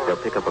instruments, they'll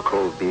pick up a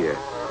cold beer,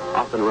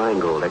 often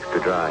Rheingold extra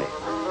dry.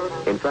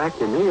 In fact,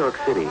 in New York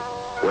City,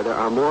 where there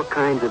are more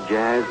kinds of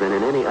jazz than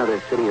in any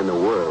other city in the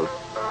world,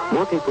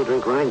 more people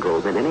drink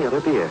Rheingold than any other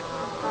beer.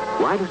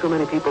 Why do so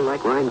many people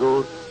like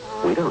Rheingold?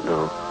 We don't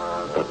know,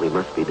 but we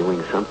must be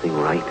doing something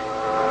right.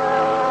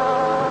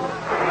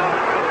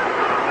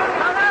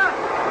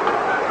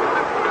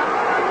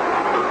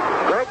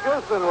 Greg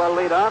Goodson will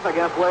lead off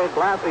against Wade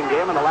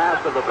Blasingame in the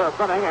last of the 5th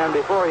inning, and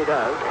before he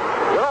does,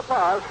 we'll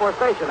pause for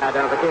station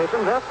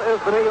identification. This is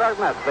the New York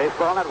Mets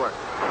Baseball Network.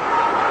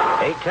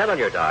 810 on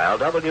your dial,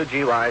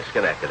 WGY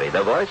Schenectady,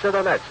 the voice of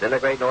the Mets in the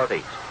great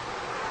Northeast.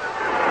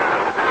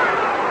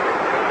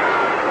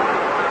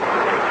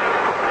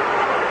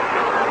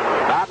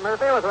 Bob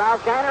Murphy with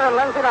Ralph Kiner and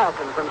Lindsey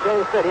Nelson from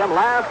Shea Stadium,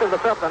 last of the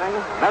 5th inning.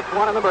 Mets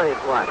 1 and the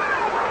Braves 1.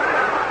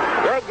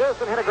 Greg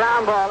Goodson hit a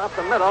ground ball up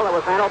the middle that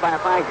was handled by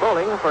Frank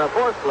Bowling for a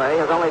force play,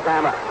 his only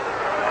time up.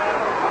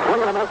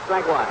 Swing and a miss,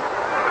 strike 1.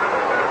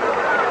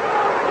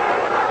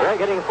 Greg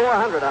hitting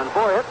 400 on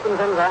 4 hits and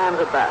 10 times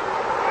at bat.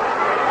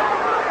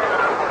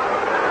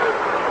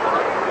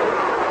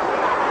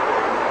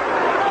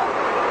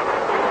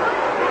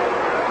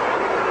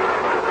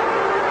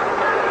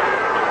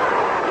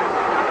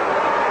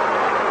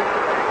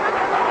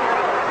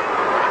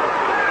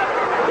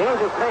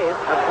 Changes pace,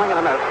 a swing and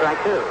a miss,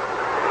 strike 2.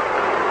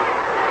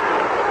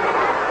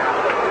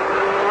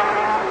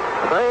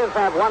 The Braves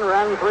have 1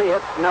 run, 3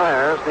 hits, no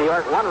errors. New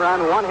York 1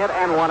 run, 1 hit,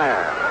 and 1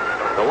 error.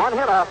 The 1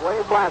 hit off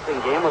Wade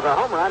Blasingame was a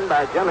home run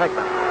by Jim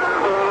Hickman.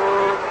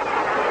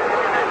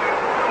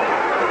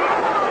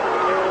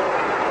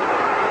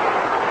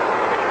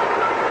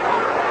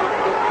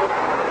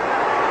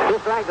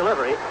 Two-strike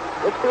delivery.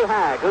 It's too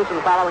high.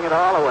 Goodson following it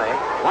all the way.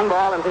 1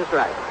 ball and 2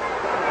 strikes.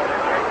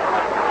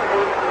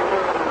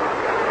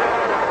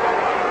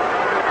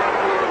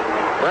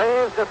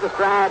 Braves just a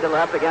stride to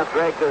left against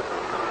Greg Goodson.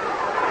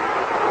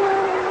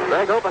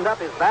 Greg opened up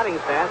his batting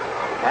stance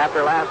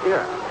after last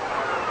year.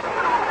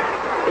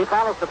 He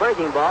follows the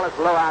breaking ball. It's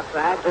low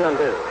outside,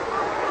 2-2.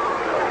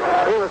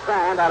 He was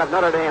signed out of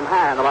Notre Dame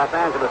High in the Los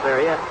Angeles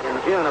area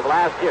in June of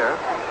last year.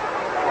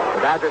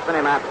 The Dodgers sent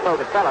him out to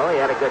Pocatello. He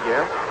had a good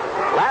year.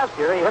 Last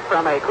year, he hit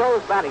from a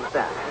closed batting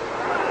stance.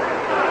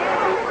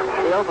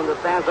 He opened the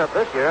stands up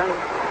this year, and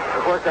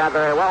it worked out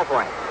very well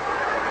for him.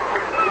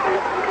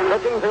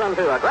 Pitching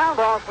 2-2. A ground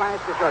ball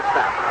slashed to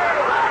shortstop.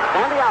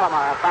 Sandy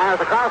Alomar fires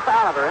across to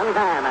Oliver in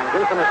time, and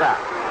Goodson is out.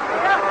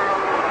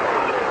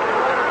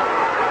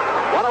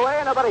 One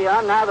away, nobody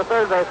on. Now the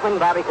third baseman,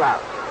 Bobby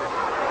Klaus.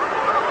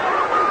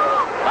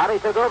 Bobby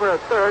took over at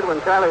third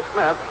when Charlie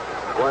Smith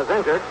was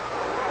injured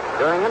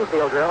during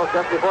infield drills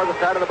just before the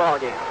start of the ball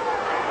game.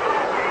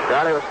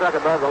 Charlie was struck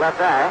above the left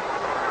eye.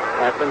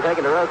 Has been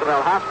taken to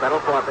Roosevelt Hospital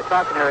for a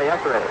precautionary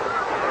X-ray.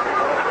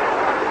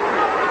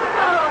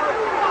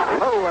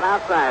 Low and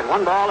outside.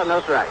 1 ball and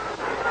no strikes.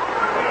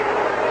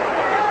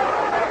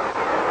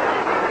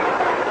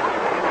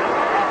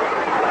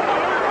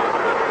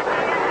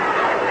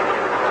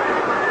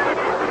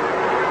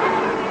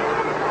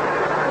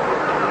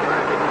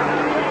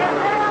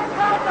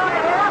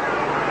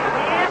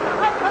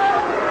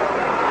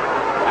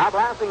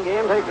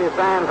 game takes the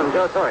sign from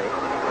Joe Torrey.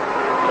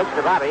 Pitch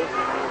to Bobby.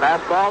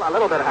 Fastball a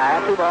little bit high.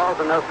 2 balls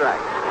and no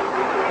strikes.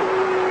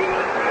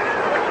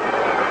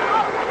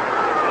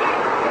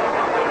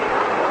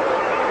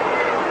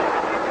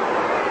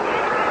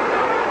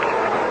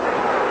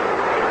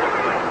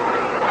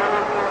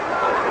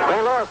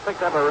 St. Louis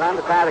picked up a run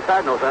to tie the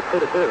Cardinals up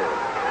 2-2.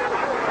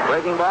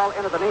 Breaking ball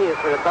into the knees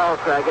for the tall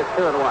strike. Gets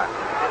 2-1.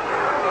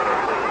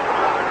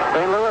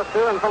 St. Louis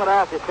 2 and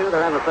Philadelphia 2.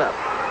 They're in the 5th.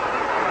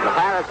 The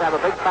Pirates have a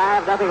big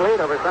 5-0 lead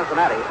over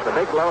Cincinnati. The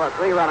big blow, a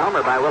 3-run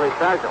homer by Willie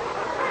Stargell.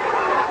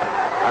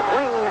 A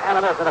swing and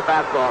a miss and a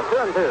fastball.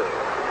 2-2.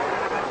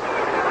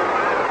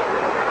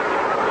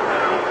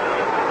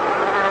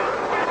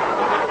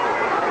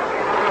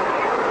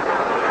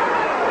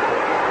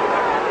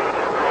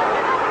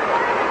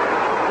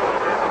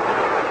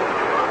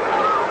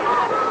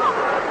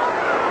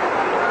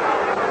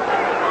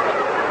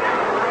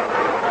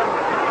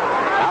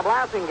 Now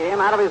Blasting game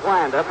out of his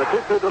windup. The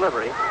 2-2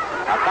 delivery.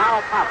 A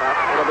foul pop-up.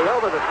 It'll be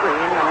over the screen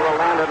and will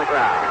land in the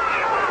crowd.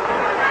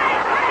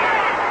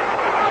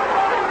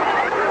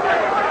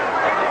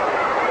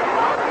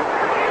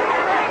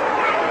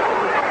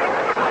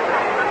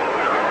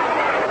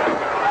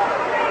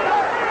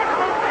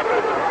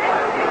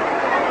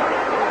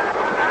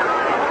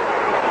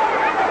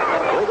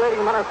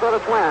 Leading Minnesota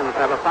Twins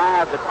have a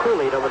 5-2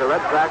 lead over the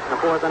Red Sox in the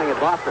 4th inning at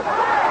Boston.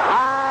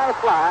 High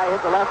fly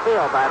hit the left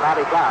field by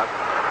Bobby Klaus.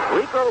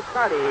 Rico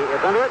Carty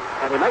is under it,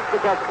 and he makes the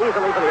catch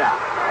easily for the out.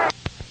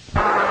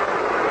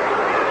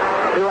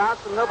 2 outs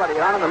and nobody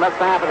on in the left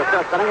half of the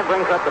 5th inning. It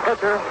brings up the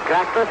pitcher,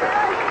 Jack Fisher.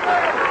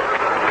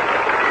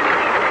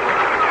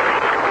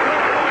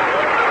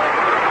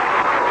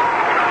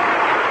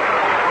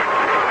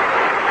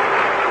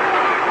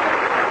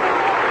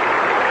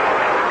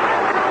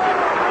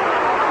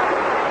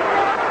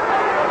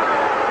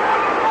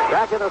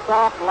 Jack hit a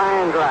soft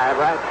line drive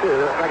right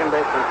to second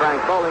baseman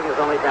Frank Bowling. His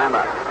only time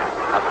up.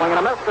 A swing and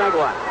a miss, strike 1.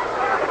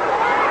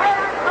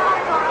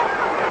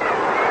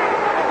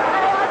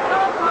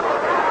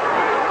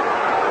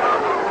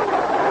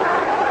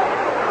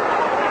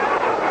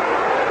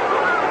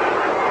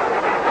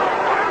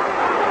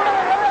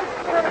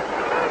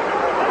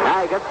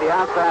 Now he gets the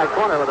outside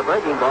corner with a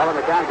breaking ball, and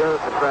the count goes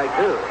to strike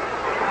 2.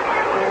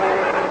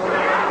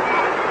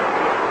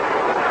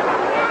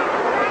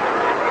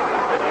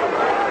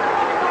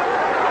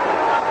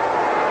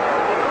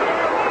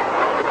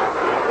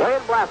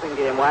 Blasting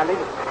game winding.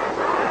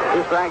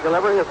 2-strike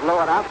delivery is low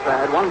and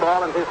outside. 1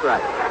 ball and 2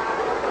 strikes.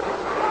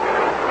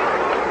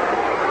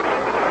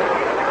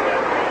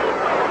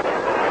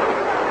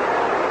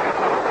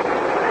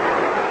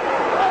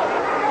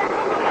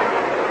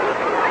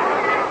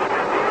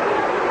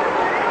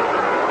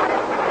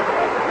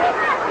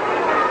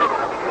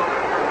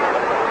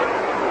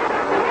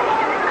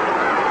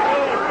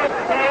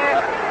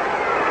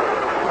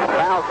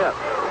 Foul tip.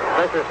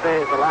 Fisher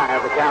stays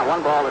alive. The count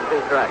 1 ball and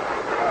 2 strikes.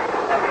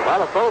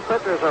 Well, if both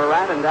pitchers are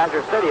right in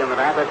Dodger Stadium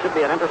tonight, that should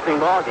be an interesting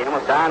ball game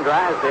with Don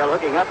Drysdale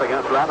hooking up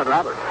against Robin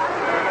Roberts.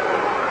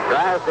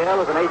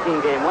 Drysdale is an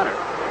 18-game winner.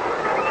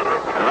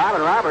 And Robin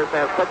Roberts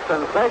has pitched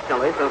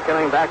sensationally since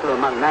coming back to the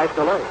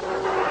National League.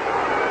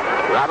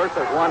 Roberts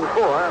has won 4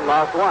 and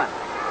lost 1.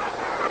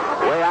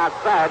 Way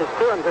outside is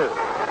 2-2.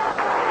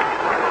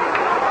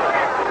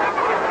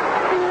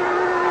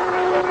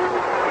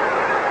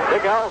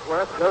 Dick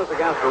Ellsworth goes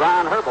against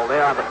Ron Herbel. They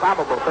are the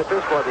probable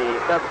pitchers for the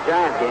 7th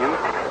Giant game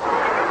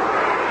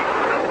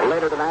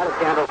later tonight at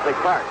Candlestick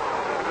Park.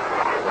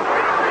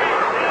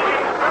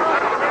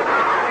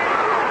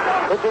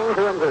 Pitching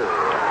 2-2.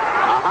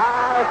 A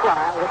high fly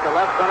hit the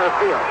left center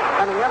field.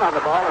 Coming in on the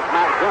ball is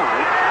Matt Jones,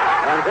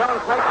 and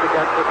Jones makes the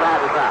catch to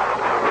side is out.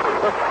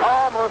 Just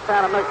almost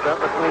had a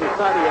mix-up between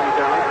Suddy and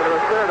Jones, but it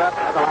was cleared up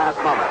at the last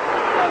moment.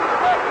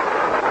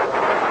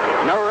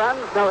 No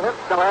runs, no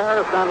hits, no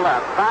errors, none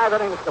left. 5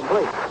 innings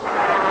complete.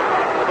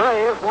 The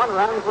Braves, 1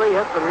 run, 3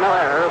 hits, and no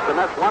errors. The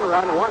Mets, 1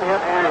 run, 1 hit,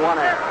 and 1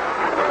 error.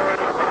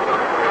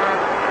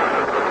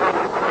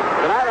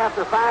 Tonight,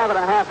 after 5.5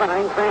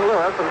 innings, St.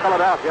 Louis and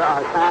Philadelphia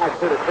are tied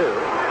 2-2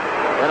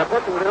 in a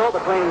pitching duel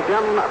between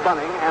Jim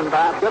Bunning and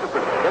Bob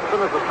Gibson.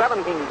 Gibson is a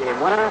 17-game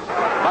winner.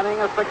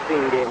 Bunning a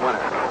 16-game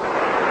winner.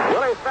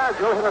 Willie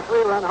Stargell hit a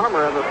 3-run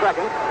homer in the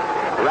 2nd,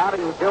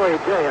 routing Joey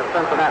J of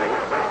Cincinnati.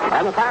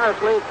 And the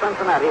Pirates lead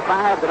Cincinnati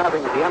 5-0 at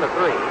the end of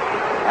 3.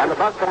 And the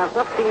Bucs have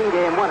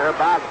 15-game winner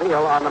Bob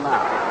Beal on the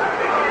mound.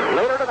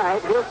 Later tonight,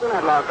 Houston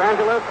at Los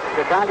Angeles,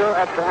 Chicago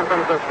at San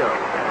Francisco.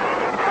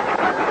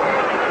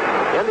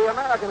 In the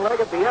American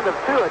League at the end of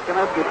 2 at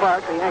Comiskey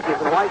Park, the Yankees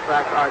and White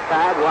Sox are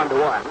tied 1-1.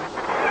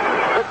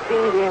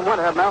 16-game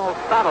winner Mel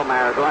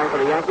Stottlemyre going for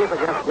the Yankees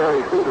against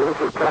Jerry Peters,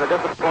 who's had a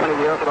disappointing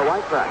year for the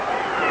White Sox.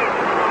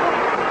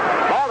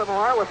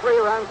 Baltimore with 3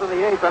 runs in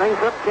the 8th inning,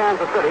 tripped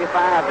Kansas City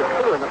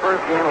 5-2 in the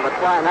first game of a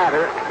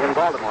tri-nighter in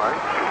Baltimore.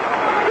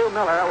 Stu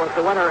Miller was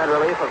the winner in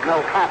relief of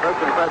Milt Pappas,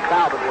 and Fred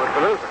Talbot was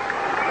the loser.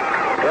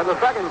 In the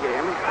second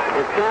game,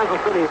 it's Kansas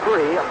City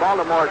 3,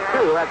 Baltimore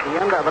 2 at the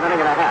end of an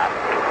inning and a half.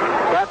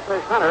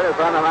 Catfish Hunter is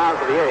on the mound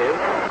for the A's.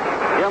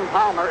 Jim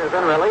Palmer is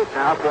in relief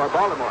now for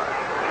Baltimore.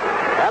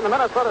 And the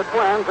Minnesota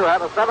Twins, who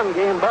have a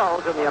 7-game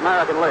bulge in the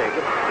American League,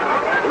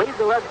 lead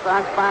the Red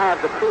Sox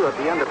 5-2 at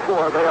the end of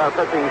 4. They are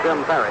pitching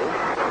Jim Perry.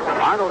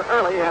 Arnold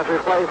Early has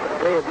replaced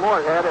Dave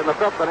Moorhead in the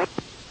 5th inning.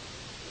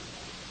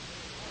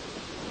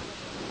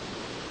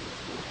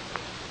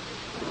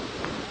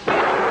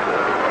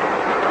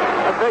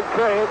 A big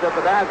trade that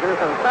the Dodgers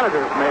and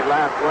Senators made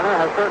last winter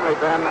has certainly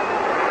been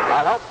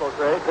a helpful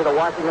trade to the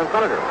Washington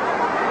Senators.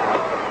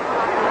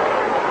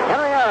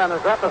 Henry Aaron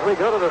is up as we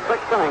go to the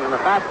 6th inning, and the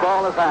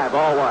fastball is high,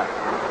 ball 1.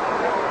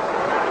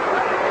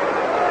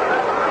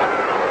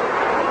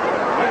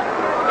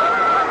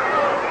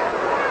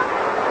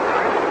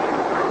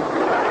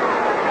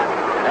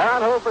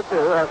 Aaron, 0 for 2,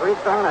 has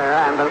reached on air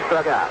and been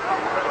struck out.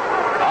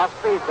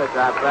 Off-speed pitch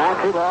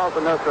outside, 2 balls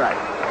and no strikes.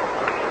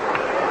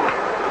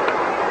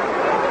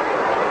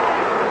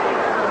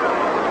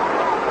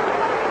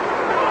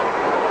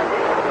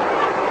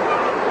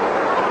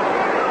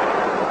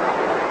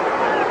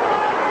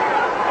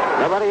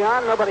 Nobody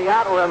on, nobody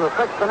out. We're in the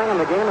 6th inning, and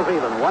the game is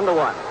even,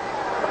 1-1.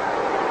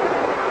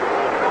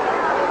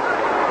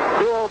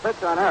 2-0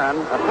 pitch on Aaron.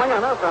 A swing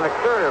and a miss on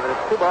exterior, but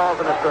it's 2 balls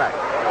and a strike.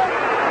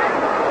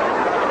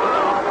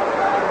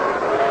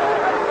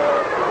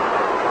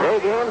 Day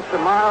games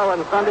tomorrow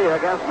and Sunday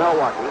against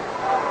Milwaukee.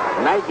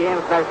 Night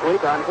games next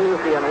week on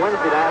Tuesday and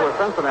Wednesday night with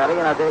Cincinnati,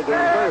 and a day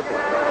game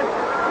Thursday.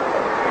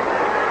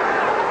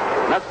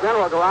 Mets then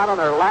will go out on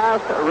their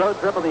last road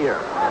trip of the year,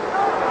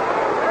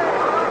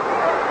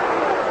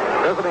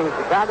 visiting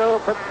Chicago,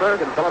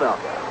 Pittsburgh, and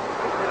Philadelphia.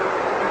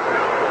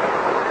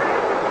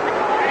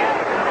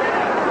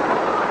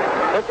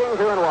 Pitching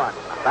 2-1.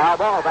 Foul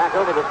ball back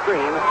over the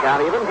screen.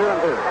 Count even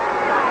 2-2.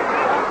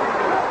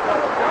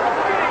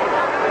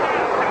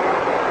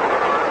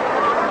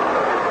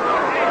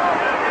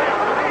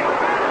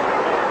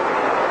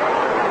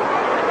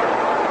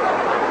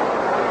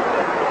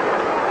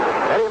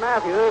 Eddie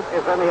Matthews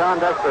is in the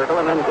on-deck circle,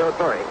 and then Joe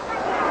Torre.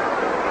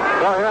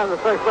 So here in the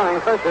 6th inning,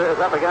 Fisher is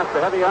up against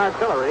the heavy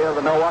artillery of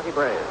the Milwaukee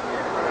Braves.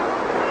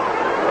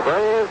 The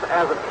Braves,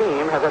 as a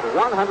team, have hit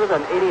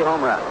 180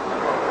 home runs.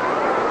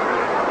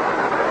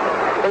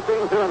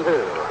 Pitching 2-2.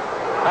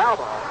 Foul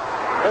ball.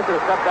 Fisher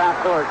stepped out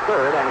towards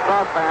third and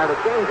cross-fired a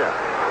changeup.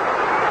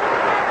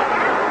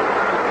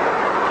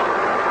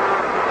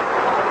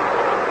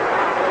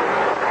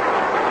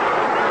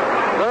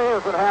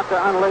 Braves would have to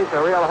unleash a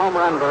real home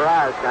run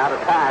barrage now to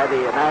tie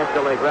the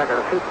National League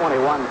record of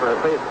 221 for a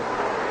season.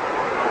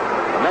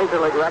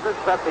 Major League record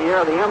set the year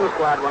the M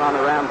squad went on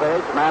the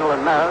rampage. Mantle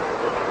and Maris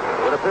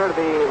would appear to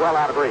be well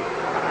out of reach.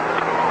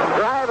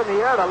 Drive in the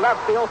air to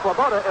left field.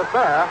 Swoboda is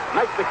there.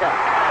 Makes the catch.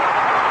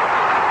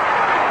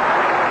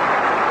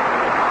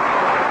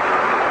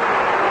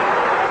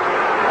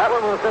 That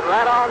one was hit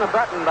right on the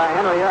button by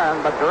Henry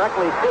Aaron, but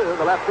directly to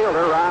the left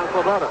fielder, Ron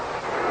Swoboda.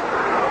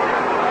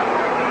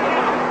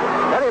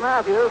 Eddie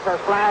Matthews has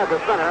flied to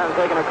center and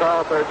taken a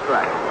call, 3rd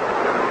strike.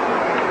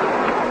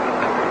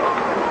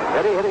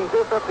 Eddie hitting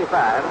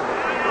 .255,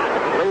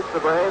 leads the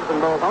Braves in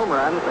both home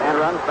runs and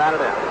runs batted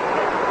in.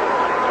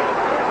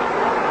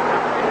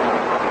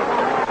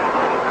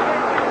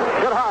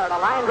 Hit hard, a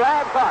line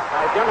drive caught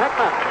by Jim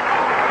Hickman.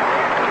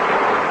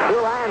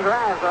 2 line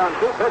drives on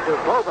 2 pitches,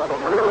 both of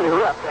them really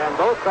ripped and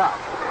both caught.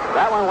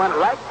 That one went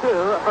right to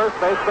first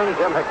baseman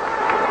Jim Hickman.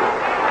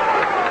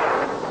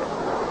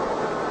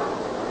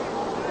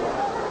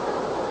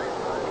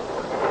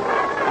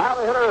 Now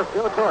the hitter is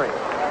Joe Torre.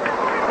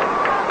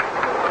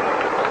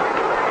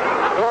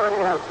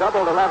 Torre has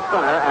doubled to left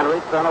center and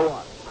reached on a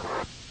 1.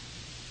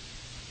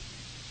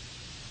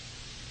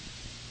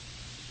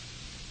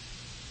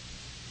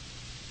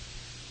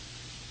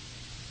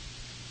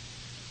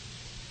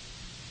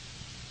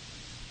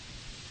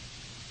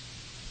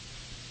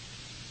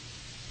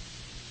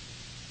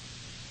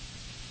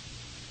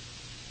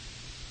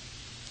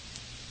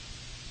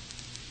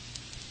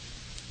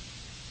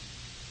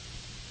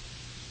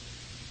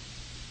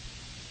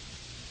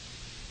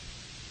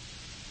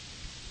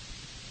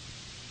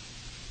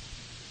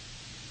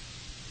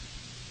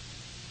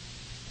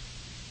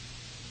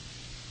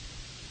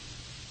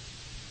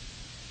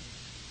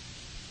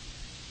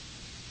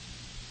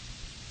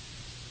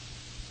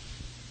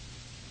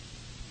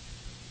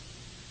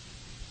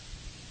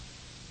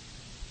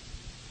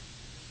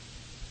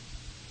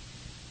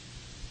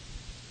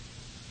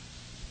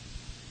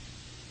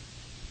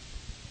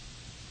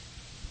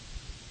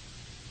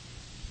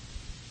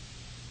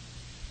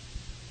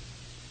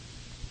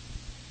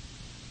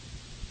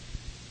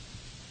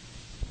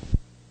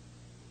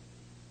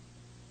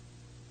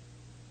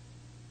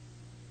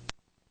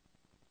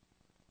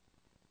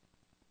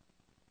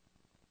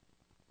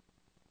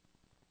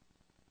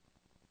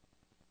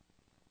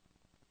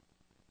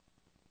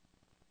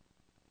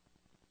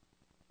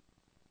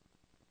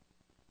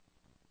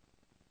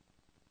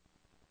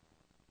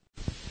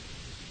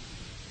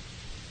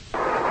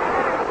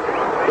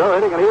 Joe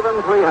hitting an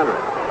even 300.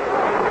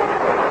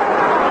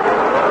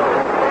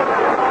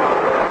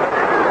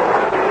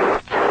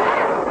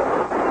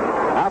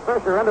 Now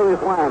Fisher into his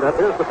windup.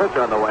 Here's the pitch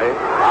on the way.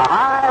 A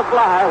high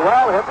fly,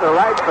 well hit to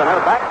right center.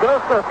 Back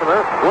goes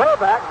Christopher, way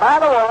back by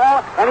the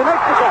wall, and he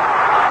makes the catch.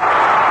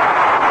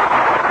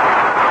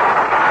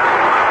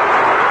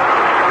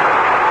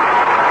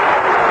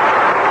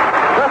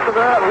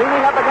 Christopher,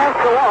 leaning up against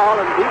the wall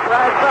in deep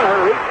right center,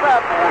 reached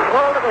up and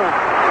pulled it in.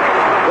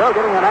 Still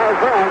getting a nice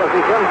hand as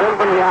he comes in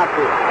from the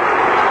outfield.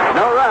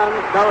 No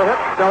runs, no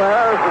hits, no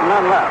errors, and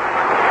none left.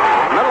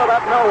 Middle of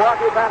that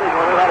Milwaukee batting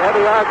order, that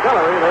heavy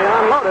artillery, they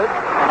unloaded,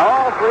 and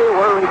all three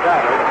were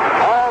retired.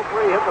 All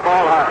three hit the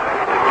ball hard.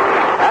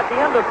 At the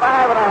end of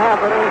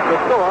 5.5 innings to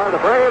score,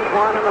 the Braves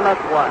won and the Mets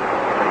won.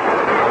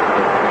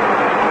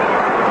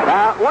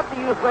 Now, what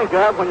do you think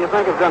of when you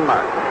think of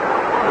Denmark?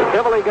 The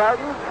Tivoli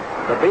Gardens?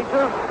 The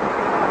beaches?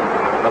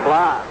 The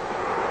blonde.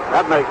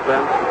 That makes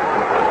sense.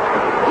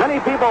 Many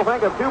people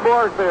think of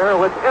Tuborg beer,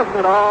 which isn't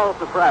at all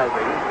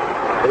surprising,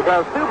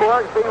 because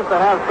Tuborg seems to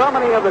have so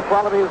many of the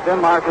qualities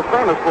Denmark is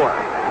famous for.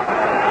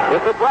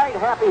 It's a bright,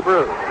 happy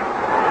brew,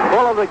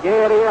 full of the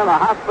gaiety and the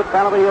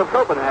hospitality of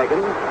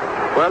Copenhagen,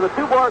 where the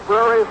Tuborg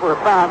breweries were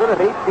founded in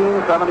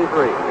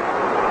 1873.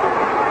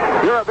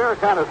 If you're a beer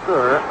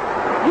connoisseur,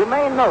 you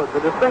may note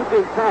the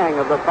distinctive tang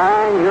of the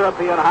fine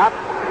European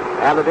hops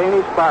and the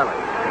Danish barley.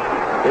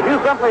 If you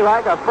simply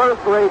like a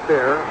first-rate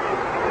beer,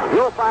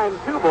 you'll find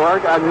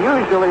Tuborg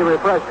unusually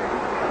refreshing,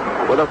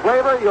 with a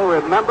flavor you'll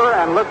remember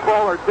and look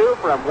forward to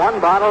from one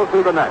bottle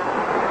to the next.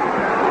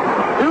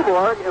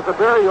 Tuborg is a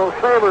beer you'll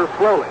savor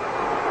slowly.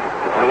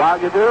 And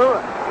while you do,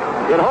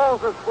 it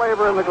holds its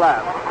flavor in the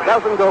glass. It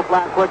doesn't go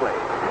flat quickly.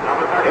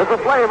 It's a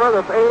flavor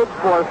that's aged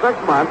for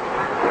 6 months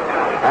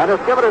and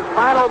is given its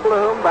final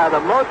bloom by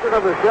the motion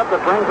of the ship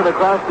that brings it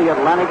across the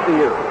Atlantic to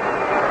you.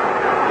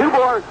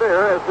 Tuborg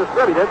beer is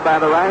distributed by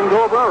the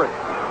Rheingold Brewery.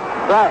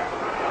 Try it.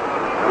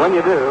 When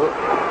you do,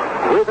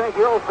 we think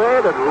you'll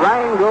say that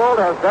Rheingold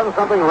has done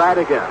something right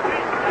again.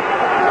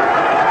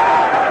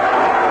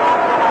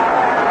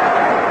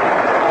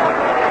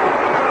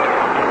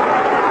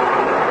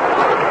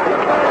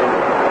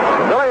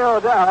 Billy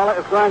O'Dell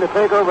is going to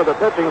take over the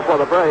pitching for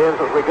the Braves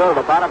as we go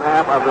to the bottom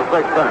half of the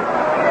 6th inning.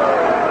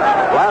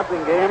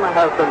 Blasingame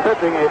has been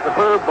pitching a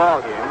superb ball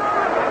game.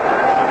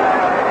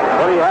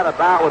 But he had a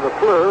bout with the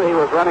flu. He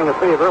was running a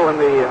fever when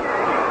the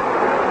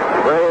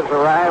Braves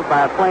arrived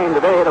by plane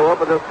today to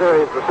open this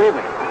series this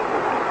evening.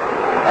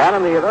 And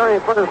in the very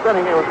first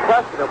inning, it was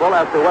questionable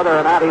as to whether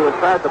or not he would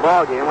start the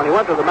ball game. When he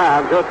went to the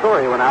mound, Joe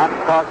Torre went out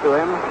and talked to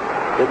him.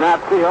 Did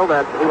not feel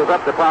that he was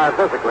up to par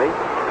physically.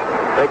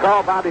 They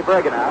called Bobby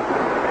Bergen out.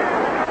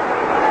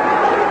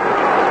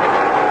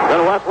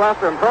 Then Wes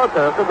Western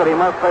protested that he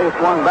must face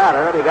one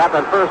batter, and he got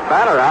that first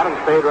batter out and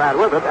stayed right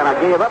with it, and I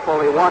gave up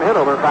only one hit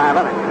over 5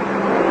 innings.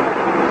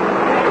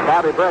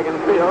 Bobby Bergen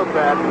feels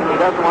that he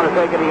doesn't want to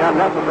take any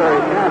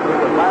unnecessary chances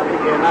with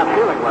Blasingame not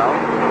feeling well.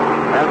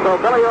 And so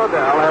Billy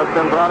O'Dell has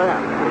been brought in.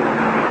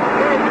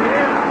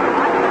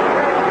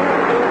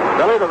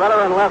 Billy, the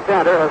veteran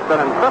left-hander, has been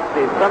in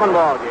 57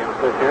 ball games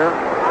this year.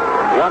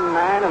 Won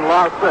 9 and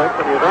lost 6,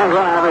 and his earned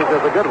run average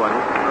is a good one,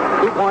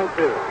 2.2.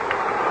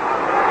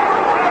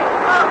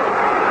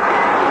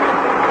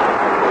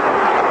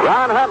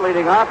 Ron Hunt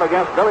leading off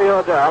against Billy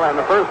O'Dell, and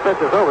the first pitch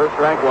is over,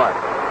 strike one.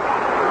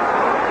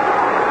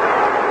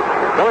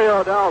 Billy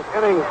O'Dell's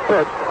innings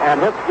pitched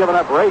and hits given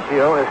up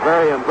ratio is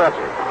very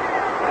impressive.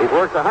 He's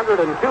worked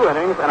 102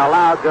 innings and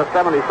allowed just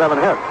 77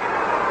 hits.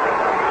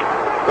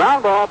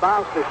 Ground ball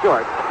bounced to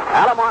short.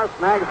 Alomar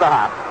snags the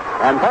hop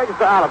and pegs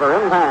to Oliver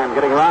in time,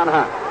 getting Ron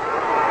Hunt.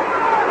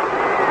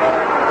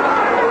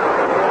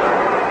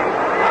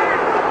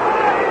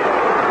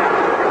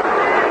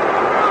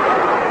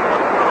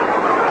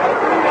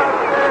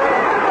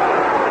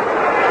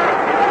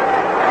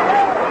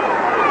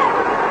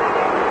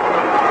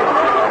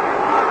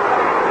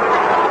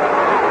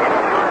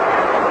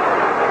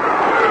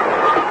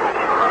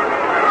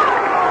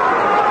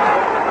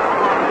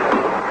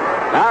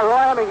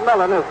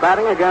 Is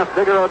batting against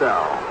Digger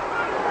O'Dell.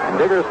 And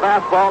Digger's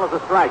fastball is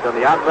a strike on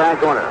the outside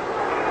corner.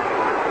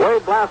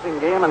 Wade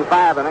Blasingame in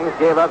 5 innings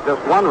gave up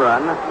just 1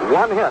 run,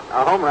 1 hit,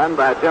 a home run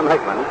by Jim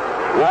Hickman,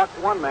 walked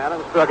 1 man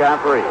and struck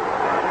out 3.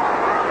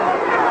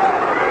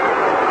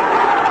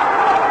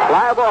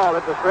 Fly ball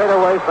at the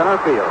straightaway center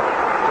field.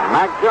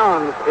 Mac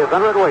Jones is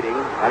under it waiting,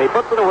 and he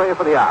puts it away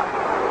for the out.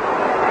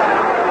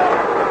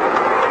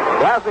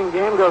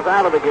 Blasingame goes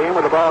out of the game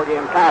with the ball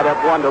game tied up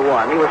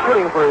 1-1. He was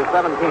shooting for his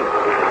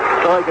 17th.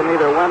 So he can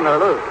neither win nor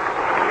lose.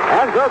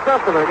 And Joe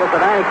Christopher gets a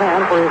nice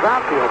hand for his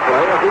outfield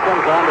play as he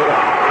comes on to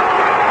hit.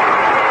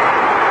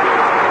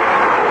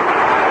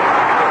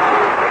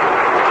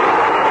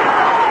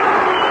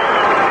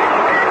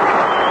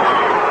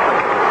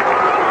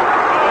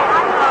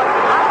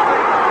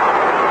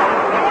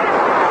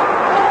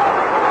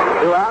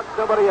 Two outs,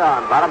 nobody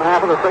on. Bottom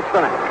half of the 6th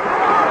inning.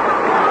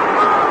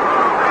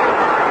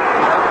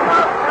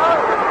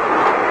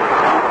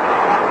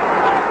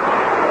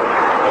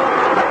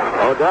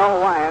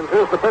 O'Dell winds.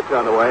 Here's the pitch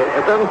on the way.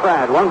 It's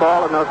inside. 1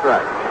 ball and no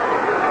strike.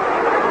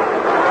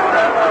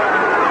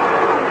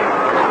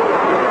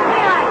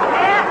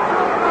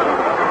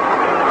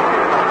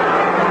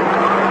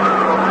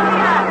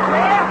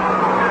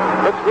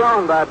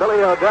 thrown by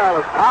Billy O'Dell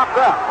is popped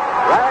up,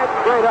 right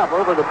straight up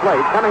over the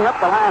plate. Coming up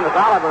the line is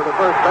Oliver, the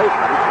first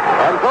baseman.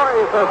 And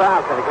Torrey says,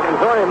 "I'll take it." And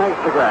Torrey makes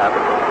the grab.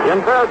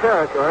 In fair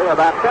territory,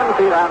 about 10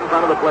 feet out in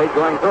front of the plate,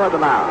 going toward the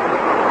mound.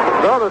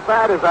 So the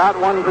side is out,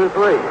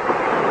 1-2-3.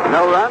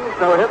 No runs,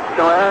 no hits,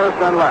 no errors,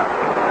 none left.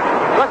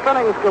 6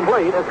 innings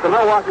complete. It's the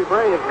Milwaukee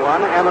Braves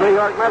one and the New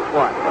York Mets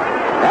one.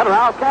 And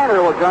Ralph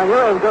Kiner will join you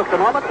in just a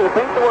moment to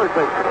paint the word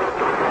picture.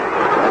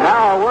 And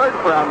now a word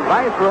from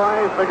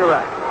Viceroy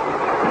Cigarette.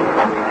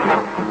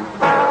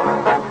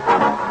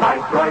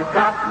 Viceroy's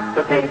got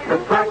the taste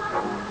that's right.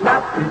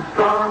 Not too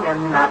strong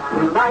and not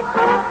too light.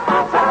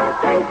 The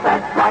taste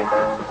that's right.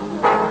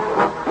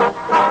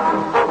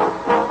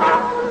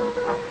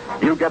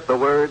 You get the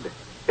word.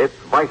 It's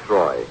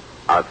Viceroy,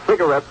 a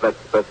cigarette that's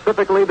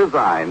specifically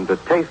designed to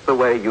taste the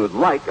way you'd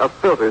like a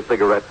filter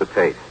cigarette to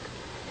taste.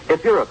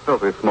 If you're a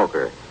filter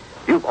smoker,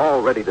 you've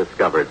already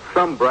discovered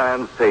some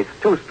brands taste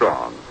too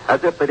strong,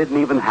 as if they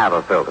didn't even have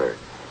a filter.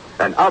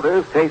 And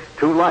others taste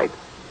too light.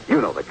 You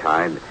know the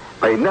kind.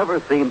 They never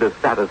seem to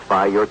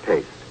satisfy your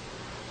taste.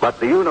 But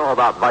do you know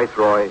about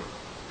Viceroy?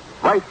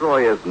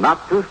 Viceroy is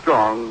not too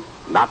strong,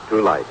 not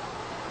too light.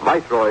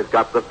 Viceroy's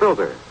got the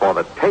filter for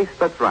the taste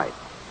that's right.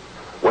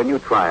 When you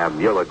try them,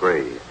 you'll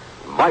agree.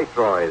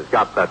 Viceroy's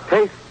got the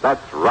taste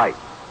that's right.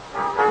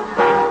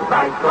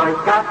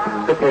 Viceroy's got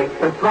the taste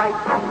that's right.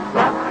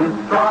 Not too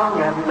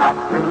strong and not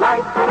too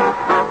light.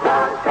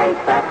 The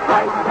taste that's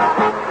right.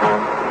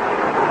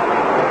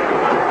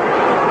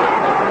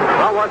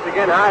 Well, once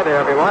again, hi there,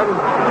 everyone.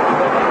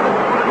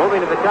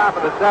 Moving to the top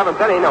of the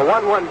 7th inning, a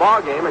 1-1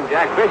 ball game, and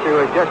Jack Fisher,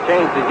 who has just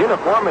changed his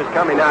uniform, is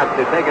coming out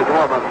to take his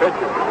warm-up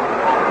pitcher.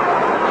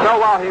 So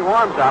while he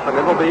warms up, and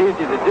it will be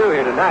easy to do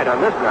here tonight on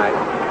this night,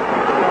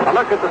 a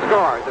look at the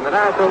scores. In the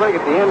National League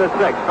at the end of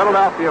 6,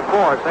 Philadelphia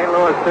 4, St.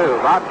 Louis 2.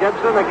 Bob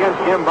Gibson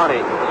against Jim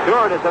Bunny.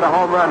 Stewart has hit a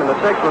home run in the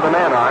 6th with a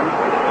man on,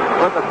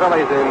 put the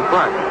Phillies in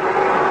front.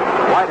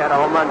 White had a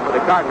home run for the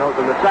Cardinals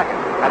in the 2nd.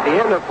 At the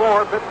end of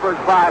 4, Pittsburgh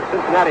 5,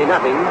 Cincinnati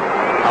nothing.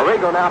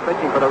 Arrigo now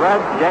pitching for the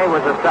Reds. Jay was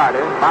the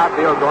starter. Bob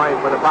Field going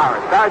for the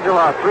Pirates. Stargell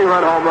a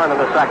 3-run home run in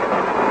the 2nd.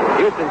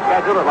 Houston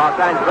scheduled at Los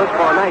Angeles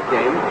for a night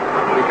game.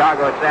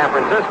 Chicago at San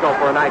Francisco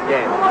for a night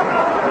game.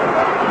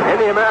 In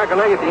the American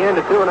League at the end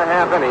of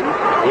 2.5 innings,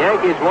 the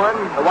Yankees won,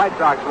 the White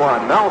Sox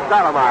won. Mel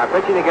Stottlemyre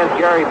pitching against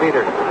Gary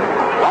Peters.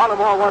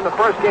 Baltimore won the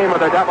first game of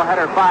their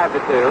doubleheader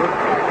 5-2.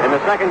 In the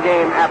second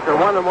game, after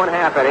 1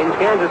 1/2 innings,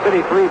 Kansas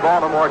City 3,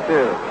 Baltimore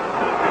 2.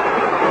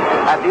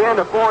 At the end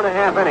of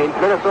 4.5 innings,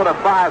 Minnesota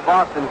 5,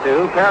 Boston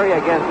 2. Perry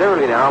against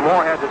Early now.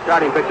 Moorhead the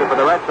starting pitcher for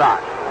the Red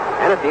Sox.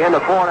 And at the end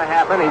of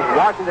 4.5 innings,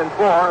 Washington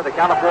 4, the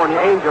California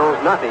Angels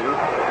nothing.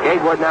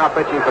 Gatewood now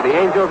pitching for the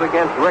Angels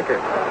against Rickard.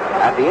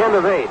 At the end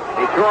of 8,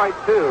 Detroit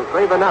 2,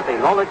 Cleveland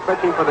nothing. Lolich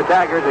pitching for the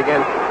Daggers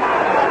against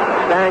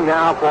Stang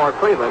now for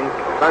Cleveland.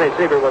 Sonny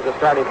Siebert was the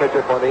starting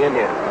pitcher for the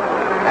Indians.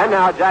 And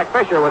now Jack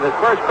Fisher with his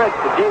first pitch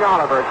to Gene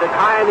Oliver. Sits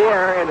high in the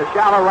air into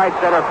shallow right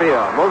center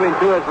field. Moving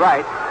to his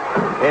right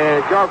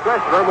is Joe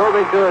Christopher.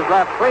 Moving to his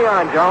left,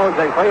 Cleon Jones,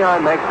 and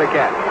Cleon makes the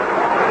catch.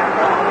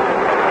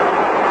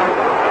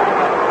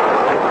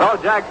 So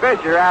Jack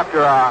Fisher,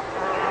 after a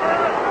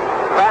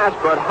fast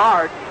but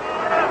hard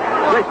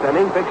 6th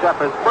inning, picks up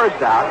his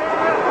first out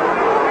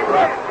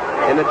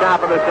in the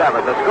top of the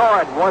 7th. The score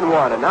at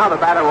 1-1, and now the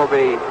batter will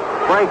be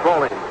Frank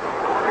Bowling.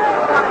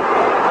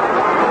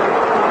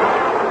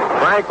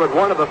 Frank with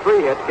one of the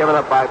 3 hits given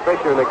up by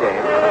Fisher in the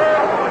game.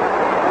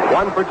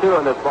 1 for 2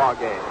 in this ball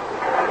game.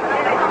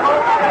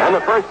 And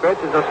the first pitch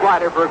is a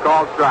slider for a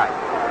called strike.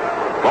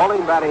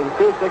 Bowling batting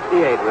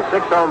 .268 with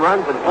 6 home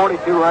runs and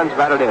 42 runs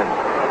batted in.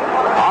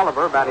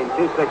 Oliver batting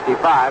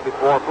 .265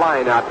 before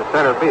flying out to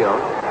center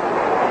field.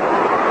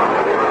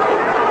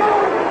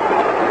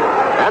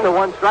 And the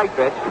 1 strike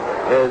pitch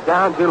is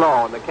down too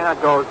low, and the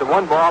count goes to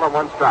 1 ball and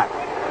 1 strike.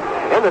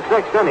 In the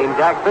 6th inning,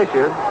 Jack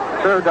Fisher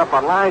served up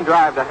a line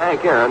drive to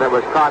Hank Aaron that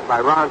was caught by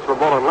Ron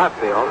Swabull in left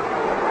field.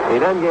 He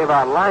then gave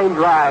a line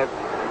drive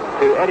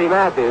to Eddie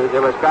Matthews.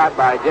 It was caught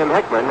by Jim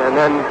Hickman, and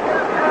then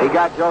he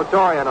got Joe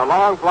Torrey on a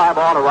long fly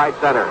ball to right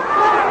center.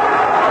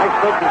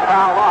 Next pitch is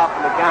fouled off,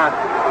 and the count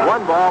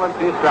 1 ball and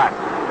 2 strikes.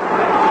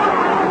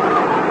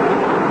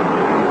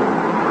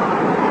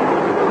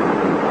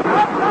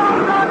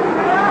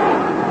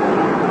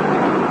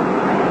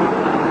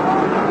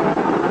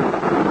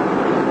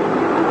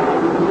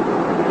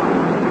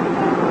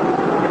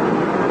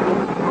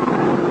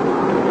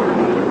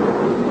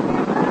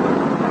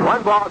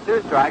 Ball,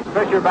 2 strikes.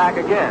 Fisher back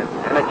again.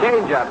 And a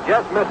changeup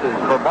just misses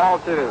for ball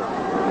 2.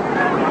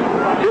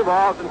 2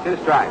 balls and 2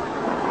 strikes.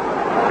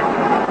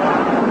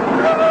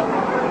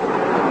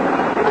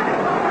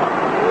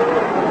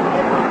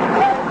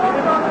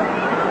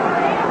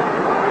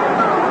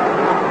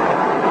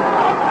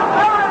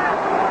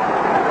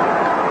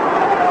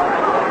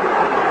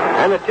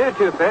 And the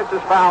 2-2 pitch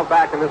is fouled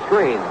back in the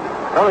screen.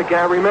 So the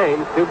count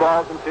remains 2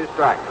 balls and 2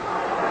 strikes.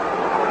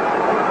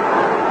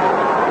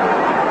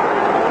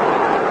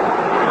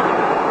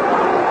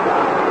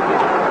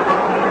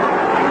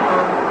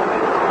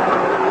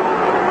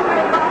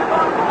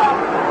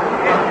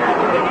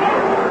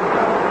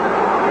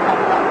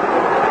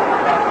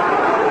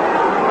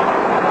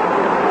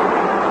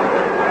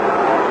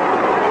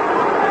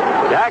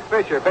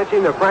 Fisher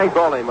pitching to Frank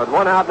Bowling with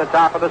one out in the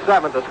top of the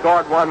seventh has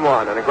scored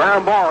 1-1. And a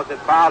ground ball is hit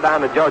foul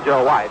down to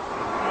JoJo White.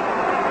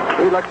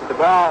 He looks at the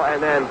ball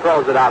and then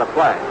throws it out of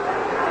play.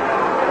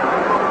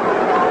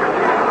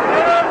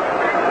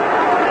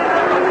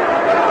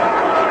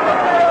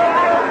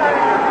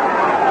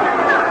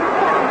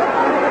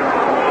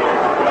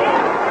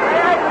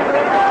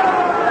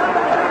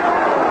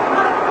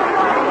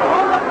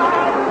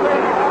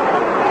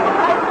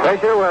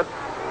 Fisher with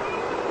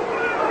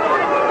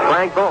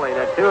Frank Bowling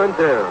at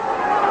 2-2.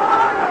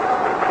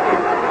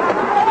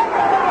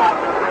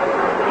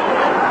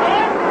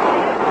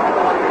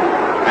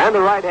 And the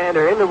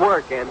right-hander into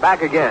work and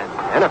back again.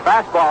 And a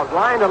fastball is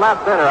lined to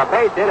left center. A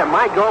base hit. It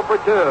might go for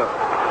two.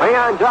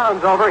 Leon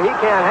John's over. He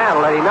can't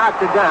handle it. He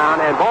knocks it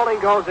down, and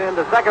Bowling goes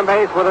into second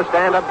base with a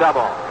stand-up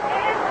double.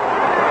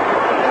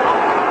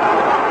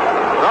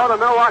 So the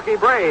Milwaukee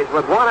Braves,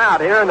 with one out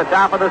here in the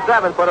top of the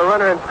seventh, put a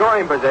runner in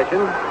scoring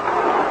position.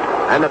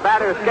 And the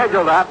batter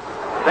scheduled up,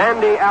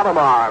 Sandy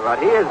Alomar, but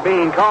he is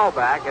being called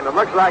back, and it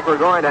looks like we're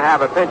going to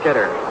have a pinch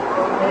hitter.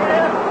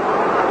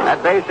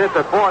 That base hit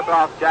the fourth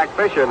off Jack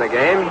Fisher in the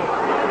game.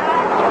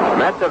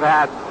 Mets have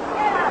had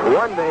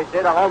one base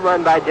hit, a home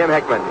run by Jim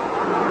Hickman.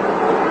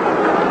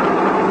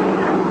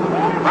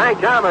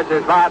 Frank Thomas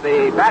is by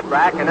the bat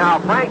rack, and now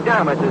Frank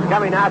Thomas is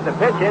coming out to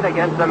pitch hit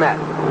against the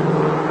Mets.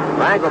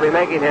 Frank will be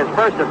making his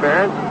first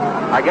appearance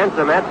against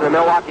the Mets in the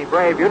Milwaukee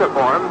Brave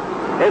uniform.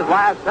 His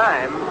last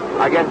time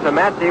against the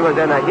Mets, he was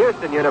in a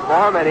Houston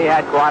uniform, and he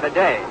had quite a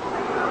day.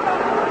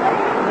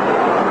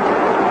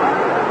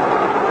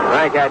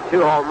 Frank had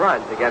 2 home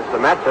runs against the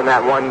Mets in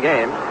that one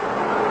game.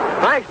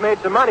 Frank's made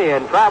some money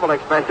in travel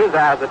expenses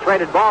as a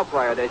traded ball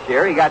player this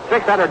year. He got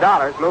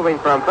 $600 moving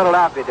from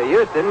Philadelphia to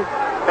Houston,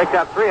 picked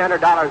up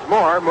 $300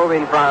 more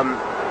moving from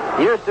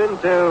Houston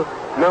to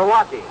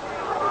Milwaukee.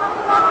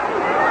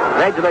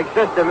 Major League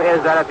system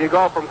is that if you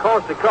go from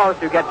coast to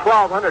coast, you get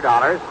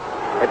 $1,200.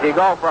 If you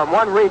go from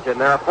one region,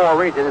 there are 4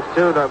 regions,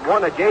 to the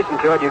one adjacent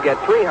to it, you get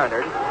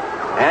 $300.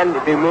 And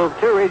if you move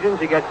 2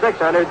 regions, you get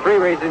 $600. 3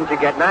 regions, you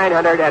get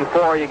 $900. And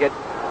 4, you get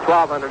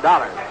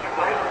 $1,200.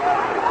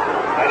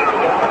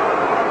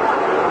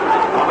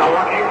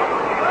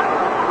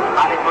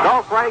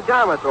 So Frank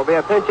Thomas will be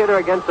a pinch hitter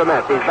against the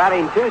Mets. He's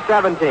batting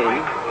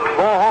 .217,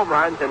 4 home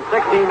runs, and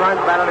 16 runs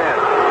batted in.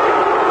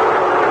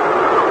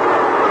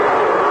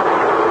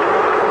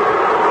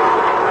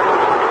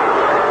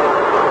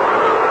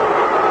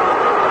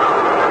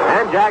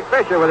 Jack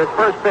Fisher with his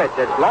first pitch.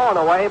 It's low and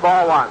away,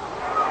 ball 1.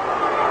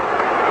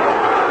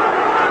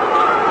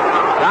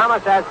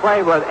 Thomas has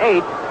played with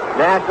 8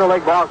 National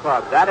League ball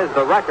clubs. That is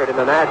the record in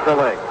the National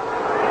League.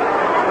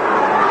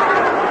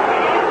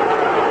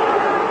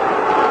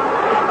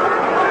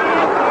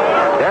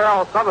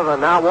 Darryl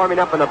Sutherland now warming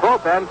up in the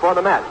bullpen for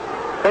the Mets.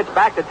 Pitch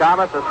back to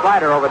Thomas, a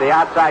slider over the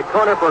outside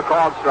corner for a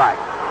called strike.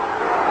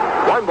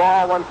 1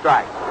 ball, 1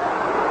 strike.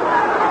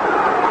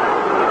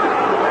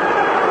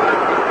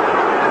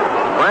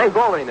 Frank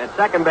Bowling at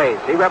second base.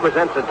 He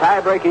represents a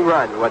tie-breaking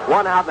run with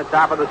 1 out in the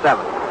top of the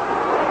 7th.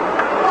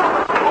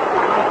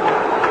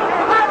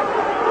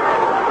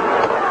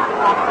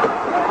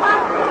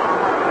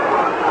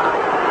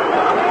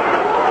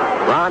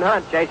 Ron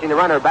Hunt chasing the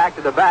runner back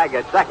to the bag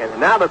at second. And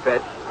now the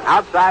pitch.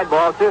 Outside,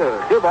 ball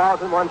 2. 2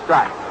 balls and 1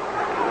 strike.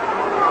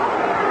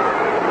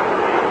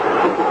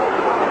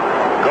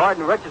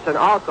 Gordon Richardson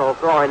also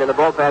throwing in the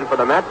bullpen for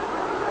the Mets,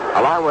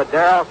 along with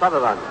Darryl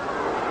Sutherland.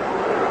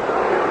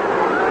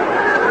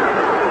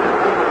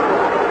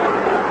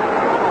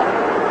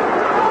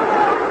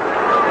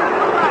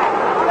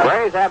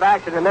 Braves have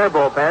action in their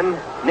bullpen.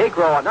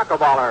 Negro, a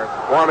knuckleballer,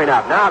 warming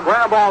up. Now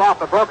ground ball off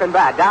the broken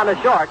bat. Down to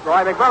short.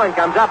 Roy McMillan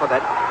comes up with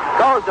it.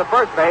 Goes to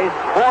first base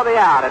for the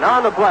out. And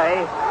on the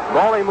play,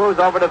 Bowling moves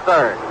over to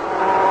third.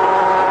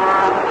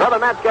 So the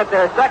Mets get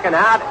their second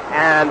out,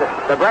 and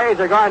the Braves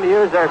are going to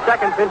use their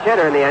second pinch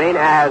hitter in the inning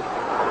as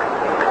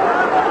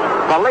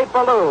Philippe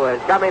Lou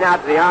is coming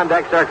out to the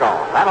on-deck circle.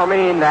 That'll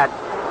mean that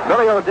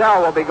Billy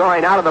O'Dell will be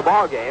going out of the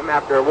ball game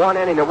after 1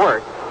 inning of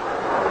work.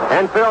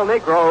 And Phil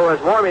Negro, who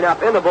is warming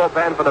up in the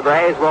bullpen for the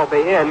Braves, will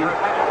be in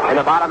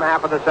the bottom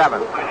half of the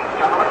 7th.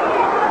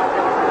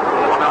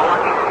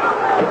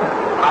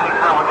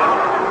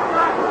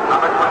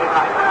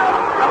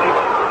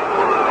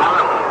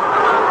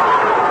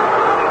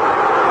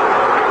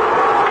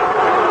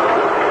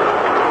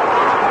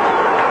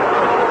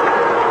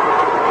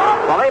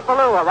 Philippe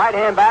Lou, a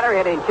right-hand batter,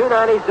 hitting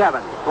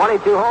 .297,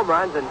 22 home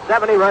runs, and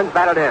 70 runs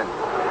batted in.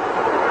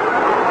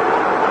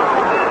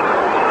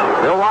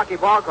 Milwaukee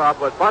Ball Club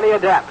with plenty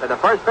of depth, and the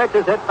first pitch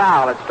is hit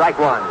foul at strike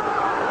 1.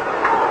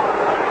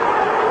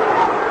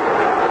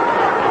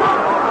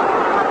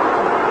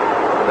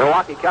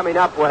 Milwaukee coming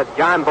up with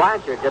John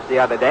Blanchard just the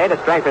other day to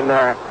strengthen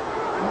their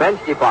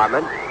bench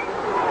department.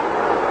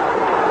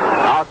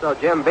 Also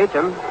Jim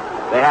Beecham.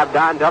 They have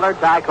Don Dillard,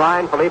 Ty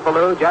Klein, Philippe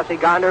Lou, Jesse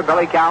Gonder,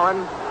 Billy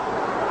Cowan,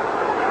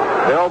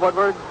 Bill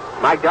Woodward,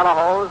 Mike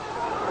Delahose,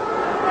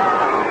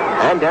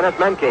 and Dennis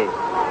Menke.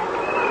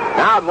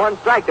 Now at one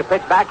strike, the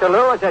pitch back to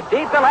Lou is a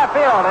deep to left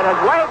field. It is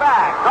way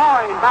back.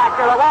 Going back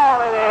to the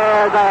wall. It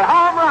is a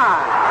home run.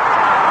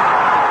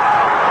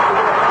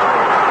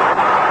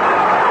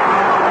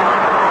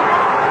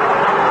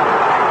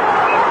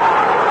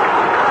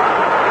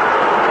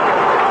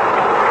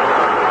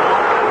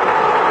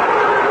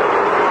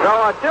 So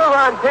a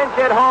two-run pinch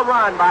hit home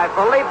run by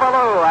Felipe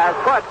Lou has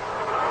put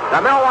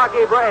the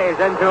Milwaukee Braves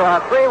into a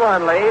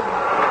 3-1 lead.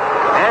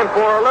 And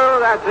for Lou,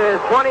 that's his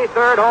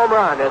 23rd home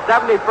run, his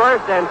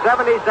 71st and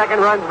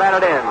 72nd runs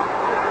batted in.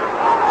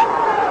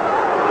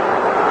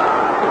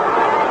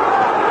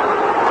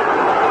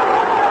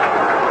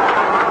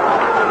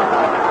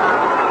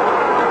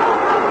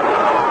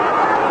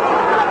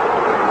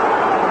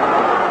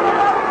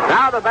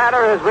 Now the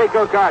batter is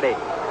Rico Carty.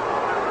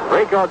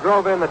 Rico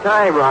drove in the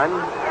tying run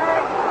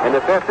in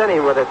the fifth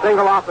inning with a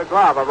single off the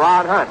glove of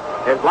Ron Hunt,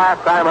 his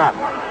last time up.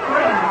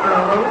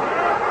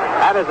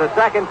 That is the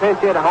second pinch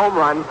hit home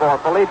run for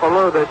Felipe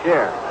Lou this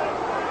year.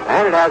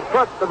 And it has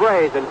put the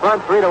Braves in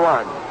front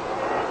 3-1.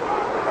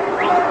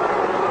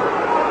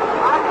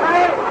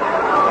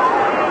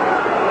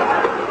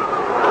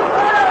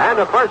 And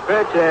the first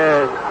pitch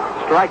is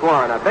strike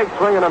one, a big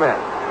swing and a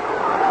miss.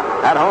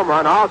 That home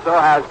run also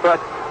has put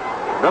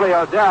Billy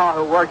O'Dell,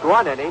 who worked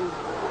one inning,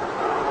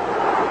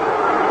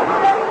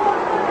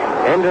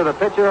 into the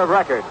pitcher of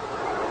record.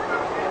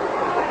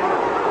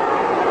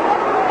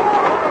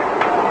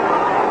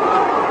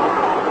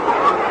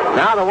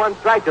 Now the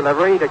one-strike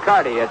delivery to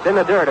Carty. It's in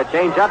the dirt. A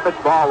change up. It's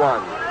ball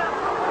one.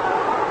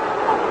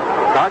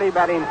 Carty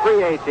batting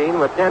 .318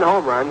 with 10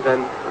 home runs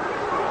and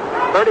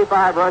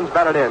 35 runs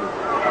batted in.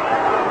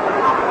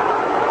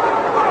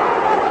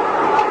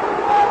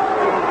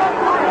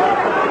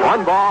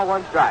 One ball,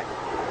 one strike.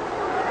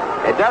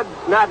 It does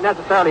not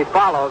necessarily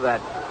follow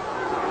that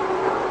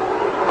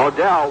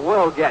O'Dell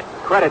will get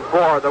credit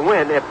for the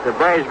win if the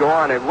Braves go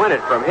on and win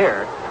it from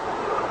here.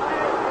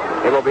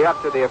 It will be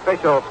up to the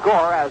official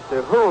score as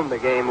to whom the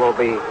game will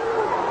be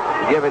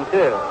given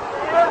to.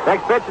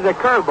 Next pitch is a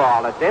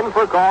curveball. It's in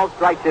for call,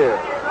 strike two.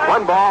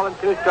 One ball and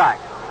two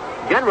strikes.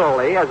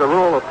 Generally, as a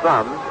rule of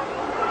thumb,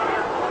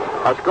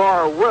 a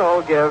scorer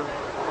will give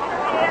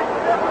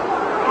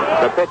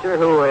the pitcher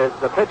who is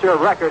the pitcher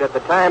of record at the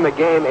time the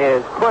game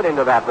is put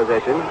into that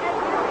position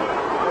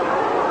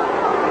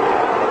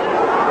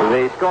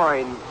the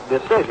scoring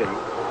decision,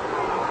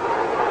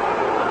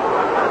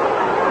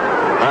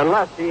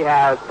 unless he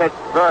has pitched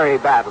very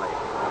badly.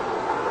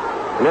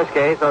 In this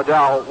case,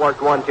 O'Dell worked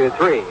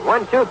 1-2-3.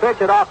 1-2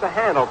 pitch it off the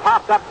handle,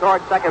 pops up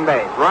toward second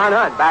base. Ron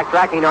Hunt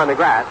backtracking on the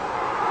grass,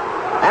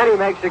 and he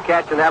makes the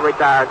catch, and that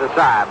retires the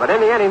side. But in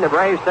the inning, the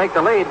Braves take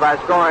the lead by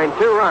scoring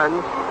 2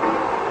 runs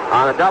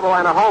on a double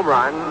and a home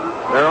run.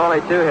 There are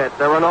only 2 hits.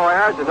 There were no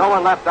errors and no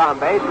one left on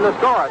base. And the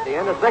score at the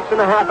end of 6.5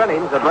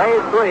 innings, the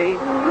Braves 3,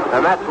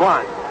 the Mets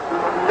 1.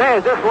 Say,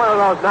 is this one of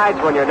those nights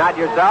when you're not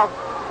yourself?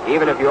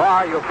 Even if you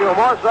are, you'll feel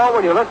more so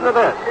when you listen to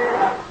this.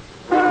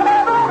 Oh,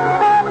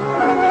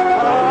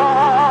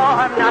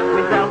 I'm not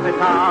myself at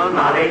all,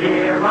 Molly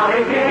dear,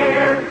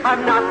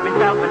 I'm not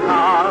myself at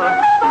all.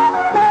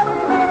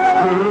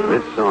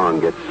 This song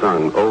gets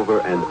sung over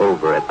and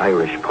over at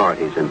Irish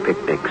parties and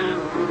picnics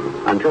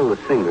until the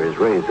singers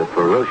raise a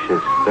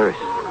ferocious thirst.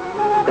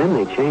 Then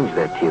they change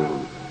their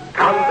tune.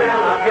 Come fill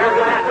up your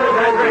glasses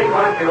and drink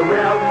what you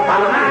will,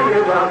 while the man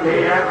you love me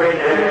every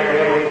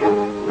day.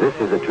 This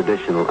is a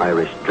traditional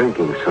Irish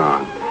drinking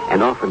song,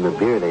 and often the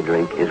beer they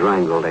drink is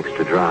Rheingold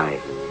Extra Dry.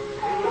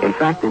 In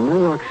fact, in New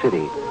York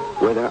City,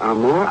 where there are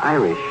more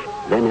Irish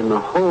than in the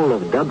whole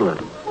of Dublin,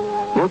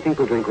 more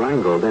people drink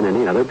Rheingold than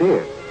any other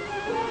beer.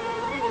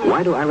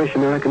 Why do Irish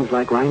Americans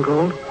like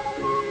Rheingold?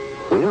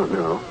 We don't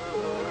know,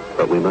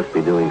 but we must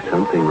be doing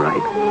something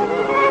right.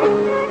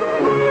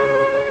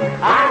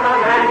 I'm a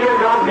man you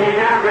don't meet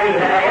every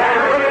day,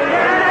 every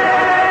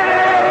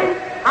day.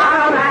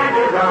 I'm a man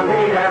you don't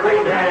meet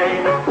every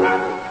day.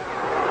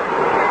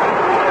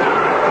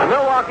 The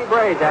Milwaukee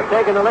Braves have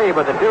taken the lead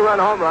with a 2-run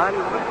home run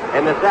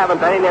in the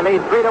 7th inning. They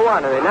lead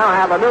 3-1, and they now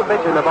have a new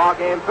pitcher in the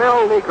ballgame,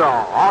 Phil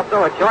Necro.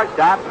 Also at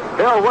shortstop,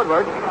 Bill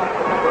Woodward.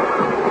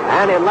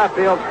 And in left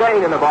field,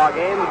 staying in the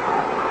ballgame,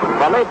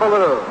 Felipe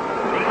Lou.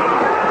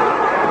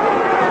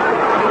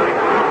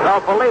 So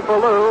Felipe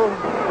Lou,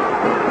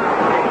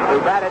 who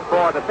batted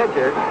for the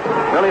pitcher,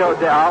 Billy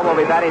O'Dell, will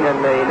be batting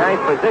in the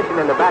 9th position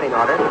in the batting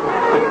order.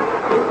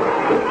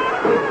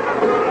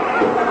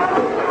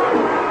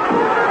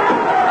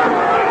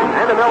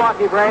 And the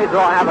Milwaukee Braves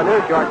will have a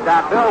new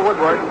shortstop, Bill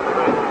Woodward,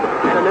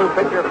 and a new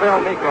pitcher, Phil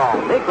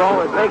Necro.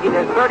 Necro is making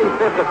his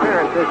 35th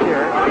appearance this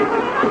year.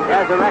 He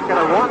has a record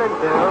of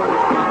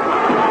 1-2.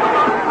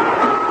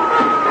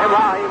 And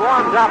while he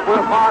warms up,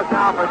 we'll pause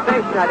now for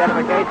station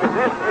identification.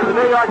 This is the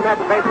New York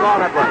Mets Baseball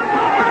Network.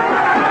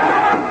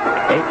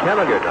 810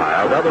 on your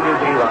dial,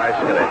 WGY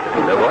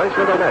Schenectady, the voice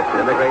of the Mets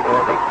in the Great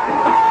Northeast.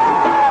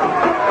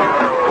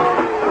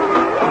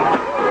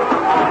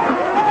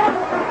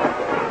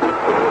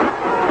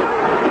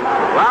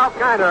 Ralph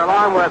Kiner,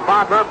 along with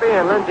Bob Murphy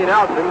and Lindsey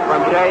Nelson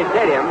from Shea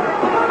Stadium,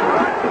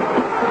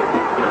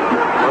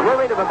 will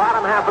Moving to the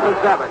bottom half of the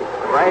seventh.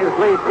 The Braves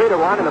lead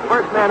 3-1, and the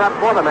first man up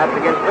for the Mets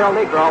against Phil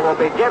Negro will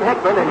be Jim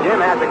Hickman, and Jim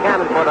has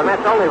accounted for the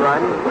Mets' only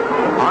run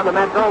on the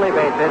Mets' only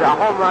base hit, a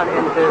home run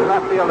into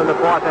left field in the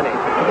fourth inning.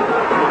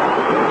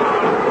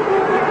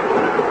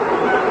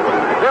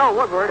 Bill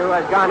Woodward, who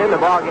has gone in the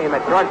ballgame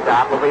at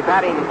shortstop, will be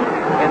batting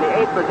in the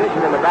 8th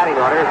position in the batting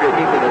order if you're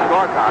keeping the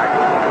scorecard.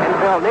 And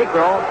Phil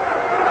Negro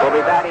will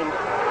be batting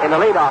in the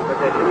leadoff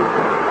position,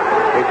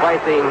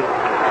 replacing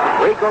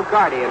Rico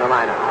Cardi in the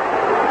lineup.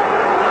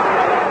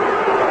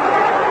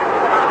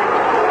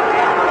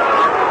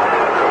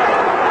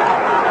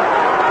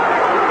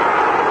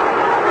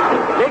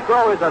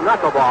 Negro is a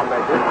knuckleball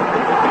pitcher.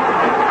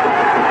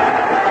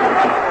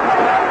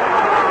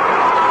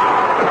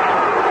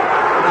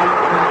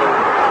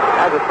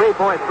 Has a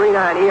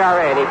 3.39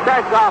 ERA, and he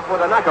starts off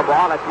with a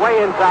knuckleball that's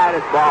way inside.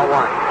 It's ball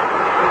one.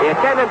 The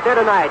attendance here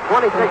tonight,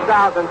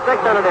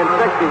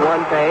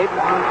 26,661 paid,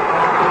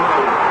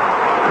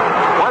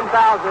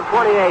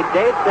 1,028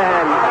 dates,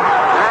 and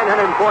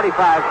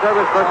 945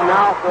 service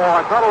personnel for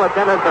a total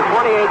attendance of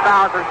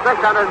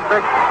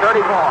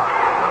 28,634.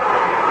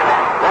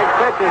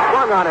 Next pitch is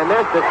swung on and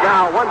missed. It's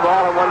now 1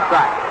 ball and 1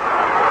 strike.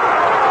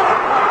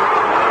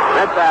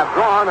 Mets have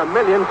drawn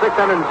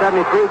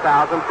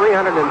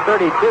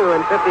 1,673,332 in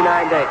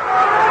 59 days.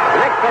 The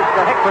next pitch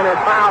to Hickman is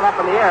fouled up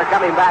in the air,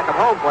 coming back of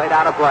home plate,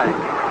 out of play.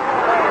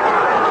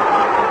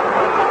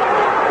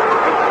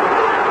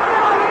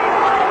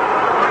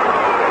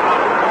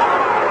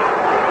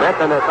 Mets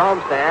in this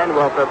homestand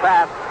will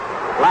surpass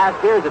last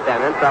year's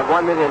attendance of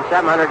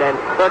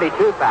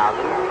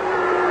 1,732,000.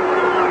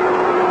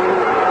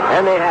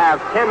 And they have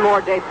 10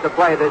 more dates to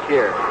play this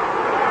year.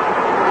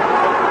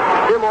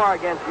 2 more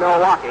against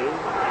Milwaukee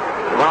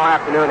tomorrow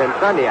afternoon and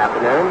Sunday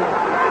afternoon.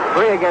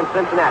 3 against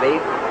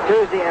Cincinnati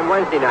Tuesday and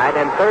Wednesday night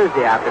and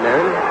Thursday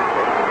afternoon.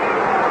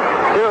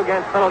 2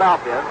 against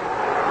Philadelphia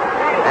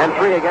and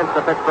 3 against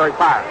the Pittsburgh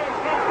Pirates.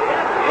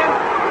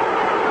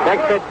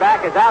 Next pitch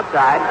back is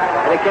outside,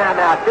 and they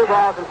count now 2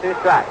 balls and 2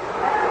 strikes.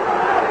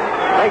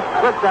 They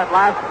switch that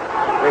last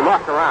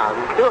remark around.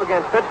 2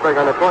 against Pittsburgh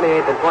on the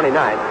 28th and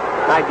 29th.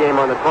 Night game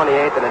on the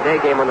 28th and a day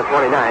game on the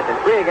 29th. And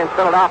 3 against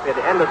Philadelphia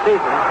to end the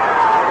season.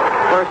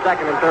 1st,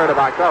 2nd, and 3rd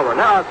of October.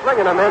 Now a swing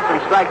and a miss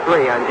and strike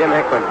 3 on Jim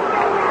Hickman.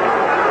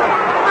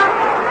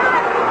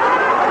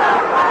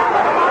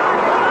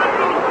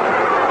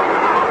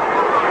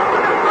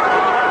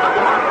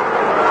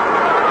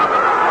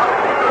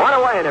 One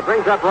away, and it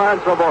brings up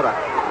Ron Swoboda.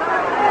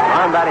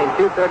 Ron batting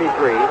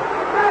 .233.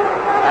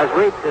 Has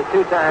reached his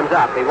 2 times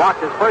up. He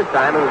walked his first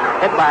time and was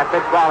hit by a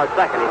pitch ball at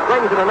second. He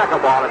swings at a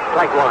knuckleball at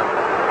strike 1.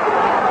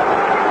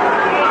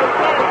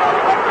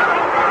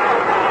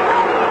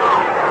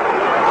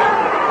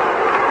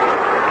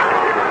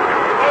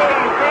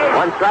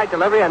 One strike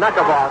delivery, a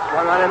knuckleball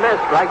swung on and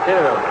missed. Strike 2.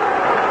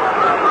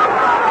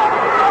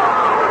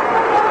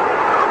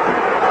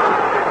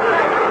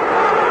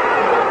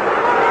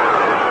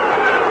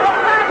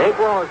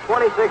 Negro is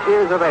 26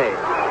 years of age,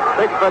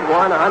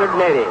 6'1",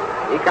 180.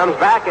 He comes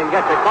back and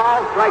gets a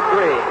call. Strike 3.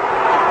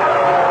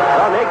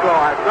 Well, Negro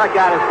has struck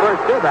out his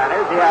first 2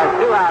 batters. He has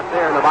 2 outs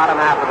here in the bottom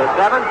half of the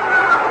 7th.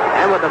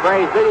 And with the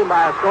Braves leading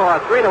by a score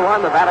of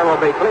 3-1, the batter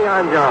will be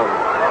Cleon Jones.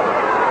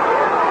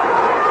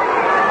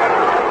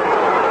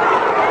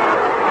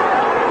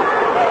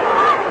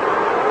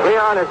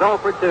 Cleon is 0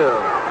 for 2,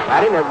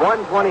 batting at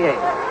 128.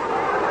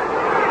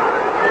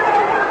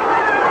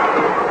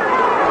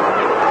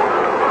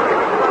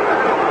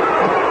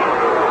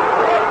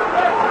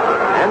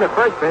 And the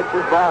first pitch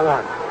is ball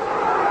 1.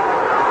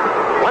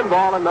 1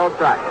 ball and no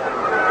strikes.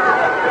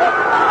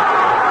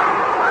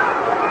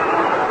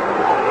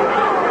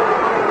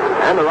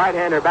 And the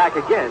right-hander back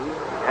again,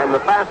 and the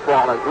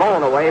fastball is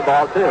blown away,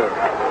 ball 2. 2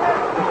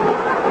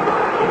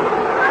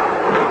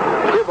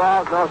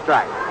 balls, no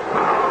strikes.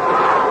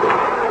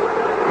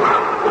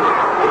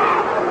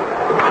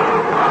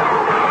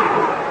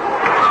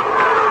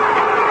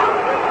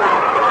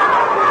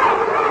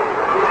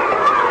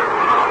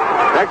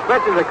 Next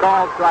pitch is a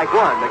call, strike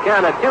 1. The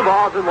count at 2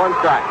 balls and 1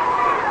 strike.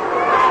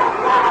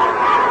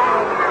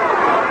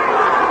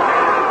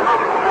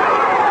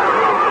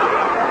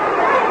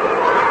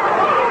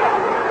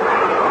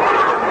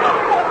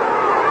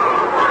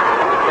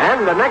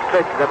 And the next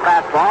pitch is a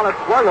fastball. It's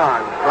swung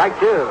on, strike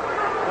 2.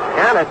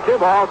 Count at 2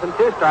 balls and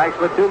 2 strikes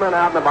with 2 men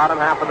out in the bottom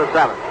half of the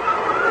 7th.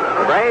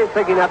 The Braves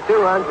picking up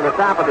 2 runs in the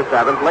top of the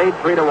 7th, lead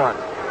 3-1.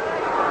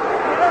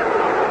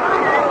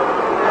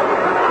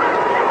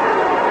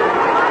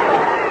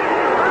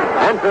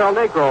 And Phil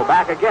Negro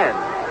back again.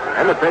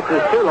 And the pitch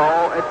is too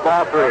low. It's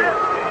ball 3.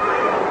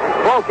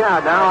 Full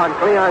count now on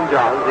Cleon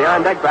Jones. The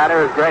on-deck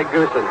batter is Greg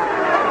Goosen.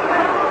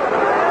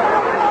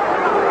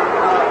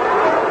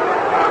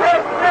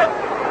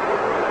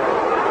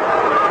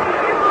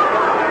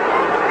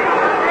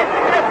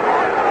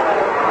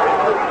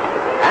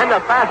 And the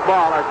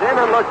fastball is in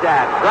and looked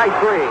at. Strike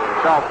 3.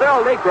 So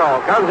Phil Negro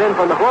comes in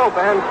from the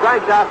bullpen,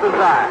 strikes out the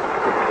side.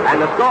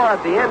 And the score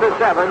at the end of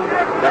 7,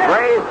 the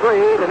Braves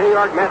 3, the New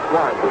York Mets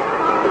 1.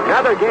 In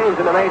other games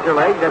in the Major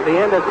Leagues at the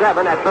end of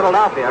 7 at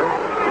Philadelphia,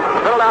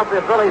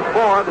 Philadelphia Phillies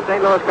 4, the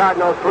St. Louis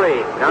Cardinals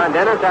 3. Don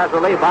Dennis has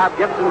relief Bob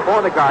Gibson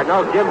for the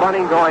Cardinals. Jim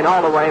Bunning going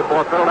all the way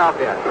for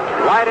Philadelphia.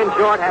 White and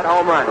Short had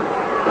home runs.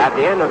 At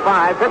the end of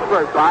 5,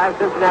 Pittsburgh 5,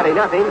 Cincinnati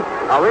nothing.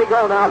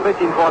 Arrigo now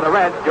pitching for the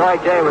Reds.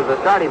 Joy Jay was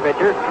the starting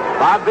pitcher.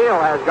 Bob Beal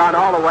has gone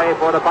all the way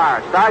for the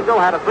Pirates.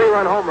 Stargell had a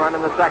 3-run home run in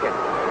the second.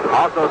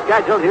 Also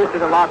scheduled, Houston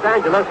and Los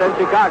Angeles and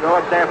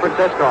Chicago at San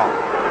Francisco.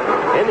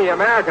 In the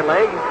American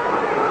League,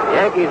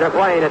 Yankees are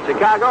playing at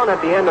Chicago, and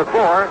at the end of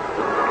 4,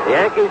 the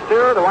Yankees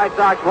 2, the White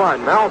Sox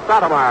 1. Mel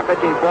Stottlemyre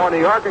pitching for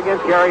New York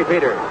against Gary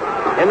Peters.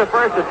 In the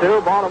first of 2,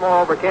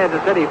 Baltimore over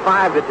Kansas City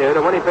 5-2.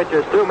 The winning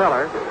pitcher is Stu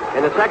Miller.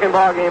 In the second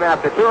ball game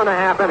after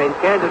 2.5 innings,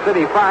 Kansas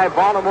City 5,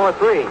 Baltimore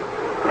 3.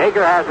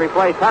 Hager has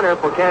replaced Hunter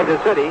for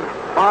Kansas City.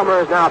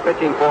 Palmer is now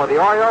pitching for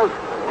the Orioles.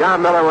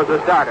 John Miller was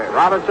the starter.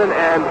 Robinson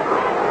and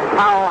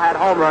Powell had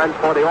home runs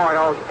for the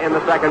Orioles in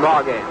the second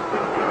ball game.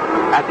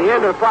 At the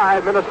end of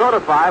 5, Minnesota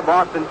 5,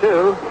 Boston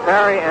 2.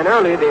 Perry and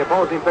Early, the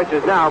opposing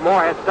pitchers now.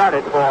 Moore had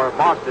started for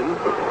Boston.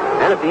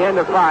 And at the end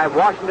of 5,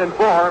 Washington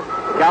 4,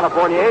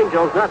 California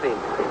Angels nothing.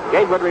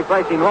 Gatewood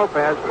replacing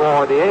Lopez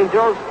for the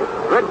Angels.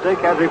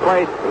 Ridzik has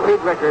replaced Pete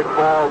Rickard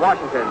for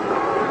Washington.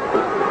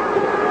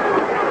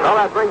 Well,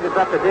 that brings us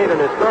up to date on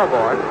the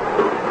scoreboard.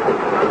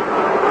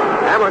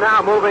 And we're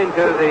now moving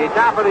to the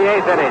top of the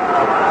 8th inning.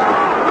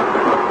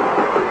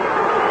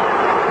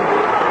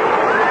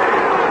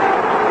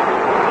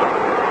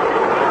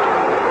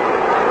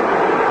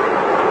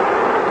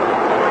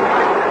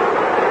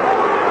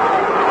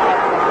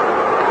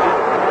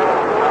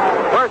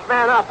 First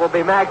man up will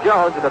be Mac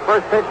Jones, and the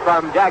first pitch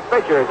from Jack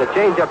Fisher is a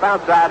changeup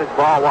outside. It's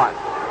ball 1.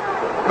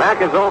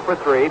 Mac is 0 for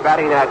 3,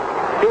 batting at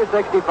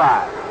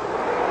 .265.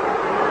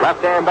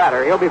 Left-hand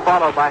batter. He'll be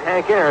followed by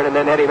Hank Aaron and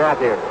then Eddie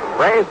Matthews.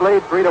 Braves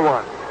lead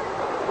 3-1.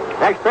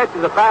 Next pitch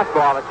is a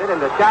fastball. It's hit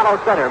into shallow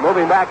center.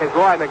 Moving back is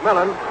Roy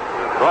McMillan.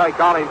 Roy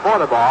calling for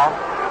the ball,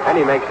 and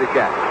he makes the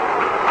catch.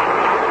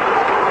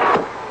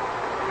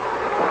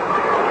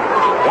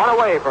 1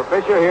 away for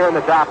Fisher here in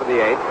the top of the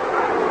 8th.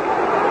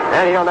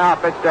 And he'll now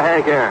pitch to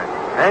Hank Aaron.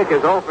 Hank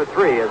is 0 for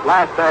 3. His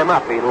last time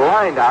up, he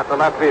lined out to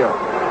left field.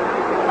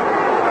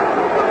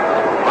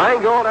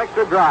 Rheingold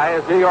Extra Dry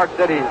is New York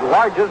City's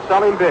largest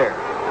selling beer.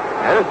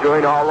 And it's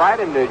doing all right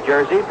in New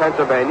Jersey,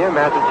 Pennsylvania,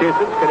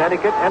 Massachusetts,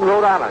 Connecticut, and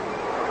Rhode Island.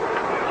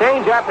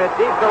 Change up at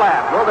deep to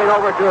left. Moving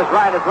over to his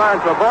right is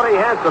Ron Traboni.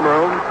 Has some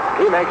room.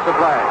 He makes the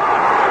play.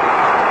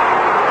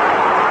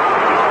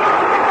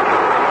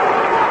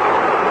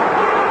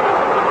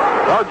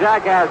 So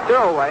Jack has 2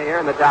 away here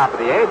in the top of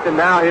the 8th, and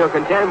now he'll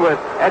contend with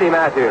Eddie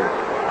Matthews.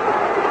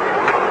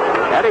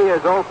 Eddie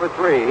is 0 for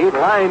 3. He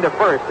lined to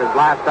first his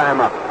last time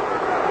up.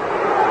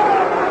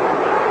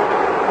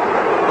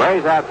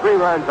 Rays have 3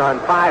 runs on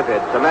 5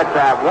 hits. The Mets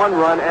have 1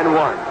 run and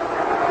 1.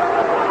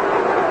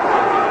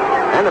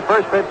 And the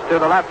first pitch to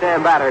the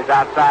left-hand batter is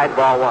outside,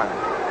 ball 1.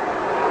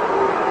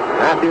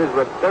 Matthews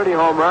with 30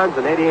 home runs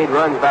and 88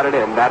 runs batted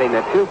in, batting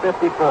at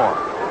 .254.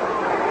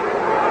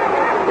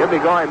 He'll be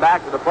going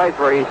back to the place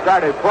where he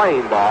started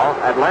playing ball,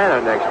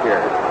 Atlanta, next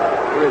year.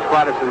 He was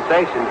quite a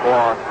sensation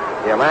for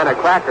the Atlanta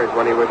Crackers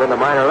when he was in the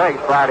minor leagues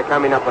prior to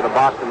coming up with the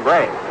Boston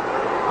Braves.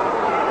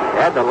 He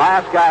had the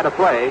last guy to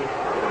play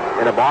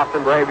in a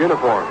Boston Brave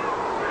uniform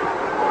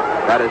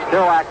that is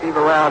still active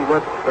around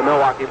with the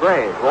Milwaukee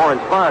Braves. Warren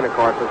Spahn, of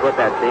course, is with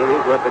that team.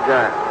 He's with the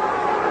Giants.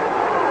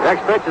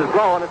 Next pitch is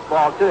blown. It's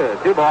ball 2.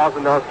 2 balls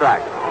and no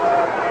strikes.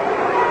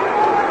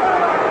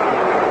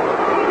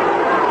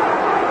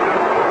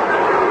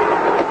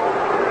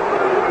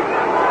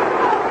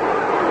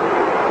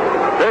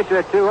 Fisher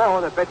at 2-0,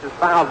 and the pitch is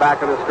fouled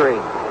back on the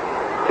screen.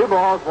 2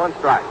 balls, 1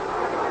 strike.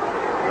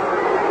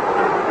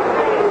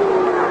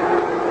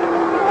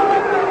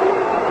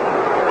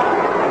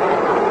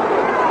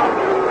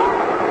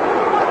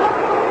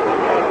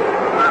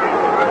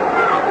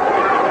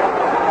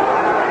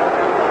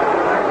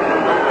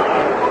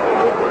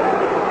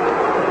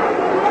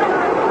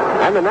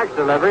 And the next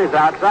delivery is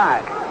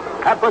outside.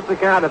 That puts the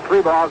count at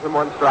 3 balls and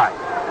 1 strike.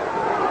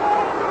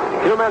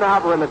 2 men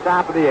out. We're in the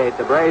top of the 8th.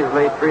 The Braves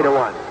lead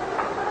 3-1.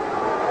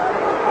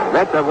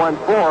 Mets have won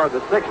 4 of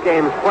the 6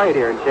 games played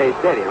here in Shea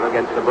Stadium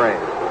against the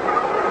Braves.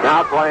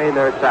 Now playing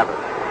their 7th.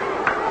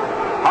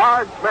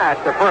 Hard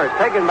smash to first,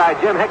 taken by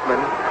Jim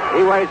Hickman.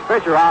 He waves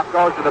Fisher off,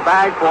 goes to the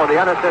bag for the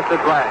unassisted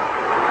play.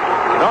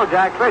 So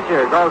Jack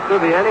Fisher goes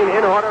through the inning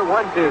in order,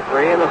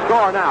 1-2-3, and the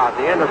score now at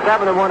the end of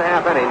 7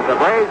 1/2 innings. The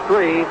Braves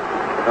 3,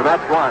 the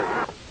Mets 1.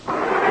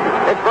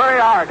 It's very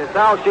hard to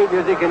sell sheet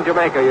music in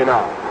Jamaica, you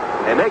know.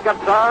 They make up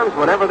songs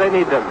whenever they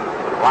need them,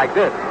 like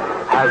this.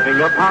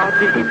 Having a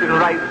party, eating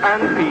rice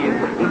and peas,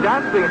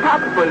 dancing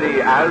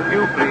happily as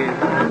you please.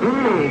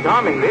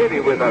 Charming lady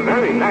with a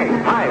very nice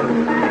smile.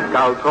 Think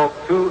I'll talk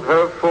to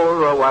her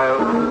for a while.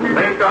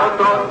 Think I'll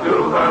talk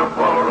to her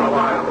for a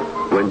while.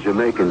 When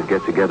Jamaicans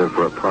get together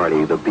for a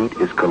party, the beat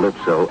is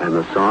calypso, and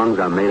the songs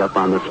are made up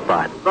on the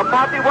spot. The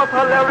party was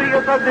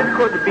hilarious as it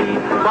could be,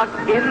 but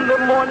in the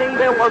morning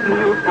there was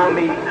news for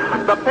me.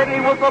 The penny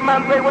whistle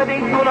man played wedding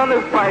tune on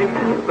his pipe.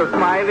 The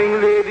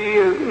smiling lady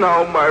is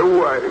now my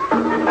wife.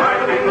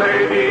 Smiling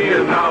lady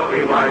is now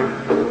my wife.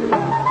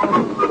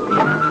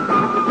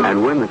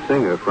 And when the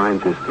singer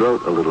finds his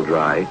throat a little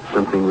dry,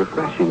 something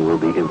refreshing will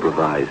be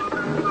improvised.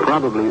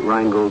 Probably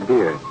Rheingold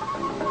beer.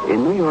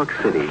 In New York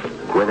City,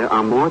 where there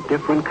are more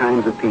different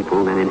kinds of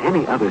people than in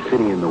any other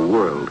city in the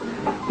world,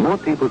 more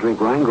people drink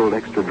Rheingold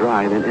Extra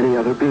Dry than any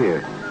other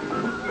beer.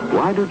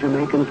 Why do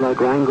Jamaicans like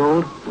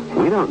Rheingold?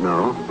 We don't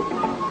know.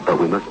 But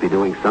we must be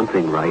doing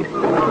something right.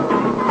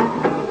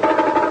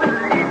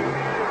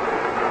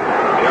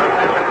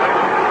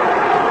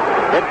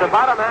 It's the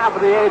bottom half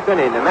of the eighth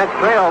inning. The Mets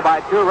trail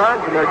by 2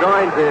 runs, and they're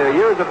going to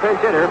use a pinch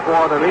hitter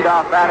for the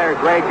leadoff batter,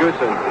 Greg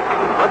Goosen.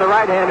 For the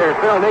right-hander,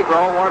 Phil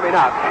Negro, warming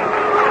up.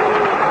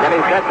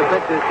 Getting set to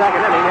pitch his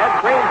second inning, Ed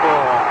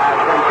Greenpool has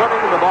been put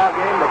into the ball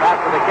game. The bat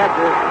for the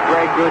catcher,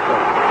 Greg Goosen.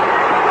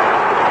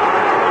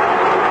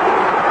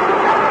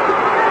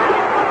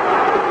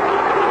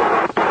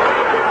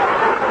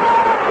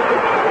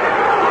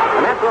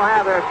 The Mets will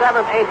have their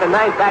 7th, 8th, and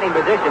 9th batting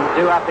positions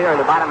due up here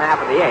in the bottom half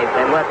of the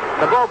 8th. And with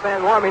the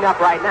bullpen warming up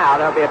right now,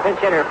 there'll be a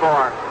pinch hitter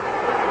for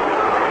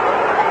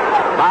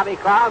Bobby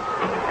Klaus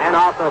and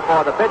also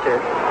for the pitcher,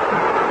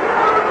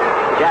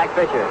 Jack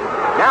Fisher.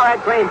 Now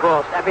Ed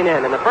Cranepool stepping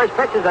in, and the first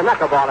pitch is a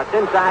knuckleball. It's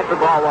inside for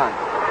ball 1.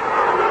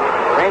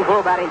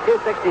 Cranepool batting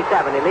 .267.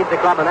 He leads the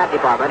club in that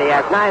department. He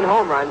has 9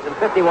 home runs and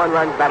 51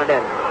 runs batted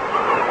in.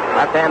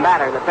 Left-hand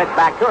batter, and the pitch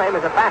back to him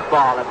is a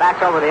fastball. It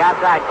backs over the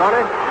outside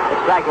corner.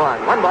 It's strike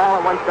 1. 1 ball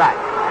and 1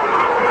 strike.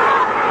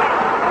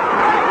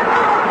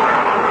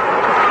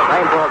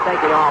 Cranepool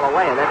taking all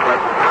away in that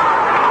pitch.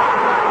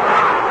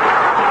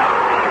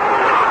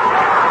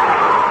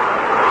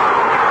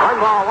 1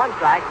 ball, 1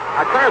 strike.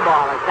 A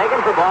curveball is taken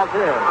for ball 2.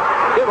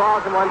 2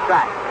 balls and 1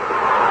 strike.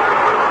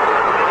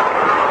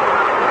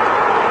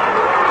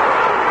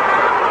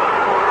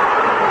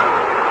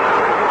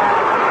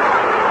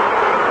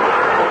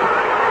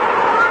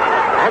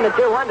 And the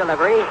 2-1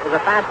 delivery is a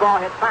fastball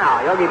hit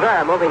foul. Yogi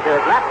Berra moving to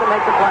his left to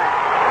make the play.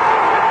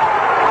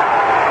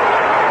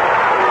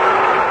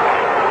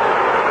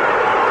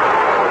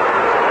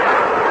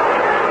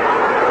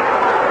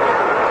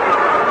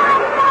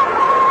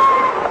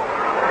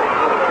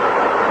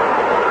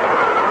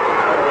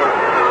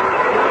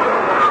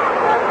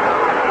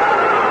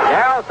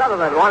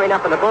 Warming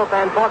up in the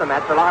bullpen for the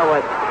Mets along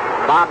with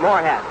Bob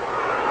Moorhead.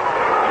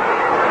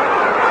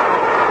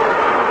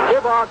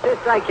 2 balls, 2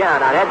 strike count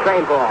on Ed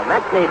Cranepool.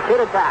 Mets need 2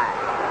 to tie.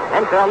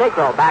 And Phil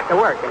Necro back to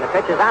work, and the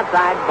pitch is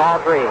outside, ball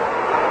 3.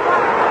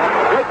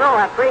 Necro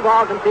has 3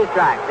 balls and 2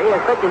 strikes. He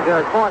is pitching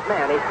to his 4th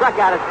man. He struck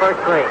out his first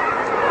 3.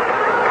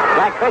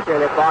 Jack Fisher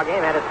in this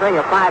ballgame had a string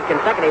of 5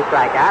 consecutive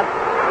strikeouts.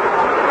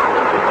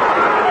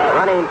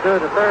 Running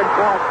through the 3rd,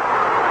 4th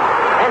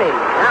inning.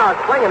 Now a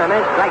swing and a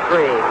miss, strike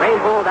 3.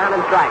 Cranepool down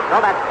and strike. So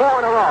that's 4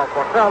 in a row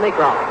for Phil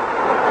Necro.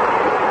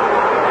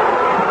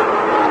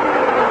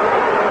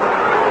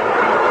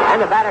 And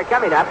the batter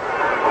coming up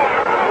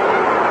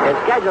is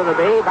scheduled to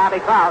be Bobby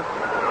Klaus,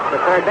 the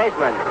 3rd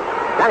baseman.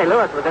 Johnny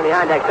Lewis was in the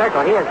on-deck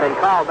circle. He has been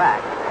called back.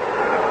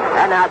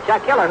 And now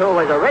Chuck Hiller, who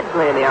was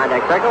originally in the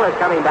on-deck circle, is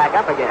coming back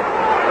up again.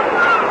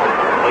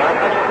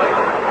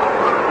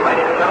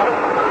 Ladies and gentlemen,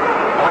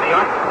 for New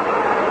York,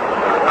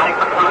 Johnny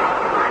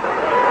Klaus.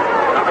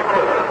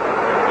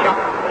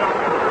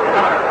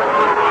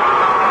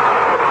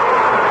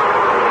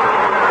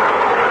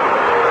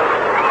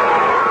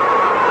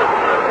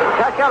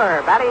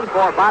 Killer batting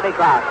for Bobby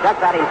Klaus. Chuck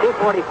batting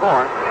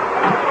 .244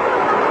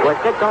 with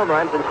 6 home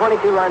runs and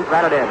 22 runs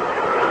batted in.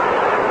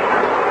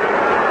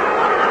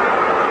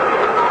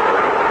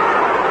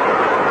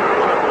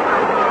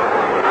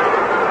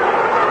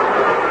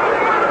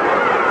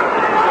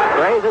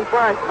 Rays in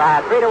front by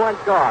a 3-1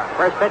 score.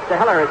 First pitch to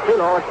Hiller is too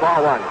low. It's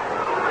ball 1.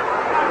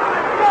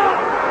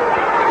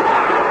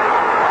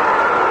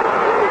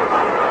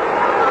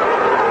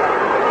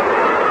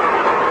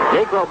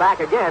 Negro back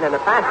again, and the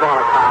fastball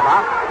is fouled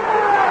off.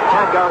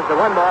 That goes to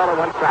 1 ball and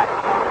 1 strike.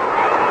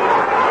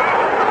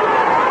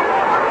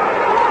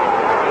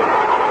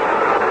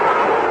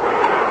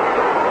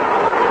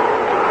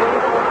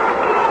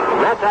 The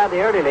Mets had the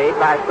early lead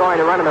by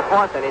scoring a run in the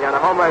 4th inning on a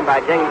home run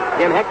by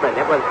Jim Hickman.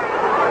 It was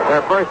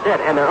their first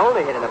hit and their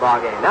only hit in the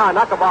ballgame. Now a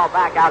knuckleball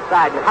back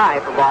outside and high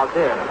for ball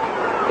 2.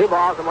 2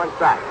 balls and 1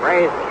 strike.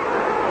 Rays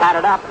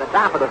batted up at the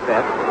top of the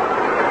 5th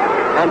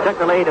and took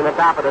the lead in the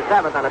top of the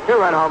 7th on a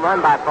 2-run home run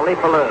by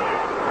Philippe Ballou.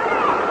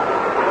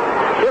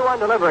 2-1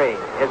 delivery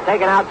is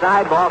taken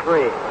outside, ball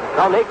 3.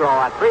 So Negro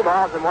at 3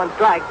 balls and 1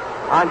 strike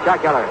on Chuck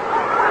Hiller.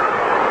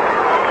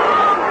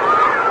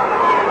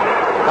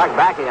 Chuck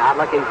backing out,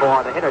 looking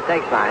for the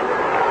hitter-take sign.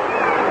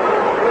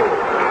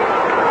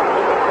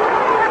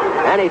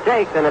 And he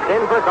takes, and it's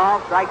in for a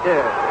call, strike 2.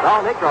 So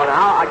Negro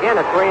now, again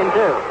at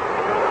 3-2.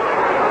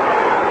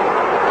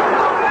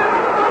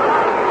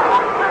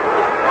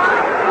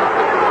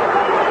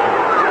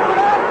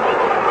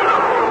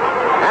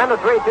 And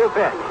the 3-2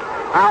 pitch.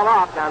 Fouled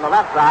off down the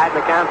left side.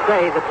 The count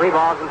stays at 3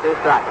 balls and 2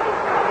 strikes.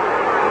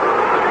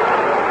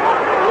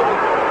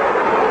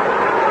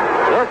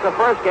 This is the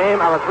first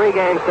game of a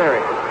 3-game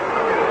series.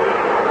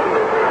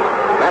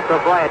 Mets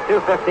will play at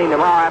 2:15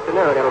 tomorrow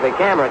afternoon. It'll be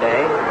camera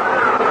day.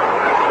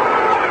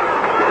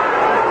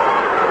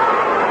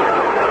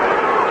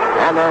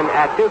 And then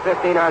at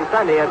 2:15 on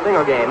Sunday, a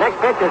single game. Next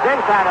pitch is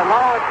inside and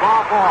low. It's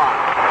ball 4.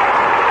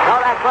 So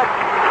that puts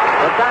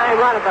the tying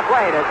run at the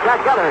plate as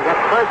Chuck Giller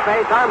gets first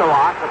base on the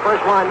walk. The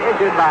first one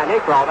issued by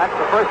Necro. That's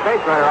the first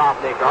base runner off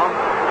Necro.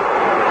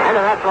 And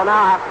the Mets will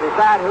now have to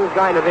decide who's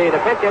going to be the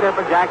pitch hitter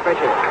for Jack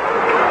Fisher.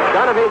 It's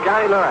going to be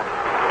Johnny Lewis.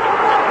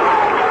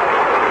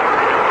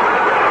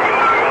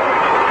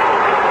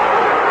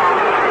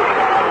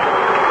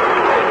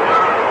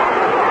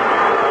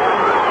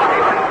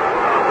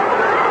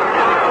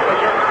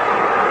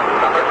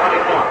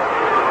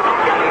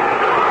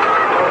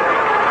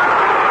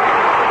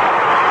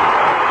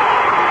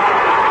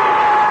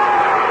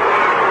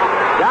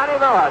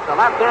 The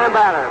left-hand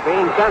batter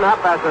being sent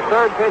up as the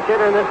third pitch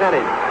hitter in this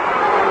inning.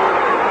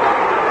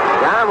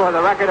 John with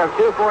a record of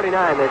 249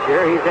 this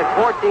year. He's hit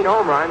 14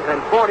 home runs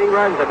and 40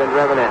 runs have been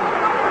driven in.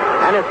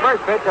 And his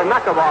first pitch, a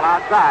knuckleball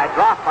outside,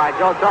 dropped by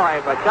Joe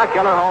Torre, but Chuck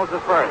Giller holds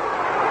it first.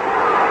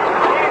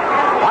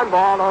 1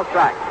 ball, no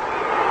strikes.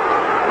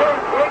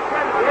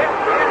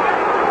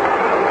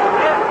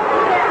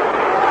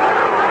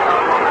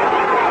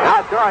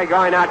 Now Torre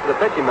going out to the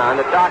pitching mound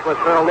to talk with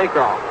Phil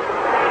Necro.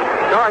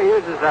 Torre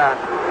uses a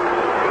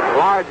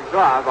large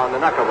glove on the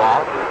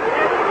knuckleball.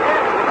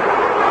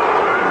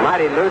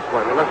 Mighty loose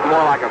one. It looks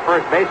more like a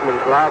first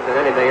baseman's glove than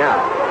anything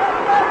else.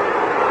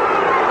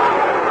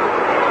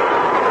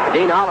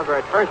 Dean Oliver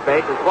at first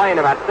base is playing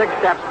about 6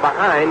 steps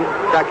behind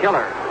Chuck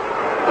Giller,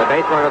 the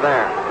base runner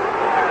there.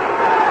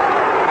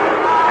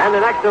 And the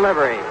next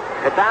delivery.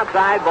 It's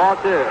outside, ball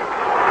 2.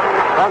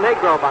 Phil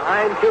Necro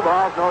behind, 2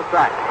 balls, no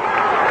strikes.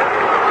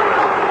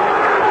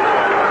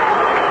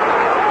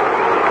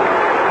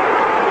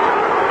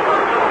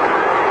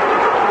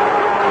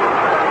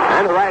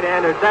 And the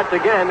right-hander sets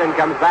again and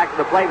comes back to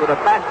the plate with a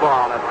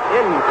fastball. That's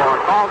in for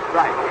a called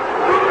strike.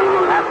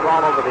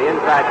 Fastball over the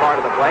inside part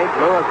of the plate.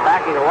 Lewis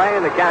backing away,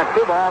 and the count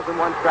 2 balls and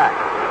 1 strike.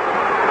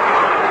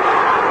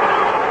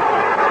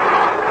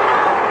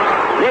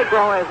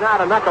 Necro is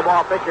not a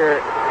knuckleball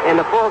pitcher in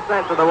the full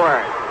sense of the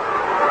word.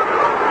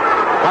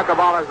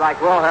 Knuckleballers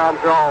like Wilhelm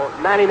throw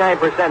 99%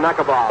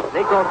 knuckleballs.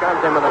 Necro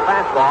comes in with a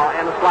fastball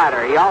and a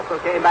slider. He also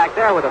came back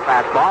there with a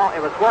fastball. It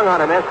was swung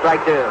on a miss,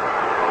 strike 2.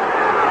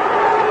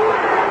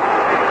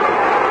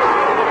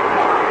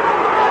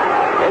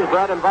 His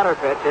bread and butter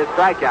pitch, his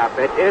strikeout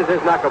pitch, is his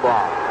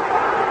knuckleball.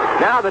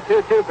 Now the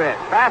 2-2 pitch.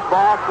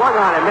 Fastball, swung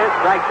on and missed,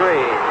 strike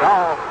 3.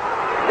 So,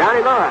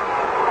 Johnny Lewis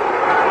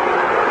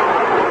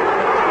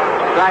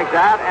strikes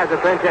out as a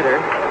pinch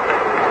hitter.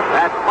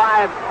 That's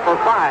 5 for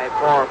 5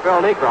 for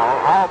Phil Necro.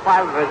 All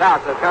 5 of his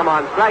outs have come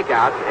on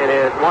strikeouts in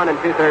his 1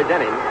 2/3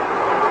 innings.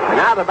 And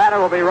now the batter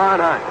will be Ron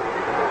Hunt.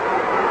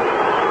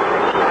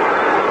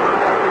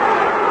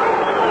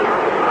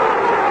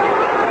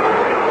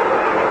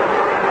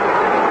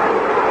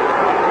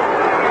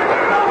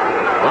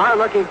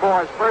 Looking for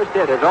his first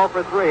hit is 0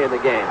 for 3 in the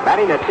game,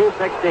 batting at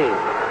 .216.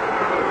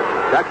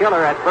 Chuck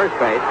Giller at first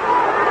base.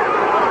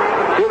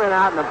 2 men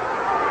out in the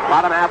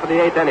bottom half of the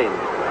 8th inning.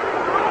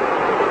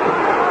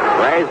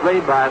 Rays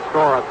lead by a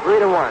score of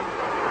 3-1.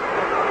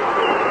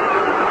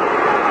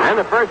 And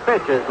the first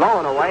pitch is low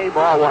and away,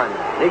 ball 1.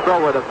 Necro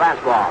with a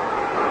fastball.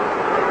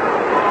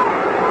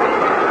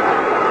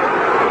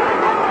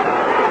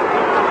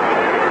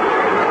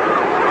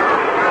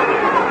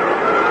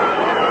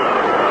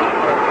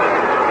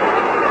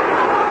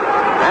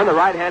 And the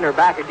right-hander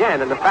back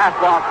again, and the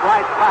fastball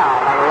slides foul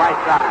on the right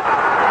side.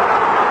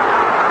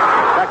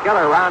 Chuck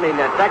Giller rounding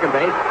at second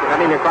base,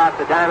 running across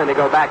the diamond to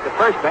go back to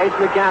first base,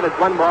 and the count is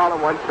 1 ball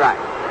and 1 strike.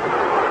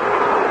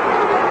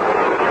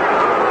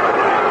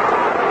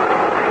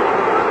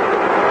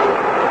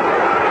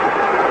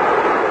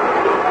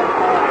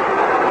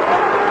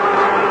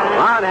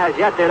 Ron has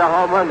yet to hit a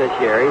home run this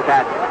year. He's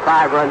had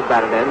 5 runs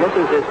batted in. This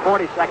is his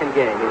 42nd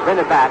game. He's been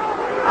at bat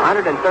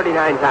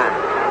 139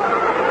 times.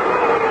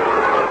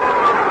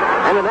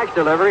 And the next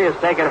delivery is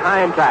taken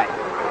high and tight.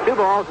 2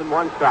 balls and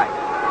 1 strike.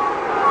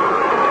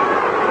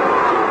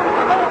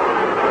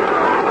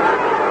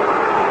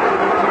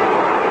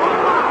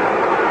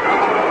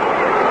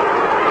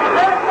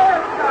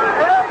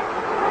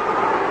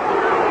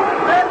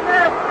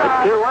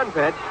 The 2-1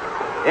 pitch.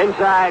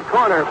 Inside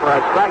corner for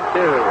a strike 2.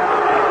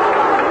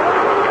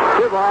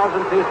 2 balls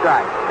and 2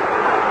 strikes.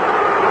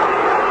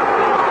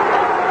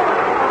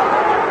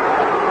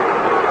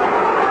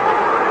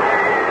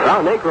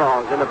 Well,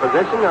 Necro's in the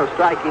position of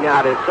striking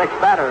out his 6th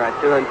batter at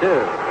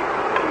 2-2.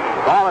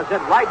 Ball is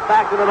hit right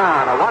back to the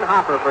mound. A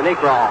 1-hopper for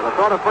Necro. The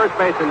throw to first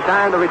base in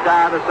time to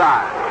retire the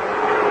side.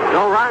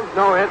 No runs,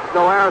 no hits,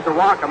 no errors or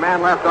walk, a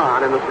man left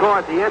on, and the score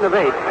at the end of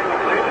 8.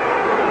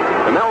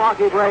 The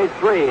Milwaukee Braves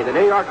 3, the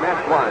New York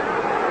Mets 1.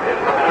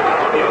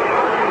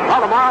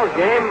 Well, tomorrow's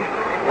game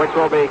which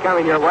will be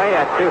coming your way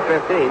at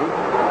 2:15.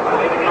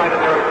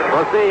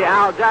 We'll see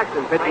Al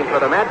Jackson pitching for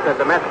the Mets as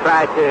the Mets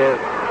try to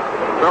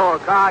throw a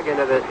cog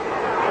into this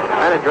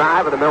kind of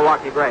drive of the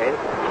Milwaukee Braves.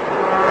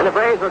 And the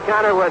Braves will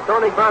counter with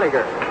Tony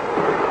Croniger.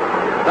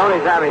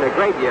 Tony's having a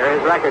great year.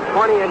 His record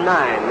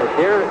 20-9 this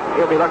year.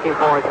 He'll be looking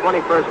for his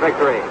 21st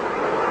victory.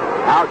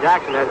 Al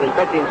Jackson has been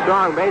pitching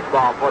strong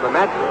baseball for the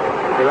Mets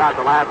throughout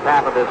the last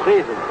half of this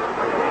season.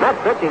 Mets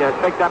pitching has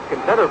picked up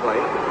considerably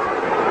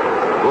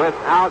with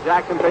Al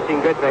Jackson pitching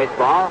good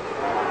baseball.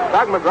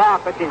 Doug McGraw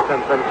pitching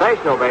some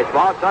sensational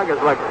baseball. Doug has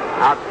looked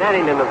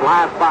outstanding in the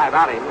last 5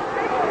 outings.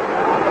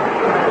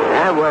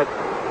 And with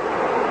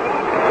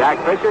Jack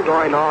Fisher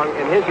going on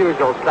in his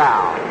usual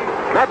style.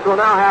 Mets will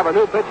now have a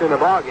new pitcher in the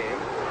ballgame.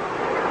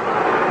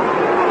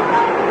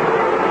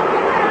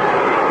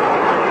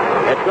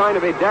 It's going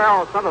to be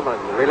Darryl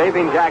Sutherland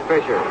relieving Jack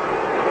Fisher.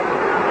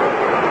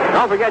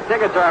 Don't forget,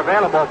 tickets are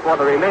available for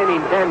the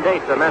remaining 10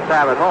 dates the Mets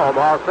have at home,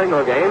 all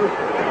single games,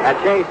 at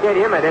Shea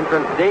Stadium at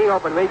entrance D,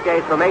 open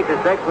weekdays from 8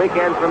 to 6,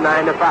 weekends from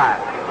 9 to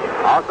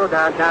 5. Also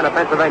downtown at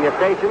Pennsylvania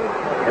Station,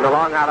 in the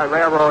Long Island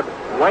Railroad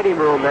waiting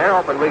room there,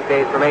 open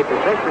weekdays from 8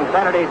 to 6, and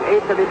Saturdays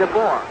 8:30 to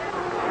 4.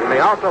 You may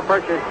also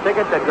purchase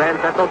tickets at Grand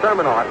Central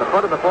Terminal at the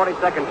foot of the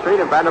 42nd Street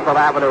and Vanderbilt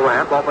Avenue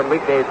ramp, open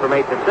weekdays from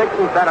 8 to 6,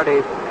 and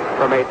Saturdays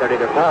from 8:30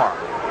 to 4.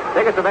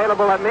 Tickets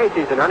available at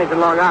Macy's in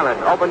Huntington, Long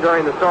Island, open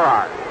during the store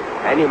hours.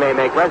 And you may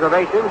make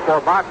reservations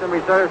for box and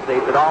reserve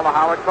seats at all the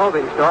Howard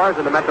clothing stores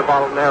in the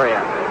metropolitan area.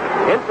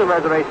 Instant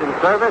reservation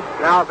service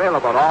now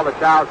available at all the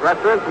Child's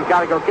restaurants and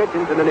Calico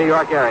kitchens in the New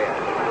York area.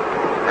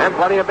 And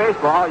plenty of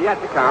baseball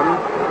yet to come,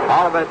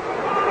 all of it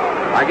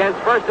against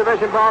First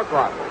Division ball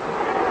clubs.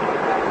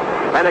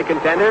 Pennant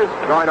contenders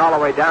going all the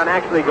way down,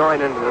 actually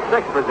going into the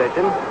 6th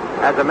position,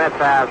 as the Mets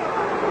have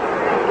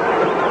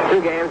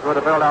 2 games with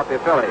the Philadelphia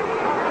Phillies.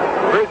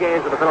 3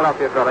 games with the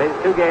Philadelphia Phillies,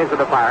 2 games with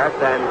the Pirates,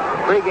 and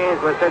 3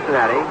 games with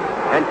Cincinnati,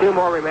 and 2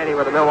 more remaining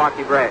with the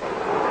Milwaukee Braves.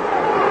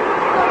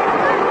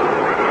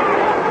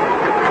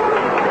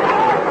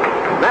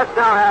 Mets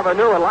now have a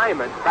new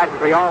alignment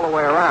practically all the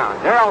way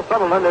around. Darryl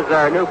Sutherland is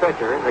their new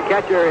pitcher. The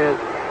catcher is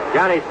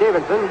Johnny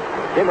Stevenson.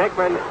 Jim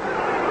Hickman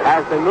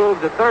has been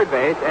moved to third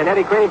base, and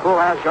Eddie Kranepool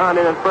has gone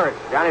in at first.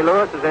 Johnny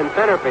Lewis is in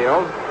center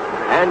field,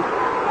 and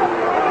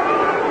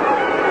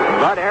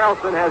Bud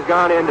Harrelson has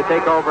gone in to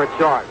take over at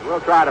short. We'll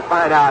try to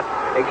find out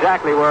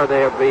exactly where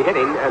they'll be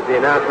hitting as the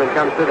announcement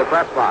comes through the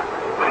press box.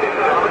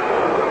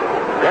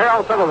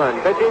 Darryl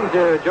Sutherland pitching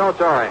to Joe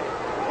Torre.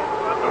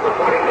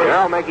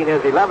 Darryl making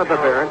his 11th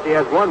appearance. He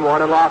has won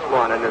 1 and lost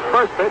 1, and his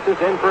first pitch is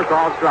in for a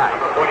called strike.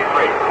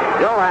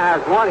 Joe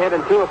has 1 hit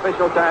and 2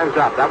 official times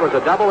up. That was a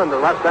double into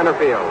left center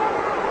field.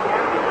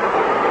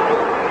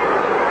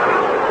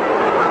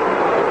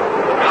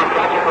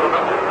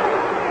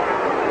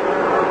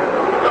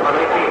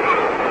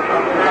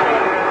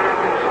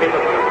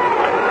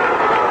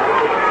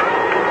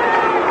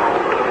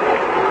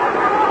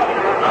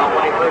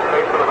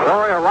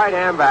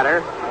 Right-hand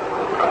batter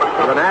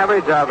with an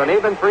average of an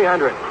even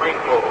 300.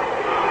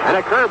 And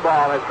a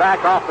curveball is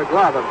back off the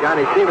glove of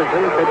Johnny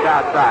Stevenson, pitch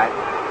outside.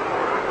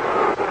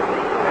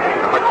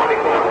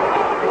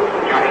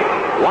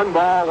 1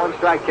 ball, 1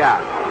 strike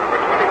count.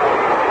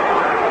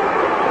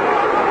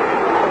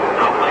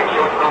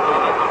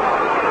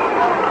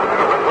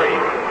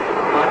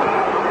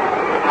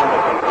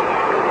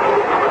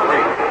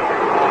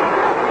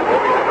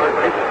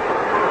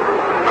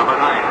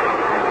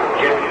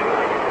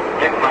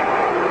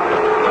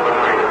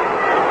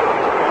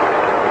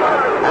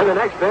 And the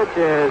next pitch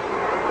is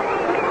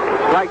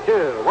strike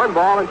 2. 1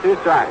 ball and 2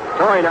 strikes.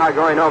 Torrey now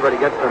going over to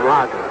get some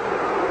rosin.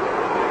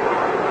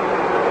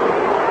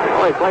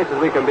 Only places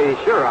we can be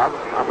sure of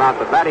about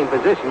the batting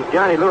positions.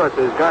 Johnny Lewis,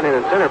 who's gone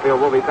in center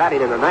field, will be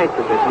batting in the 9th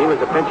position. He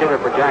was a pinch hitter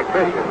for Jack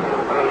Fisher.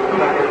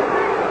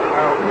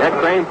 Ed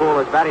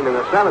Kranepool is batting in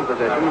the 7th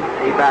position.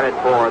 He batted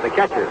for the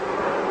catcher.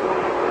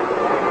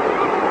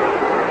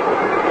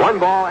 1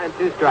 ball and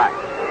 2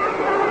 strikes.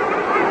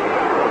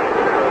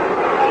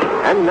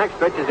 And the next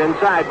pitch is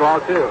inside,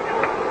 ball 2.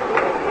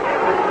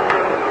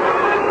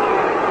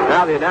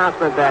 Now the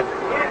announcement that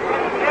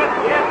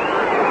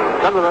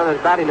Sutherland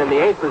is batting in the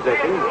 8th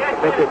position.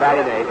 Pitcher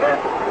batting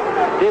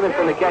 8th.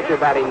 Stevenson, the catcher,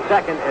 batting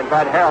 2nd, and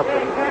Bud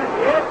Harrelson,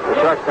 the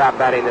shortstop,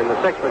 batting in the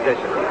 6th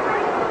position.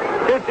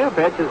 2-2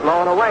 pitch is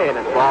low and away, and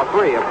it's ball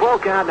 3. A full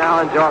count now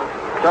on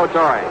Joe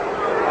Torre.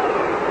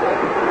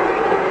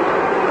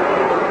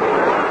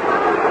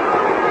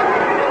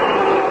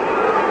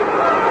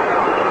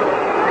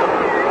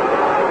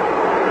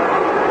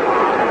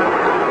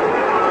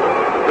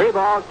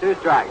 Balls, 2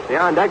 strikes. The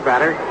on-deck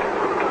batter,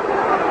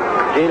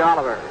 Gene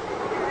Oliver.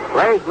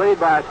 Braves lead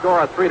by a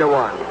score of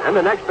 3-1. And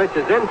the next pitch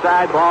is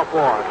inside, ball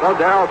 4. So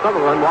Darryl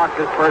Sutherland walks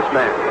his first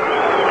man.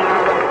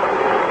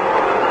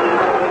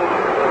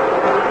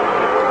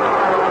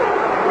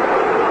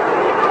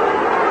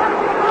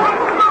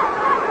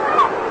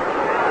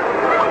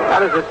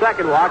 That is the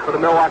second walk for the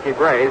Milwaukee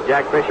Braves.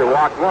 Jack Fisher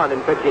walked 1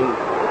 in pitching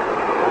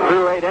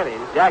through 8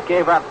 innings. Jack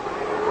gave up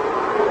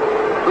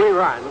 3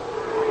 runs.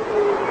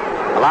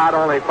 Allowed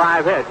only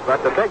 5 hits,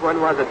 but the big one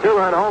was a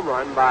 2-run home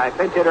run by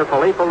pinch hitter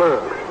Philippe Alou.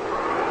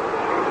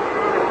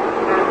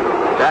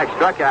 Jack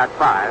struck out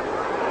 5.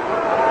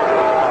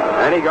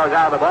 And he goes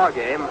out of the ball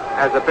game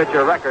as the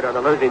pitcher record on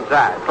the losing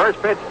side.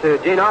 First pitch to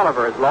Gene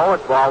Oliver is low.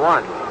 It's ball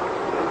 1.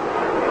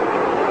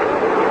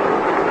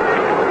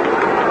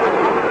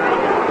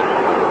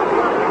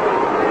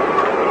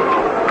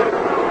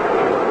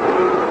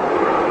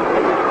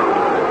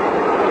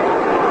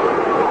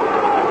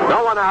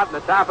 No one out in the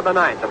top of the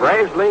 9th. The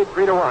Braves lead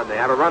 3-1. They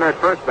have a runner at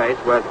first base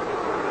with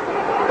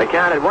the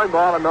count at 1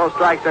 ball and no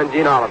strikes on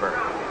Gene Oliver.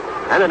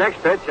 And the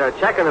next pitch, a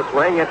check in the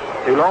swing. It's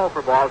too low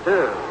for ball 2.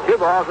 2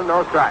 balls and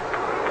no strikes.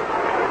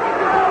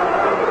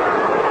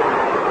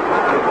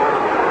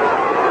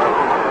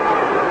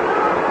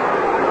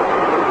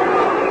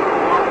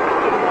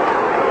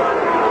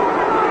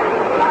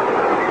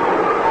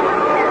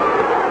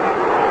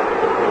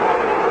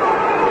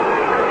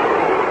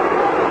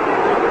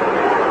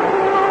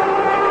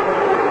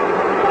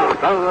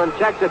 Sutherland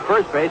checks at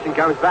first base and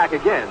comes back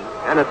again.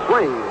 And a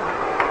swing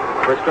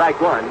for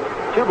strike 1.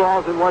 2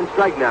 balls and 1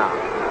 strike now.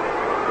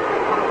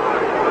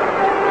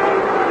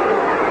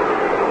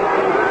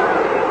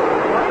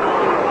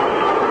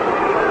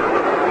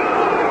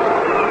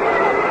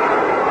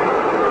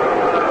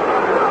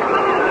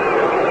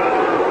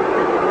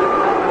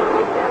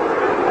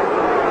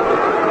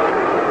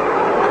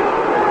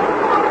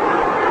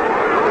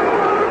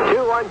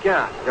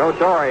 Count. Joe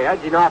Torre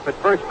edging off at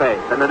first base.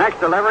 And the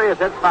next delivery is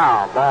hit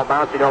foul. Ball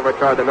bouncing over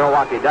toward the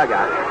Milwaukee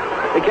dugout.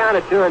 The count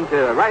at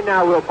 2-2. And right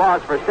now we'll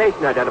pause for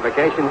station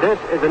identification. This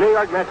is the New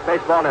York Mets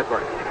Baseball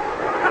Network.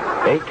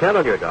 810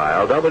 on your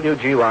dial,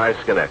 WGY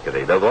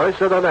Schenectady, the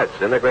voice of the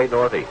Mets in the great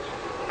Northeast.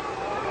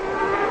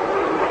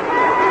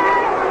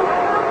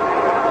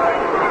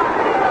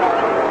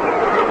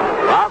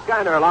 Ralph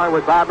Kiner along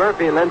with Bob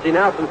Murphy and Lindsey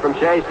Nelson from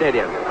Shea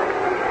Stadium.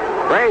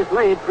 Braves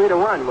lead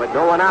 3-1 with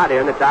no one out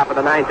here in the top of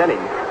the 9th inning.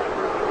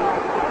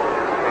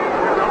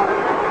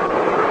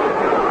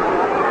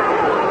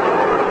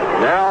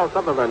 Darrell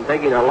Sutherland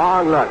taking a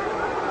long look.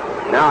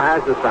 Now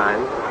has the sign.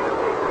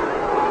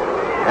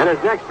 And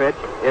his next pitch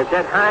is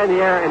hit high in the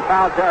air in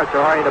foul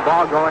territory, the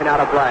ball going out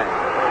of play.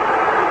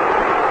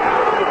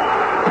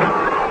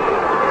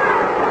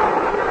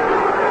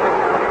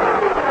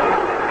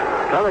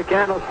 So the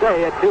count will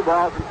stay at 2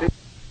 balls and 2.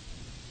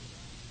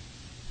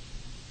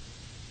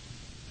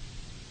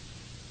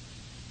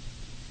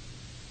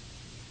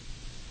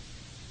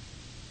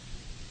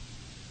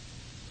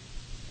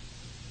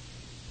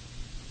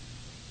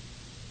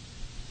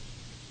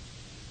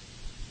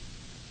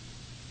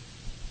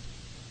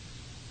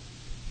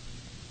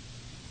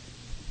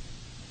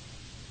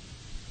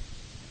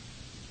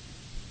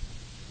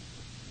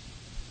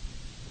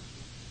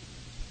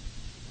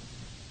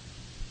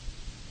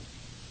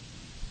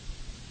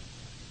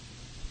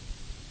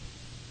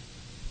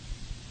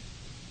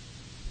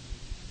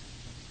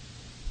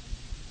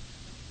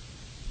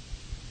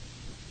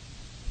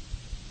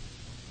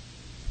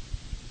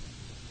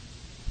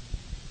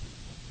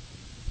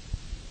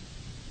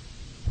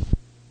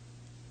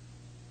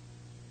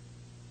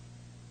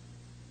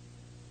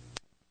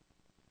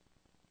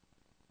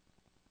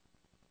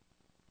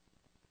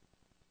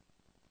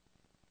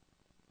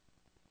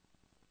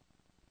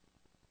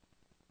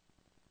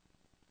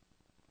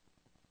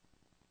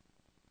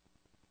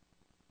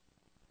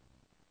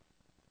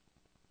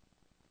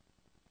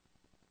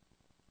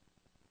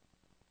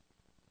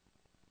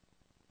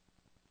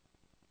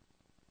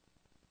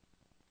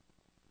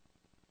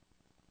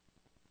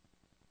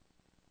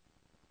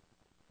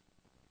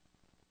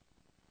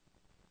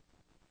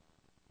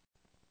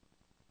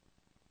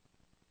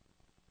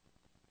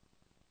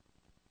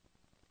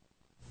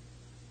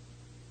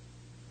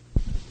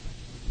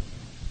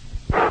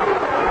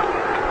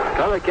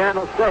 The count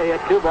will stay at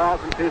 2 balls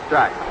and 2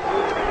 strikes.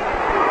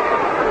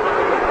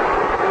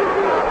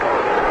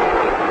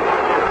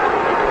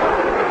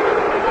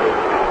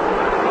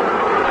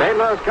 St.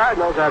 Louis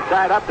Cardinals have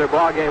tied up their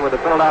ball game with the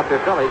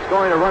Philadelphia Phillies,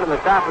 scoring a run in the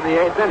top of the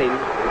 8th inning.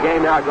 The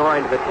game now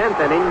going to the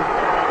 10th inning.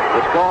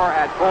 The score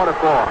at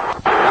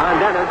 4-4. Don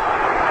Dennis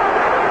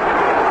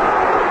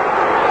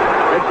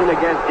pitching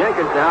against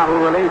Jenkins now,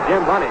 who relieves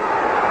Jim Bunny.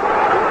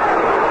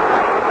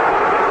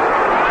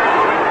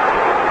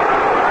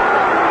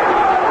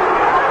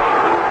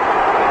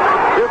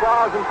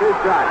 And 2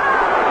 strikes.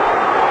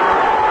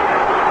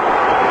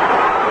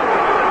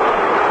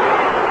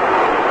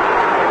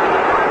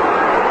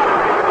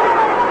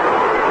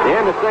 The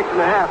end of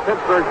 6.5.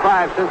 Pittsburgh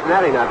 5,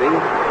 Cincinnati nothing.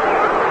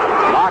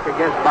 Locke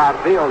against Bob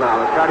Field now,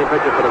 the starting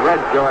pitcher for the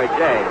Reds, Joey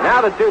Jay.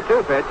 Now the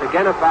 2-2 pitch,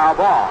 again a foul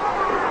ball.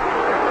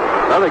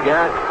 So the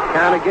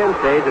count again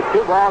stays at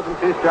 2 balls and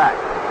 2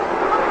 strikes.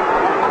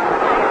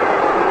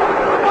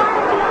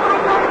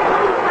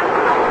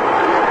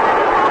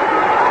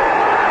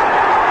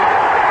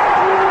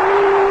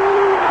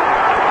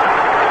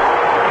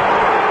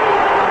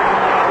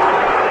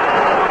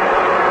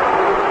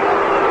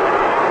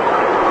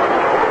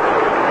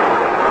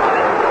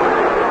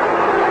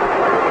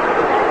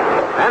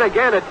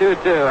 Again a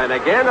 2-2, and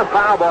again a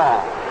foul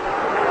ball.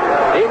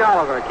 Dean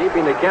Oliver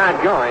keeping the count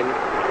going,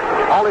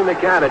 holding the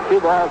count at 2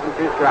 balls and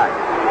 2 strikes.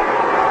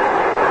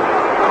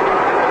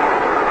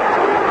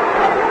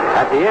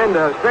 At the end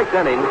of 6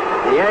 innings,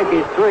 the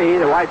Yankees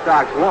 3, the White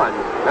Sox 1.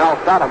 Mel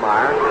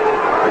Stoudemire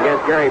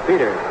against Gary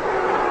Peters.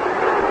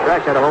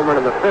 Fresh had a home run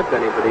in the 5th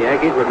inning for the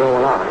Yankees with no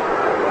one on.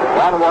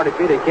 Baltimore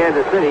defeated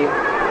Kansas City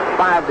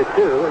 5-2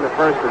 in the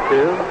first of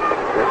 2.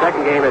 The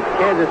second game, it's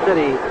Kansas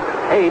City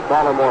 8,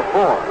 Baltimore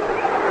 4.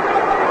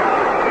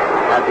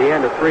 At the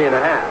end of 3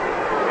 1/2.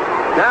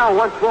 Now,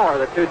 once more,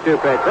 the 2-2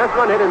 pitch. This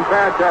one hit in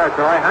fair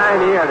territory, high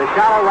in the air to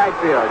shallow right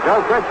field.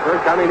 Joe Christopher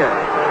coming in.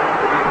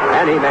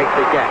 And he makes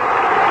the catch.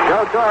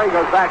 Joe Torre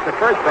goes back to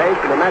first base,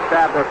 and the Mets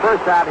have their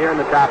first out here in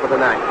the top of the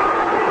ninth.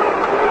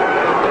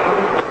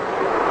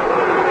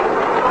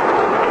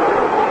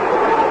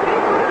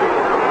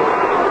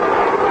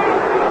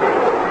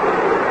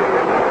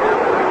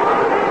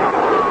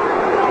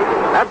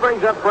 That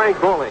brings up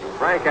Frank Bowling.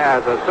 Frank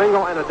has a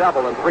single and a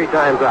double and 3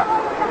 times up.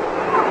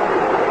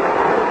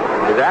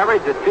 His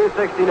average at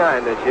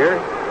 269 this year.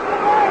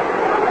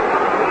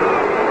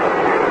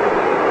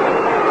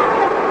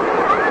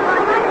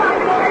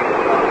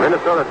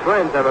 Minnesota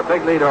Twins have a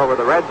big lead over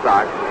the Red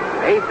Sox,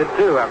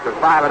 8-2 after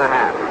 5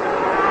 1/2.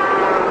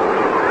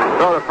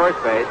 Throw to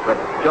first base, but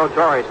Joe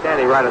Torre is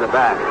standing right in the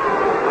back.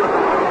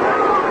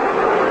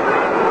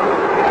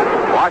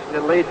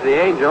 Washington leads the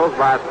Angels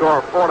by a score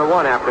of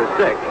 4-1 after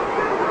 6.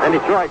 And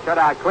Detroit shut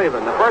out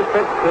Cleveland. The first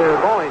pitch to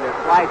Bowling is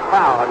slight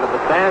foul into the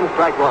stand,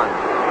 strike 1.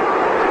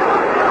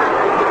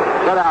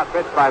 Shutout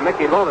pitch by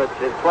Mickey Lolich,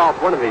 his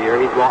 12th win of the year.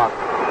 He's lost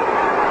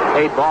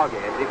 8 ball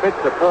games. He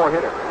pitched a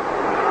 4-hitter.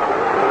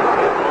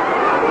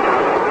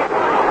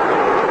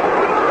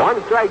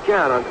 1 strike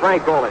count on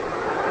Frank Bowling.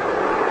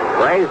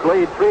 Braves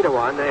lead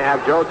 3-1. They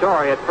have Joe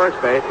Torre at first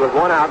base with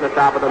 1 out in the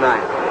top of the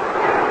ninth.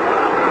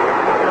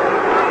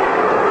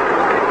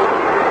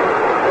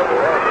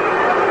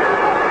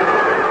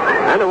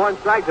 And the 1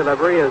 strike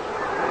delivery is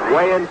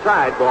way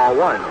inside, ball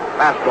 1.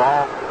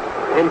 Fastball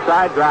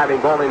inside, driving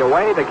Bowling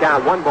away. The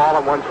count 1 ball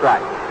and 1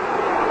 strike.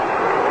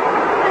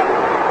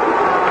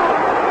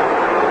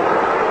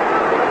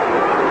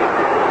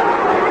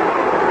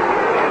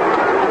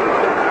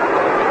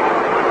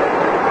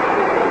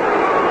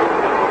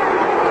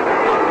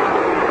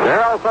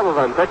 Darrell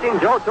Sullivan pitching,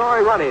 Joe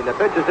Torre running. The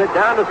pitch is hit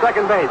down to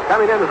second base.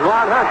 Coming in is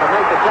Ron Hunt to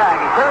make the tag.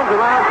 He turns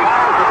around,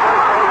 fires to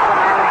first base.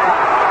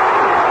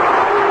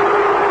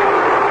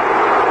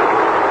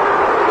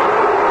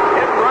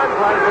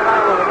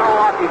 Tonight with the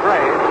Milwaukee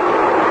Braves.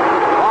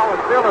 Ball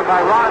was fielded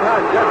by Ron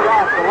Hunt just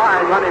off the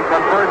line, running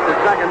from first to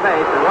second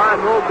base, and Ron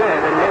moved in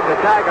and hit the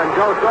tag on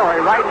Joe Torre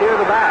right near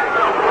the bag.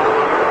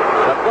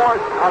 The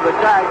force of the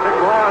tag took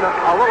Ron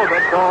a little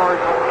bit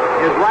towards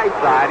his right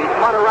side. He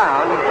spun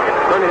around,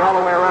 turning all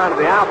the way around to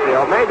the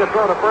outfield, made the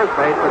throw to first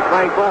base, but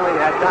Frank Bowling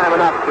had time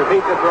enough to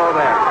beat the throw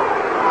there.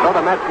 So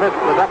the Mets missed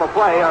the double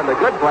play on the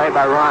good play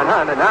by Ron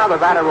Hunt, and now the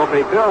batter will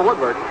be Bill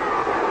Woodward,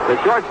 the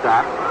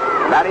shortstop,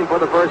 batting for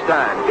the first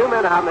time. 2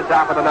 men out in the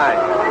top of the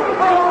ninth.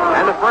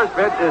 And the first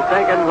pitch is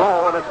taken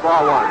low, and it's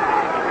ball 1.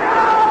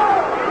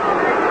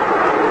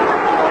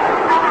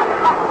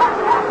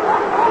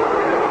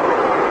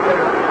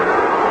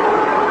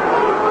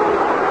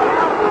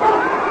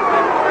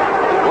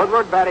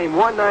 Woodward batting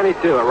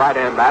 .192, a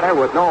right-hand batter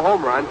with no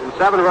home runs and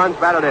 7 runs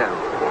batted in.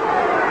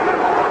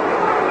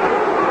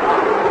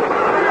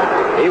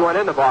 He went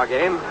in the ball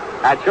game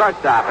at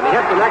shortstop, and he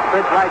hit the next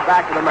pitch right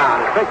back to the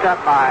mound. It's picked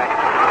up by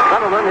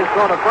Sullivan. His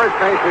throw to first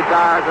base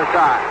retires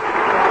aside.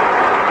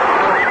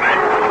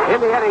 In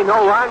the inning,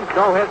 no runs,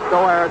 no hits,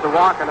 no errors, a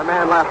walk, and a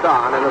man left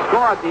on. And the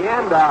score at the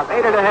end of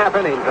 8 1/2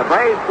 innings, the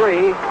Braves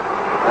 3,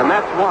 the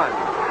Mets 1.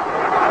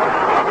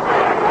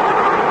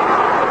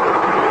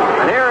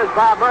 And here is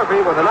Bob Murphy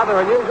with another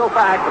unusual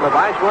fact from the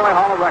Viceroy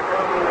Hall of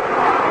Records.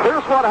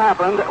 Here's what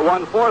happened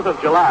one 4th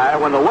of July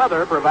when the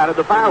weather provided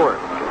the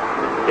fireworks.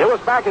 It was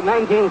back in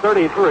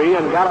 1933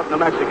 in Gallup, New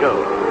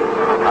Mexico.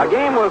 A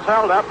game was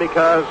held up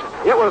because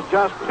it was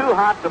just too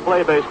hot to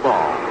play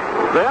baseball.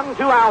 Then,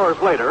 2 hours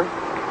later,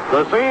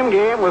 the same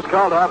game was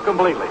called off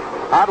completely.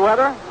 Hot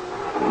weather?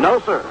 No,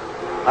 sir.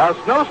 A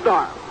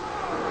snowstorm.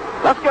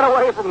 Let's get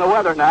away from the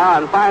weather now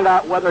and find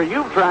out whether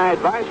you've tried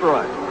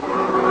Viceroy.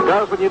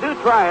 Because when you do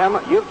try them,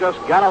 you've just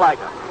got to like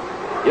them.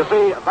 You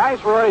see,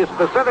 Viceroy is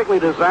specifically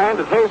designed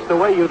to taste the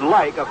way you'd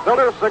like a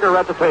filter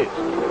cigarette to taste.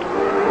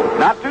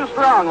 Not too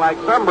strong like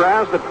some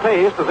brands that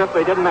taste as if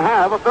they didn't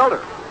have a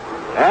filter.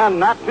 And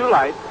not too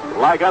light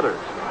like others.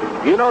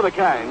 You know the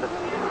kind.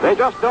 They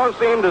just don't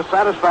seem to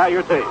satisfy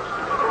your taste.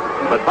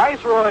 But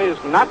Viceroy is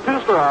not too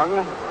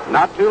strong,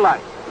 not too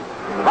light.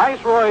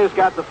 Viceroy's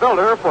got the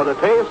filter for the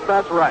taste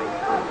that's right.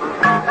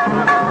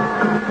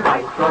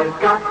 Viceroy's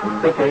got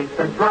the taste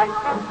that's right.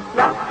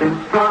 Not too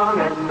strong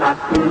and not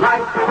too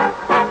light.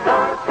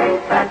 The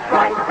taste that's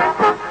right.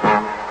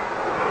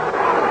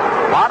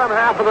 Bottom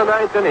half of the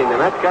ninth inning. The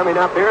Mets coming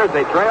up here as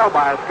they trail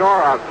by a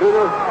score of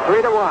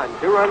 3-1.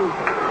 2 runs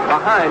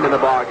behind in the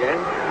ball game.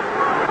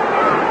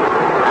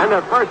 And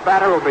the first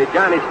batter will be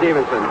Johnny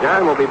Stevenson.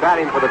 John will be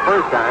batting for the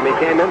first time. He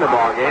came in the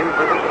ball game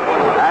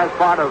as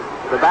part of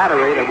the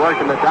battery that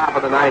worked in the top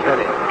of the ninth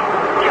inning.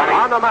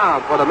 On the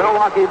mound for the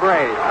Milwaukee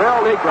Braves,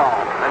 Phil Negro.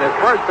 And his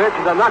first pitch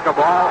is a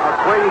knuckleball, a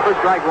swing for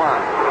strike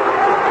one.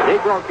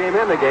 Negro came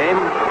in the game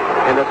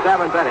in the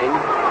seventh inning.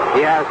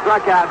 He has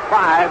struck out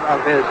 5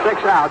 of his 6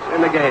 outs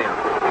in the game.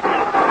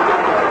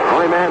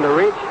 Only man to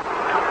reach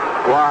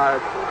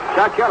was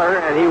Chuck Hiller,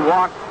 and he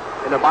walked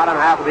in the bottom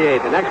half of the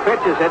 8th. The next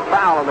pitch is hit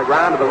foul on the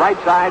ground to the right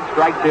side,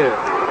 strike 2.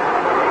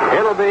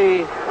 It'll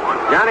be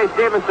Johnny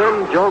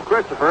Stevenson, Joe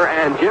Christopher,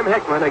 and Jim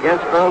Hickman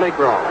against Phil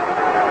Negro.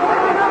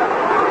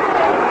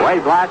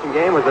 Wade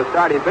Blasingame was the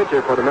starting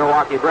pitcher for the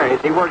Milwaukee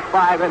Braves. He worked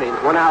 5 innings,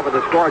 went out with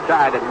the score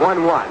tied at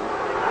 1-1.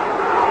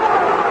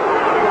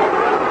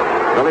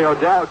 Billy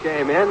O'Dell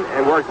came in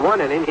and worked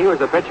 1 inning. He was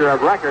the pitcher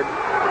of record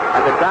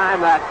at the time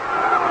that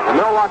the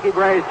Milwaukee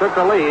Braves took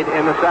the lead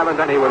in the 7th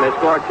inning when they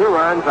scored 2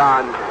 runs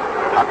on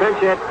a pinch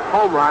hit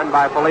home run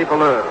by Philippe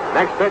Alou.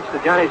 Next pitch to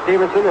Johnny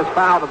Stevenson is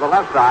foul to the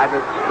left side, and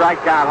the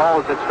strike count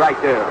holds at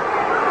strike 2.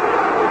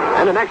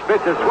 And the next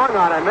pitch is swung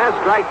on and missed,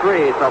 strike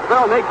 3. So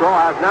Phil Negro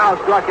has now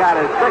struck out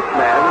his 6th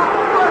man.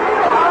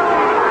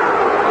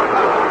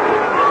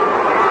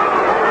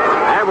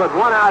 And with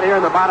 1 out here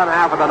in the bottom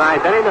half of the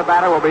 9th inning, the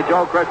batter will be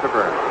Joe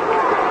Christopher.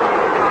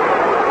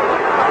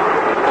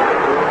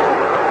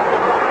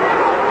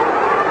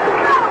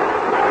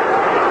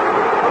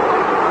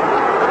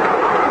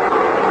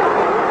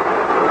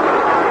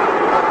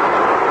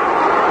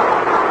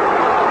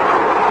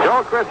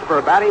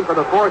 Christopher batting for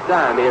the 4th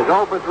time. He is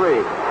 0 for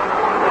 3.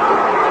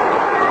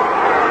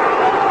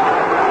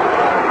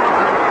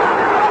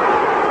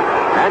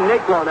 And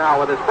Negro now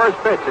with his first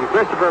pitch, and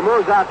Christopher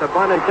moves out to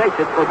bunt and takes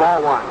it for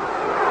ball 1.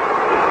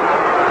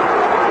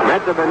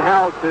 Mets have been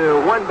held to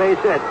 1 base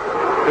hit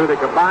through the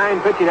combined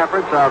pitching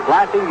efforts of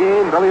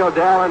Blasingame, Billy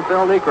O'Dell, and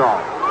Phil Negro.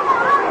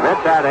 Mets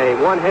had a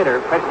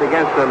 1-hitter pitched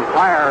against them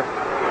prior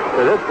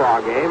to this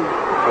ball game,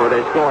 where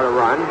they scored a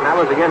run. That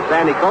was against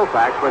Sandy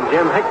Koufax when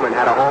Jim Hickman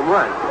had a home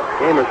run.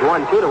 Game is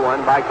won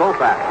 2-1 by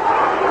Koufax.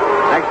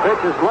 Next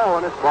pitch is low,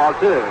 and it's ball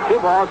 2. 2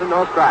 balls and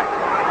no strikes.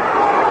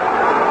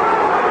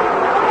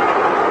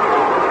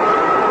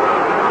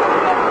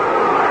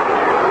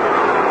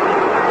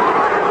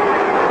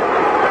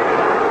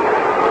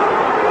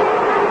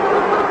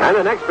 And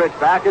the next pitch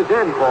back is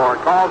in for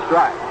called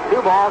strike.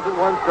 2 balls and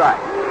 1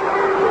 strike.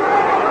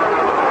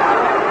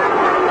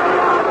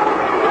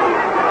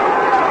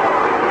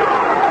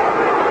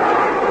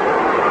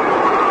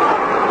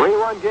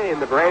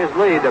 Game. The Braves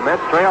lead. The Mets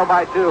trail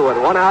by 2 with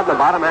 1 out in the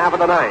bottom half of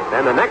the 9th.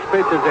 And the next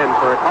pitch is in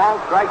for a called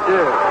strike 2.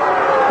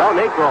 So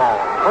Negro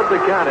puts the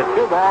count at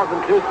 2 balls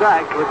and 2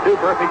 strikes with 2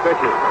 perfect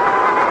pitches.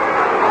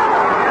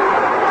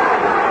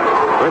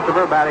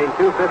 Christopher batting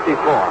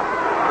 .254.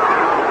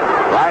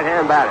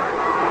 Right-hand batter.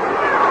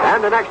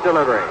 And the next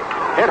delivery.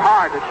 Hit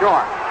hard to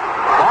short.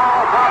 Ball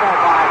bobbled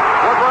by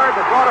Woodward.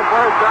 The throw to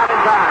first, not in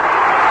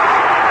time.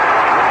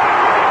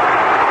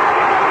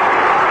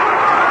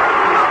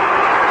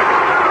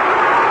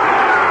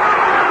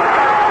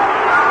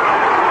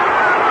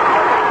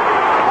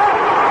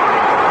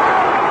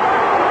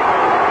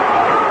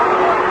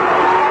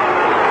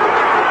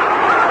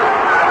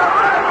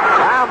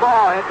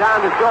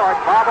 Down to short,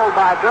 bobbled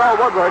by Bill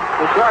Woodward,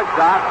 the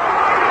shortstop.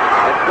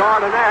 It's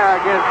scored an error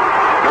against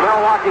the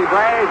Milwaukee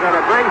Braves, and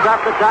it brings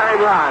up the tying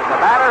run. The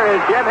batter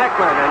is Jim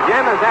Hickman, and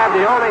Jim has had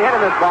the only hit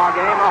in this ball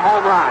game, a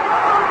home run.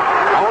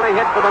 Only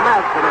hit for the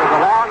Mets, and it was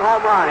a long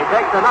home run. He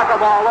takes the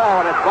knuckleball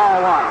low, and it's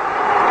ball 1.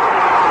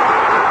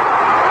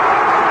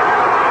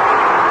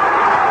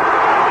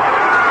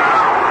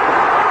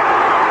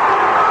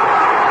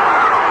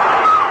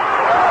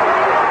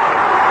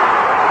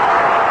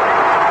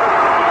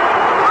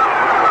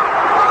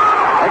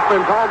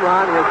 Hickman's home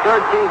run, his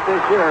 13th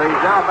this year.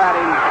 He's now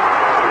batting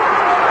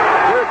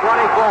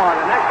 .224.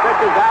 The next pitch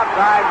is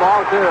outside,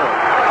 ball 2.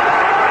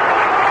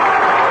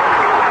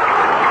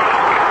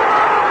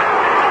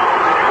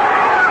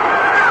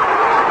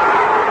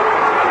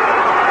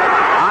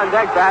 On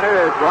deck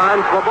batter is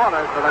Ron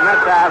Swoboda, so the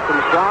Mets have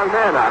some strong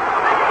men up.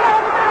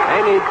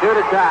 They need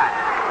 2 to tie.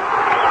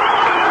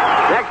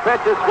 Next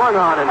pitch is swung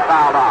on and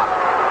fouled off.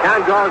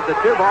 Count goes to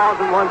 2 balls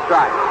and 1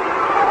 strike.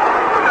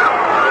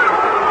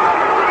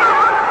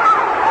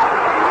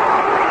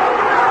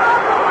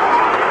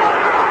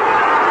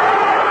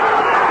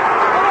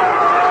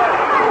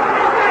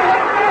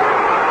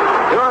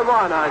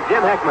 On Jim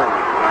Hickman.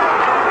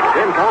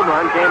 Jim's home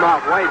run came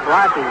off Wade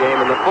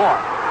Blasingame in the 4th.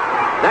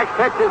 Next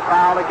pitch is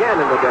fouled again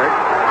in the dirt.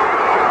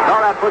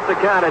 So that puts the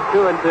count at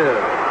 2-2.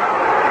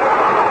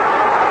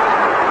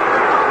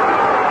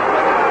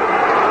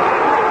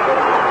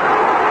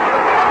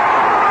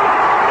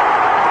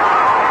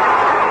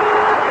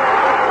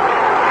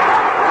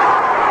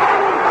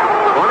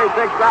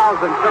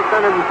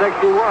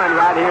 $26,661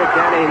 right here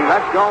chanting,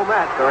 "Let's go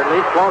Mets," or at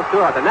least close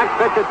to it. The next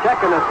pitch is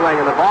checking the swing,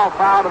 and the ball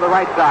foul to the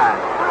right side.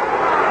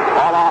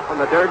 Ball off in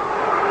the dirt,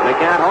 and the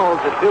count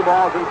holds at 2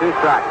 balls and 2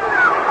 strikes.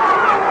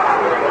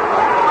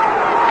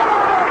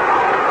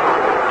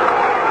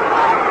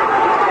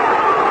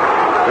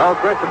 Joe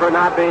Christopher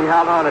not being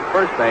held on at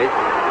first base.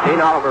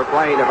 Gene Oliver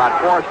playing about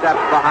 4 steps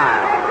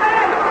behind.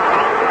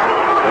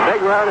 The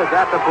big run is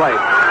at the plate.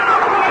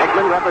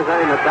 Hickman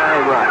representing the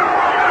tying run.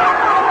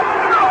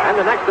 And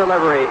the next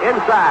delivery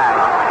inside.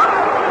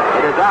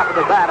 It is off of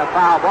the bat, a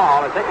foul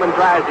ball, as Hickman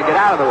tries to get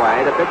out of the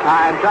way to pitch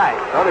high and tight.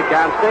 So the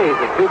count stays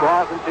at 2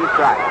 balls and 2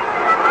 strikes.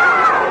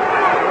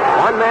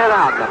 1 man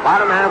out in the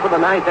bottom half of the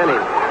 9th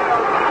inning.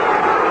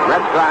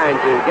 Reds trying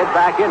to get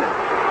back in it.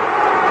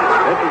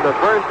 This is the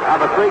first of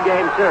a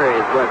 3-game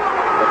series with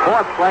the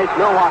 4th place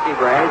Milwaukee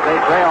Braves. They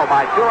trail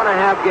by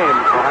 2.5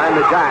 games behind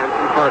the Giants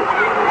in first.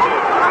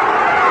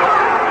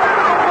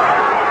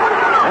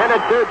 And at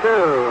 2-2,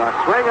 a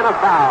swing and a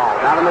foul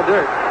down in the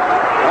dirt.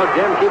 So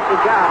Jim keeps the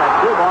count at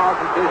 2 balls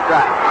and 2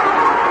 strikes.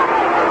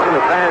 One of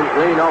the fans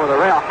leaning over the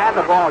rail had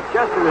the ball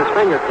just in his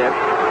fingertips.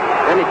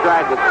 Then he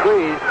tried to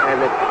squeeze, and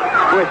it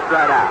squished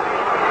right out.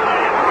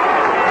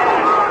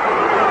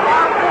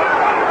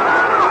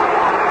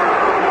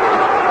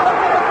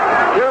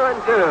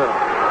 2-2.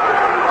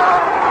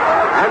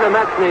 And the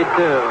Mets need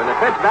 2. And the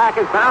pitch back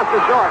is bounced to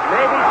short.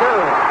 Maybe 2.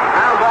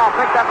 Ground ball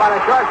picked up by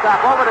the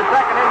shortstop over to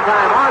second in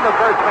time on the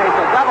first base.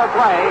 A double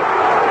play.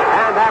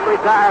 And that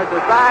retires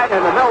the side.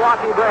 And the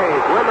Milwaukee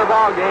Braves win the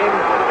ball game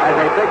as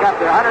they pick up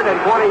their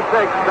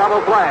 126th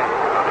double play.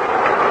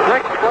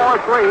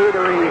 6-4-3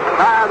 to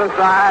retire the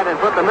side and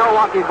put the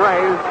Milwaukee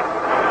Braves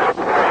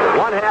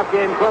 1/2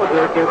 game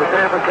closer to the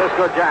San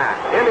Francisco Giants.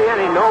 In the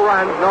inning, no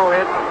runs, no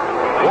hits,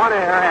 1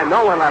 error, and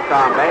no one left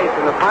on base.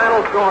 And the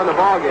final score in the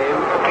ball game,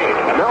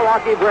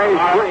 Milwaukee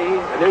Braves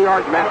 3, the New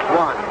York Mets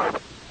 1.